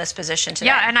with him on this position today.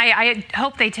 Yeah, and I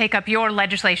hope they take up your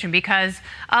legislation, because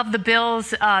of the bills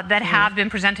that have been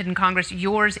presented in Congress,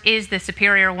 yours is the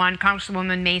superior one.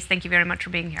 Congresswoman Mace, thank you very much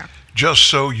for being here. Just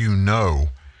so you know,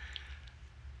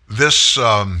 this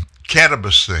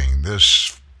cannabis thing,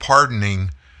 this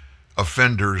pardoning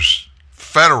offenders,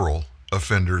 federal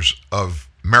offenders of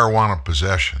marijuana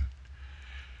possession,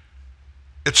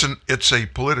 it's a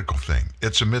political thing.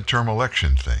 It's a midterm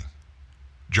election thing.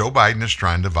 Joe Biden is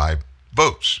trying to buy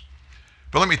votes.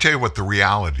 But let me tell you what the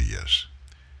reality is.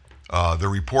 The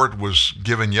report was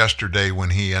given yesterday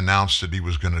when he announced that he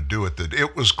was going to do it, that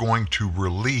it was going to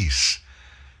release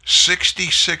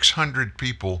 6,600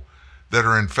 people that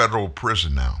are in federal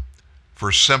prison now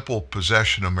for simple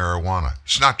possession of marijuana.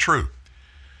 It's not true.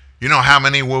 You know how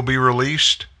many will be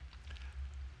released?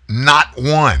 Not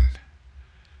one.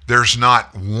 There's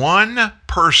not one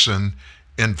person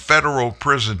in federal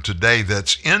prison today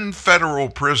that's in federal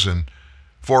prison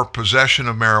for possession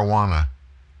of marijuana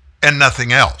and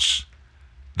nothing else.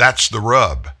 That's the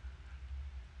rub.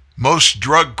 Most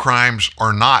drug crimes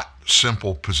are not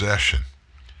simple possession.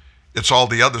 It's all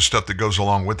the other stuff that goes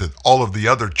along with it, all of the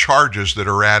other charges that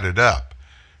are added up.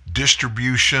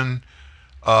 Distribution,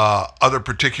 other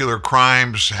particular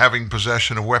crimes, having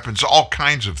possession of weapons, all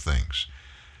kinds of things.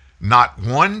 Not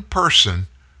one person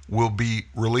will be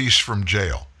released from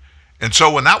jail. And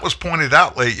so when that was pointed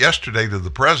out late yesterday to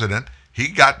the president, he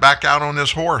got back out on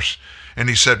his horse and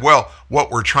he said, well,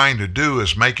 what we're trying to do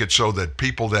is make it so that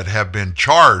people that have been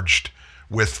charged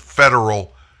with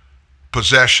federal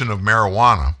possession of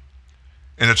marijuana,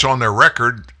 and it's on their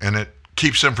record and it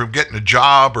keeps them from getting a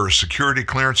job or a security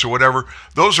clearance or whatever,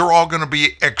 those are all going to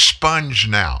be expunged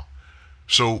now.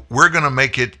 So we're going to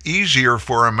make it easier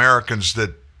for Americans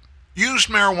that used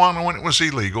marijuana when it was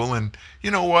illegal. And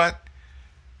you know what?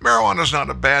 Marijuana is not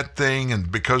a bad thing.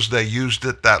 And because they used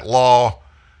it, that law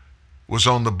was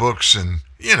on the books, and,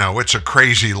 you know, it's a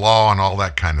crazy law and all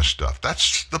that kind of stuff.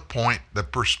 That's the point, the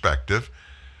perspective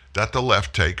that the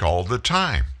left take all the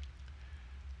time.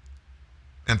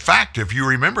 In fact, if you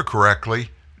remember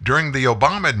correctly, during the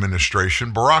Obama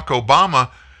administration, Barack Obama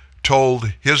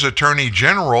told his attorney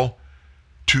general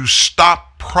to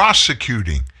stop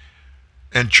prosecuting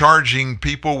and charging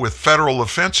people with federal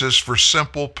offenses for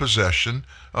simple possession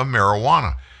of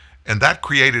marijuana. And that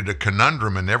created a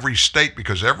conundrum in every state,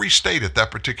 because every state at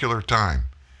that particular time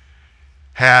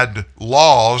had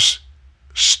laws,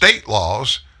 state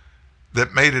laws,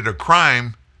 that made it a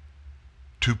crime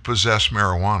to possess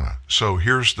marijuana. So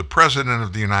here's the President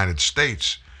of the United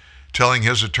States telling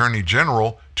his Attorney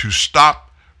General to stop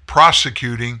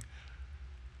prosecuting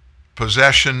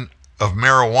possession of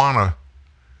marijuana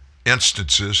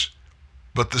instances,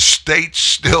 but the states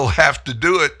still have to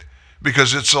do it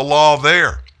because it's a law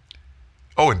there.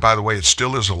 Oh, and by the way, it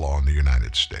still is a law in the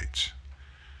United States.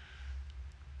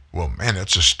 Well, man,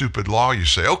 that's a stupid law. You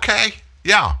say, okay,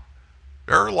 yeah.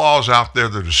 There are laws out there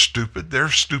that are stupid. They're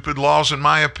stupid laws in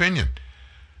my opinion.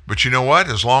 But you know what?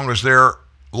 As long as they're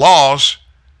laws,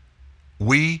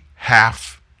 we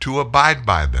have to abide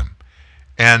by them.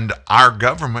 And our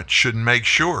government should make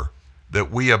sure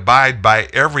that we abide by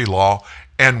every law.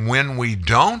 And when we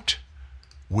don't,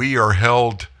 we are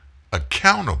held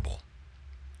accountable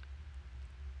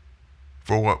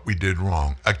for what we did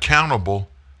wrong. Accountable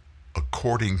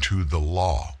according to the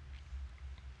law.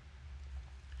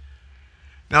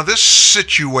 Now, this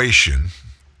situation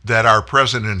that our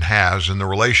president has in the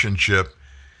relationship,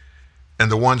 and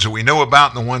the ones that we know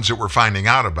about and the ones that we're finding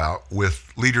out about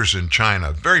with leaders in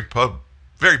China, very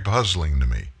puzzling to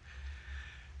me.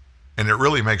 And it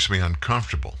really makes me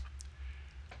uncomfortable.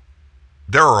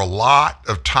 There are a lot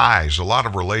of ties, a lot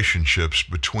of relationships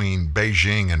between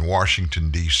Beijing and Washington,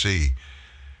 D.C.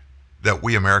 that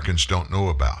we Americans don't know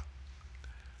about.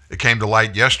 It came to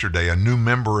light yesterday. A new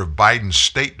member of Biden's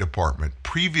State Department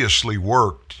previously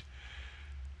worked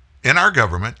in our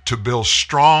government to build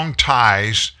strong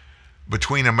ties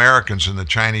between Americans and the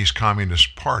Chinese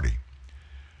Communist Party.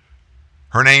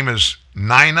 Her name is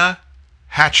Nina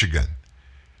Hatchigan.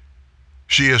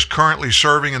 She is currently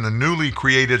serving in the newly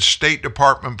created State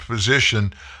Department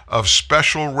position of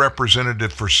Special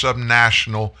Representative for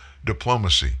Subnational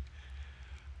Diplomacy.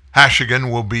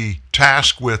 Hatchigan will be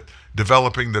tasked with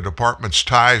developing the department's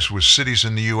ties with cities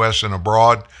in the U.S. and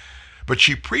abroad, but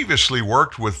she previously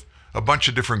worked with a bunch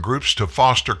of different groups to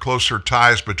foster closer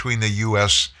ties between the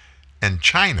U.S. and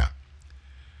China.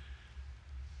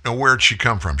 Now, where'd she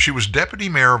come from? She was deputy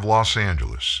mayor of Los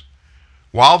Angeles.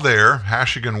 While there,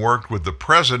 Hatchigan worked with the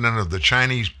president of the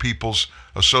Chinese People's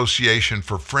Association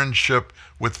for Friendship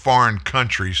with Foreign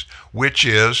Countries, which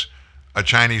is a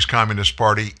Chinese Communist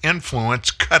Party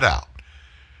influence cutout.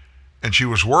 And she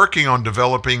was working on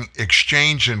developing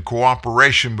exchange and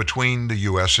cooperation between the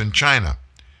U.S. and China.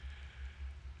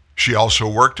 She also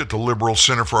worked at the Liberal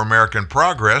Center for American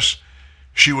Progress.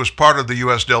 She was part of the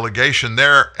U.S. delegation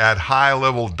there at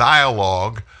high-level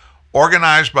dialogue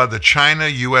organized by the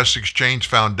China-U.S. Exchange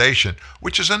Foundation,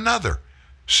 which is another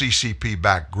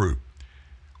CCP-backed group,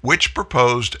 which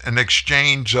proposed an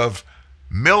exchange of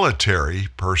military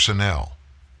personnel.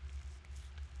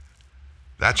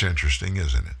 That's interesting,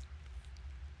 isn't it?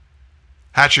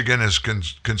 Hatchigan has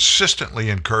consistently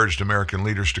encouraged American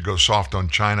leaders to go soft on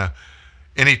China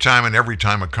anytime and every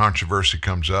time a controversy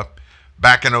comes up.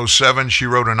 Back in 2007, she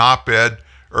wrote an op-ed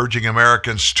urging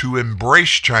Americans to embrace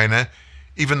China,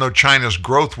 even though China's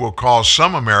growth will cause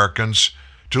some Americans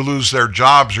to lose their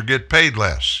jobs or get paid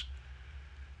less.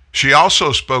 She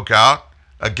also spoke out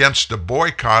against a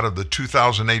boycott of the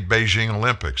 2008 Beijing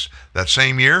Olympics. That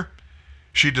same year,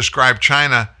 she described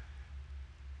China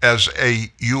as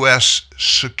a U.S.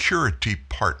 security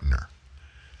partner.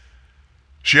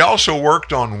 She also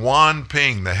worked on Wan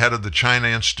Ping, the head of the China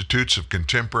Institutes of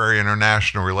Contemporary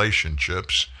International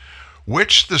Relationships,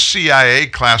 which the CIA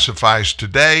classifies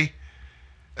today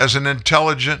as an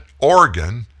intelligent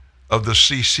organ of the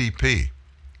CCP.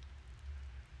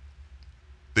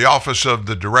 The Office of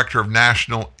the Director of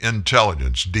National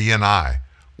Intelligence, DNI,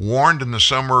 warned in the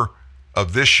summer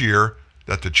of this year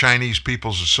that the Chinese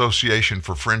People's Association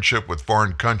for Friendship with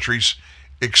Foreign Countries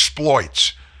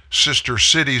exploits sister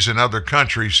cities in other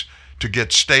countries to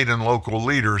get state and local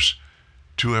leaders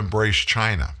to embrace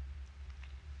China.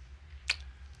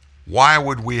 Why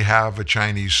would we have a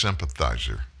Chinese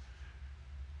sympathizer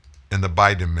in the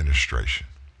Biden administration?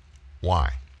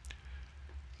 Why?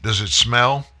 Does it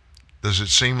smell? Does it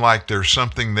seem like there's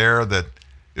something there that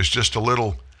is just a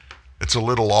little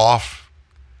off?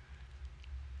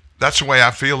 That's the way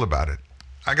I feel about it.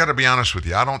 I got to be honest with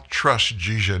you. I don't trust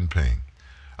Xi Jinping.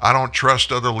 I don't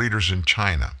trust other leaders in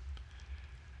China.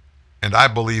 And I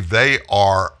believe they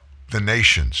are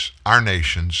our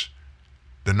nations,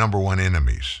 the number one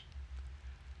enemies.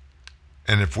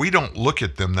 And if we don't look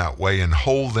at them that way and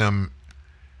hold them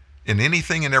in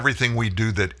anything and everything we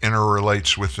do that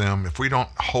interrelates with them, if we don't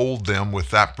hold them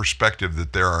with that perspective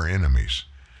that they're our enemies,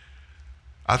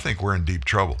 I think we're in deep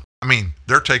trouble. I mean,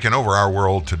 they're taking over our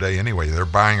world today anyway. They're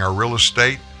buying our real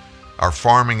estate, our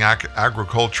farming,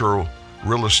 agricultural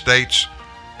real estates,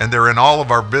 and they're in all of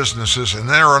our businesses, and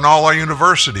they're in all our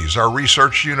universities, our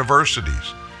research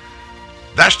universities.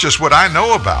 That's just what I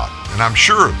know about, and I'm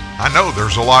sure I know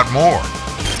there's a lot more.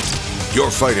 You're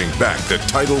fighting back the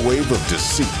tidal wave of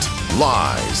deceit,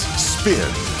 lies, spin,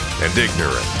 and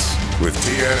ignorance with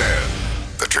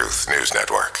TNN, the Truth News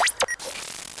Network.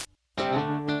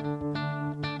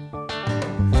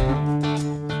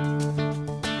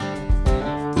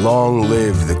 Long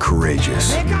live the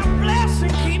courageous,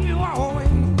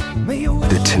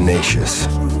 the tenacious,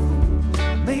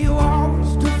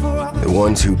 the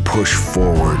ones who push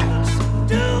forward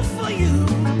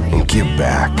and give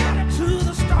back.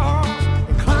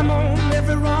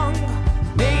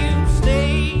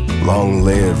 Long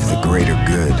live the greater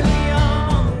good,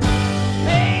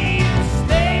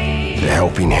 the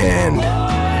helping hand,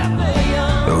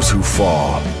 those who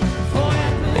fall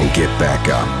and get back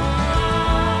up.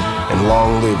 And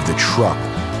long live the truck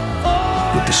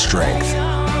with the strength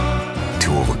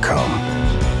to overcome,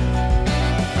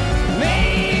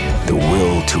 the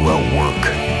will to outwork,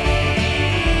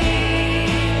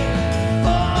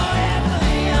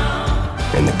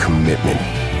 and the commitment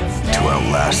to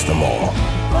outlast them all.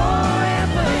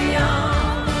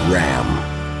 Ram,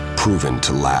 proven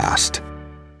to last.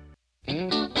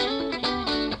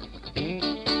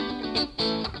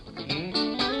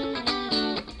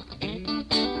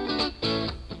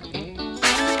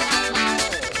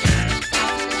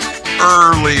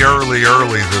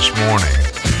 Early this morning,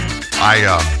 I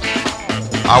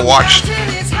watched,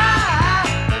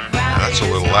 that's a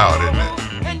little loud. loud, isn't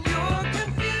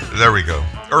it? There we go.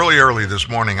 Early this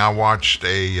morning, I watched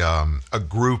a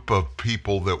group of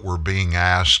people that were being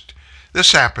asked.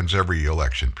 This happens every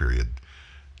election period.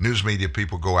 News media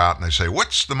people go out and they say,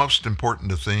 what's the most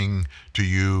important thing to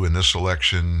you in this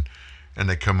election? And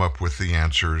they come up with the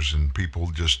answers, and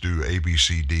people just do A, B,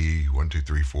 C, D, 1, 2,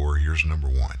 3, 4. Here's number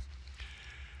one.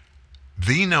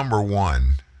 The number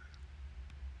one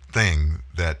thing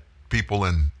that people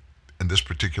in this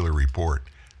particular report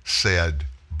said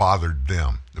bothered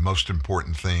them, the most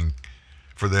important thing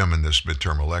for them in this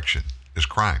midterm election, is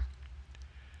crime.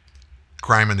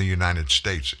 Crime in the United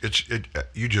States.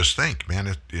 You just think,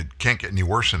 man, it can't get any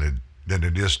worse than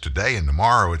it is today, and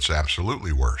tomorrow it's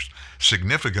absolutely worse,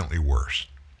 significantly worse.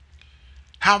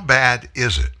 How bad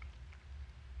is it?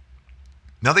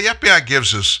 Now, the FBI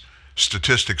gives us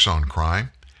statistics on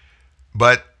crime,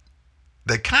 but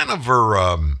they kind of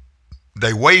are,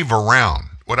 they wave around.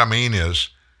 What I mean is,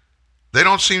 they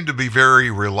don't seem to be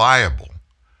very reliable,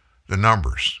 the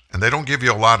numbers, and they don't give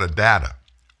you a lot of data.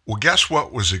 Well, guess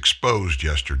what was exposed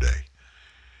yesterday?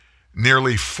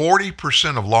 Nearly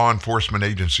 40% of law enforcement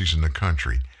agencies in the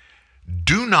country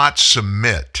do not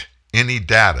submit any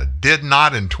data, did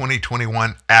not in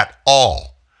 2021 at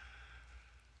all,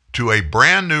 to a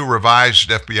brand new revised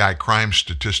FBI crime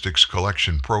statistics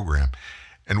collection program.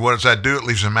 And what does that do? It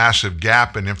leaves a massive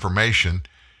gap in information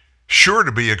sure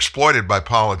to be exploited by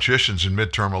politicians in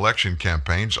midterm election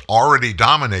campaigns, already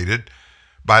dominated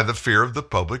by the fear of the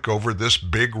public over this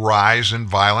big rise in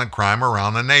violent crime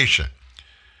around the nation.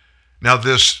 Now,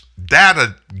 this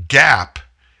data gap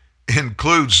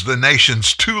includes the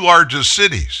nation's two largest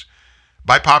cities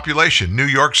by population, New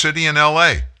York City and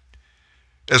LA,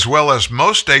 as well as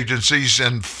most agencies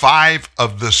in 5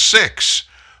 of the 6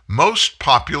 most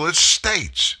populous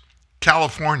states,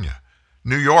 California,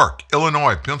 New York,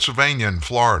 Illinois, Pennsylvania, and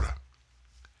Florida.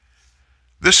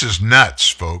 This is nuts,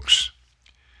 folks.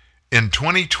 In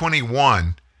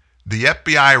 2021, the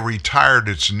FBI retired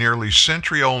its nearly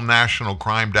century-old national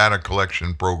crime data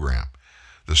collection program,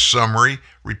 the summary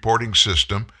reporting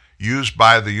system used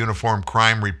by the Uniform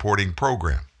Crime Reporting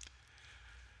Program.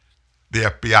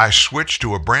 The FBI switched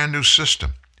to a brand new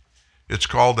system. It's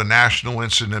called the National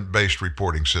Incident-Based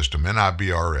Reporting System,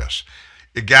 NIBRS.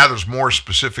 It gathers more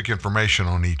specific information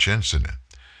on each incident.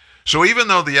 So even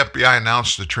though the FBI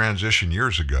announced the transition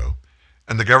years ago,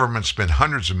 and the government spent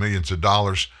hundreds of millions of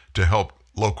dollars to help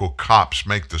local cops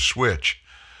make the switch,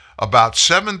 about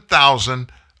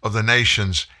 7,000 of the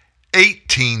nation's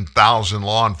 18,000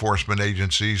 law enforcement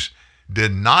agencies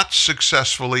did not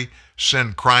successfully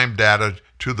send crime data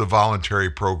to the voluntary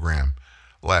program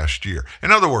last year. In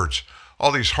other words,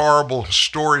 all these horrible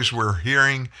stories we're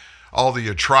hearing, all the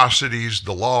atrocities,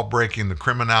 the law breaking, the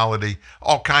criminality,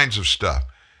 all kinds of stuff.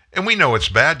 And we know it's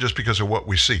bad just because of what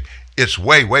we see. It's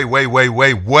way, way, way, way,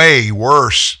 way, way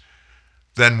worse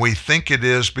than we think it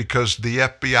is because the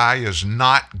FBI is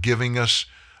not giving us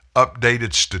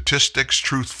updated statistics,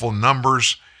 truthful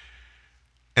numbers,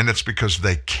 and it's because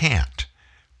they can't,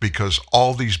 because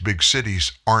all these big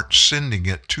cities aren't sending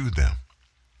it to them.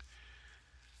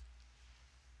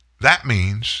 That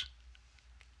means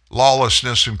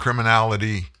lawlessness and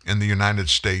criminality in the United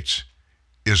States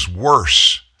is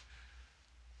worse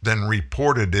than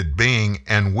reported it being,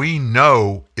 and we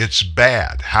know it's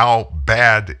bad. How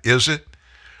bad is it?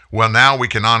 Well, now we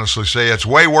can honestly say it's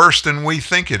way worse than we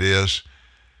think it is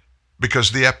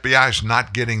because the FBI is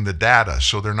not getting the data,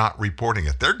 so they're not reporting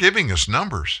it. They're giving us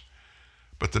numbers,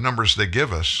 but the numbers they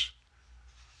give us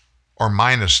are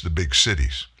minus the big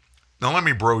cities. Now, I'm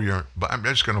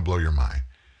just going to blow your mind.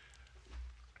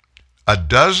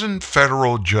 12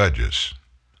 federal judges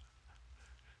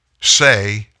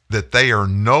say that they are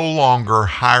no longer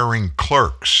hiring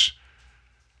clerks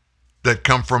that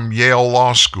come from Yale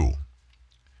Law School.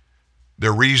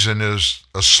 Their reason is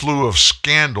a slew of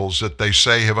scandals that they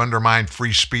say have undermined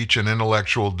free speech and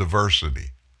intellectual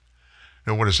diversity.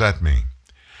 Now, what does that mean?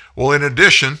 Well, in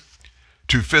addition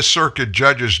to Fifth Circuit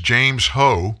Judges James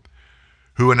Ho,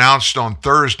 who announced on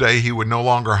Thursday he would no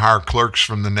longer hire clerks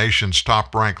from the nation's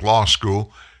top-ranked law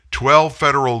school, 12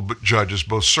 federal judges,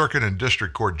 both circuit and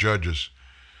district court judges,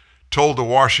 told the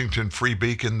Washington Free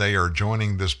Beacon they are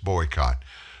joining this boycott.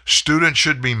 Students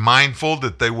should be mindful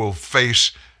that they will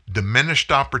face diminished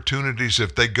opportunities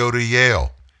if they go to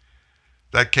Yale.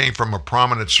 That came from a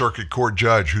prominent circuit court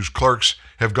judge whose clerks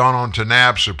have gone on to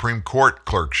nab Supreme Court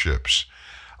clerkships.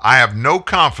 I have no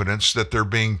confidence that they're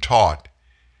being taught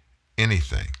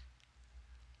anything.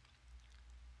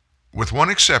 With one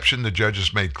exception, the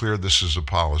judges made clear this is a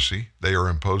policy they are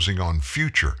imposing on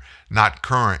future, not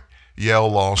current, Yale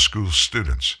Law School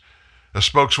students. A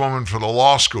spokeswoman for the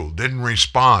law school didn't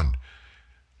respond,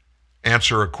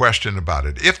 answer a question about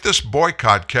it. If this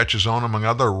boycott catches on among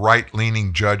other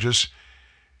right-leaning judges,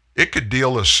 it could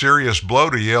deal a serious blow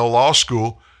to Yale Law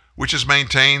School, which has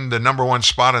maintained the number one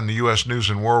spot in the U.S. News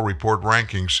and World Report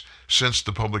rankings since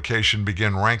the publication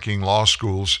began ranking law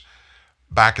schools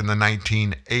back in the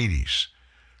 1980s.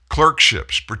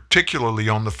 Clerkships, particularly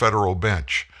on the federal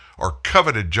bench, are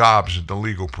coveted jobs in the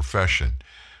legal profession.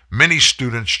 Many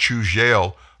students choose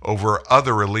Yale over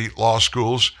other elite law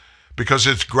schools because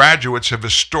its graduates have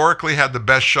historically had the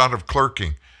best shot of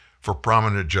clerking for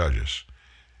prominent judges.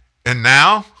 And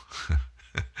now,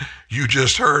 you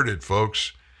just heard it,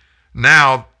 folks.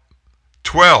 Now,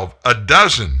 a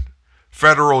dozen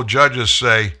federal judges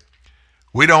say,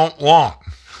 we don't want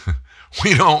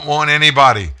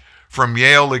anybody from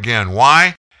Yale again.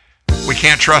 Why? We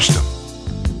can't trust them.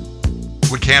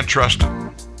 We can't trust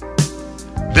them.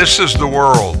 This is the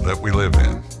world that we live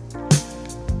in.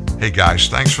 Hey guys,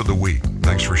 thanks for the week.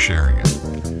 Thanks for sharing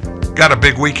it. Got a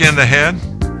big weekend ahead?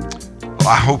 Well,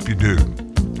 I hope you do.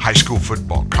 High school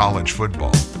football, college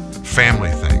football,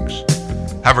 family things.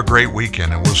 Have a great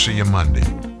weekend, and we'll see you Monday.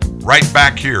 Right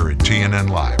back here at TNN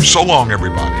Live. So long,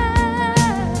 everybody.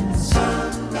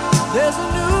 There's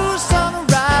a new sun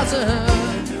rising.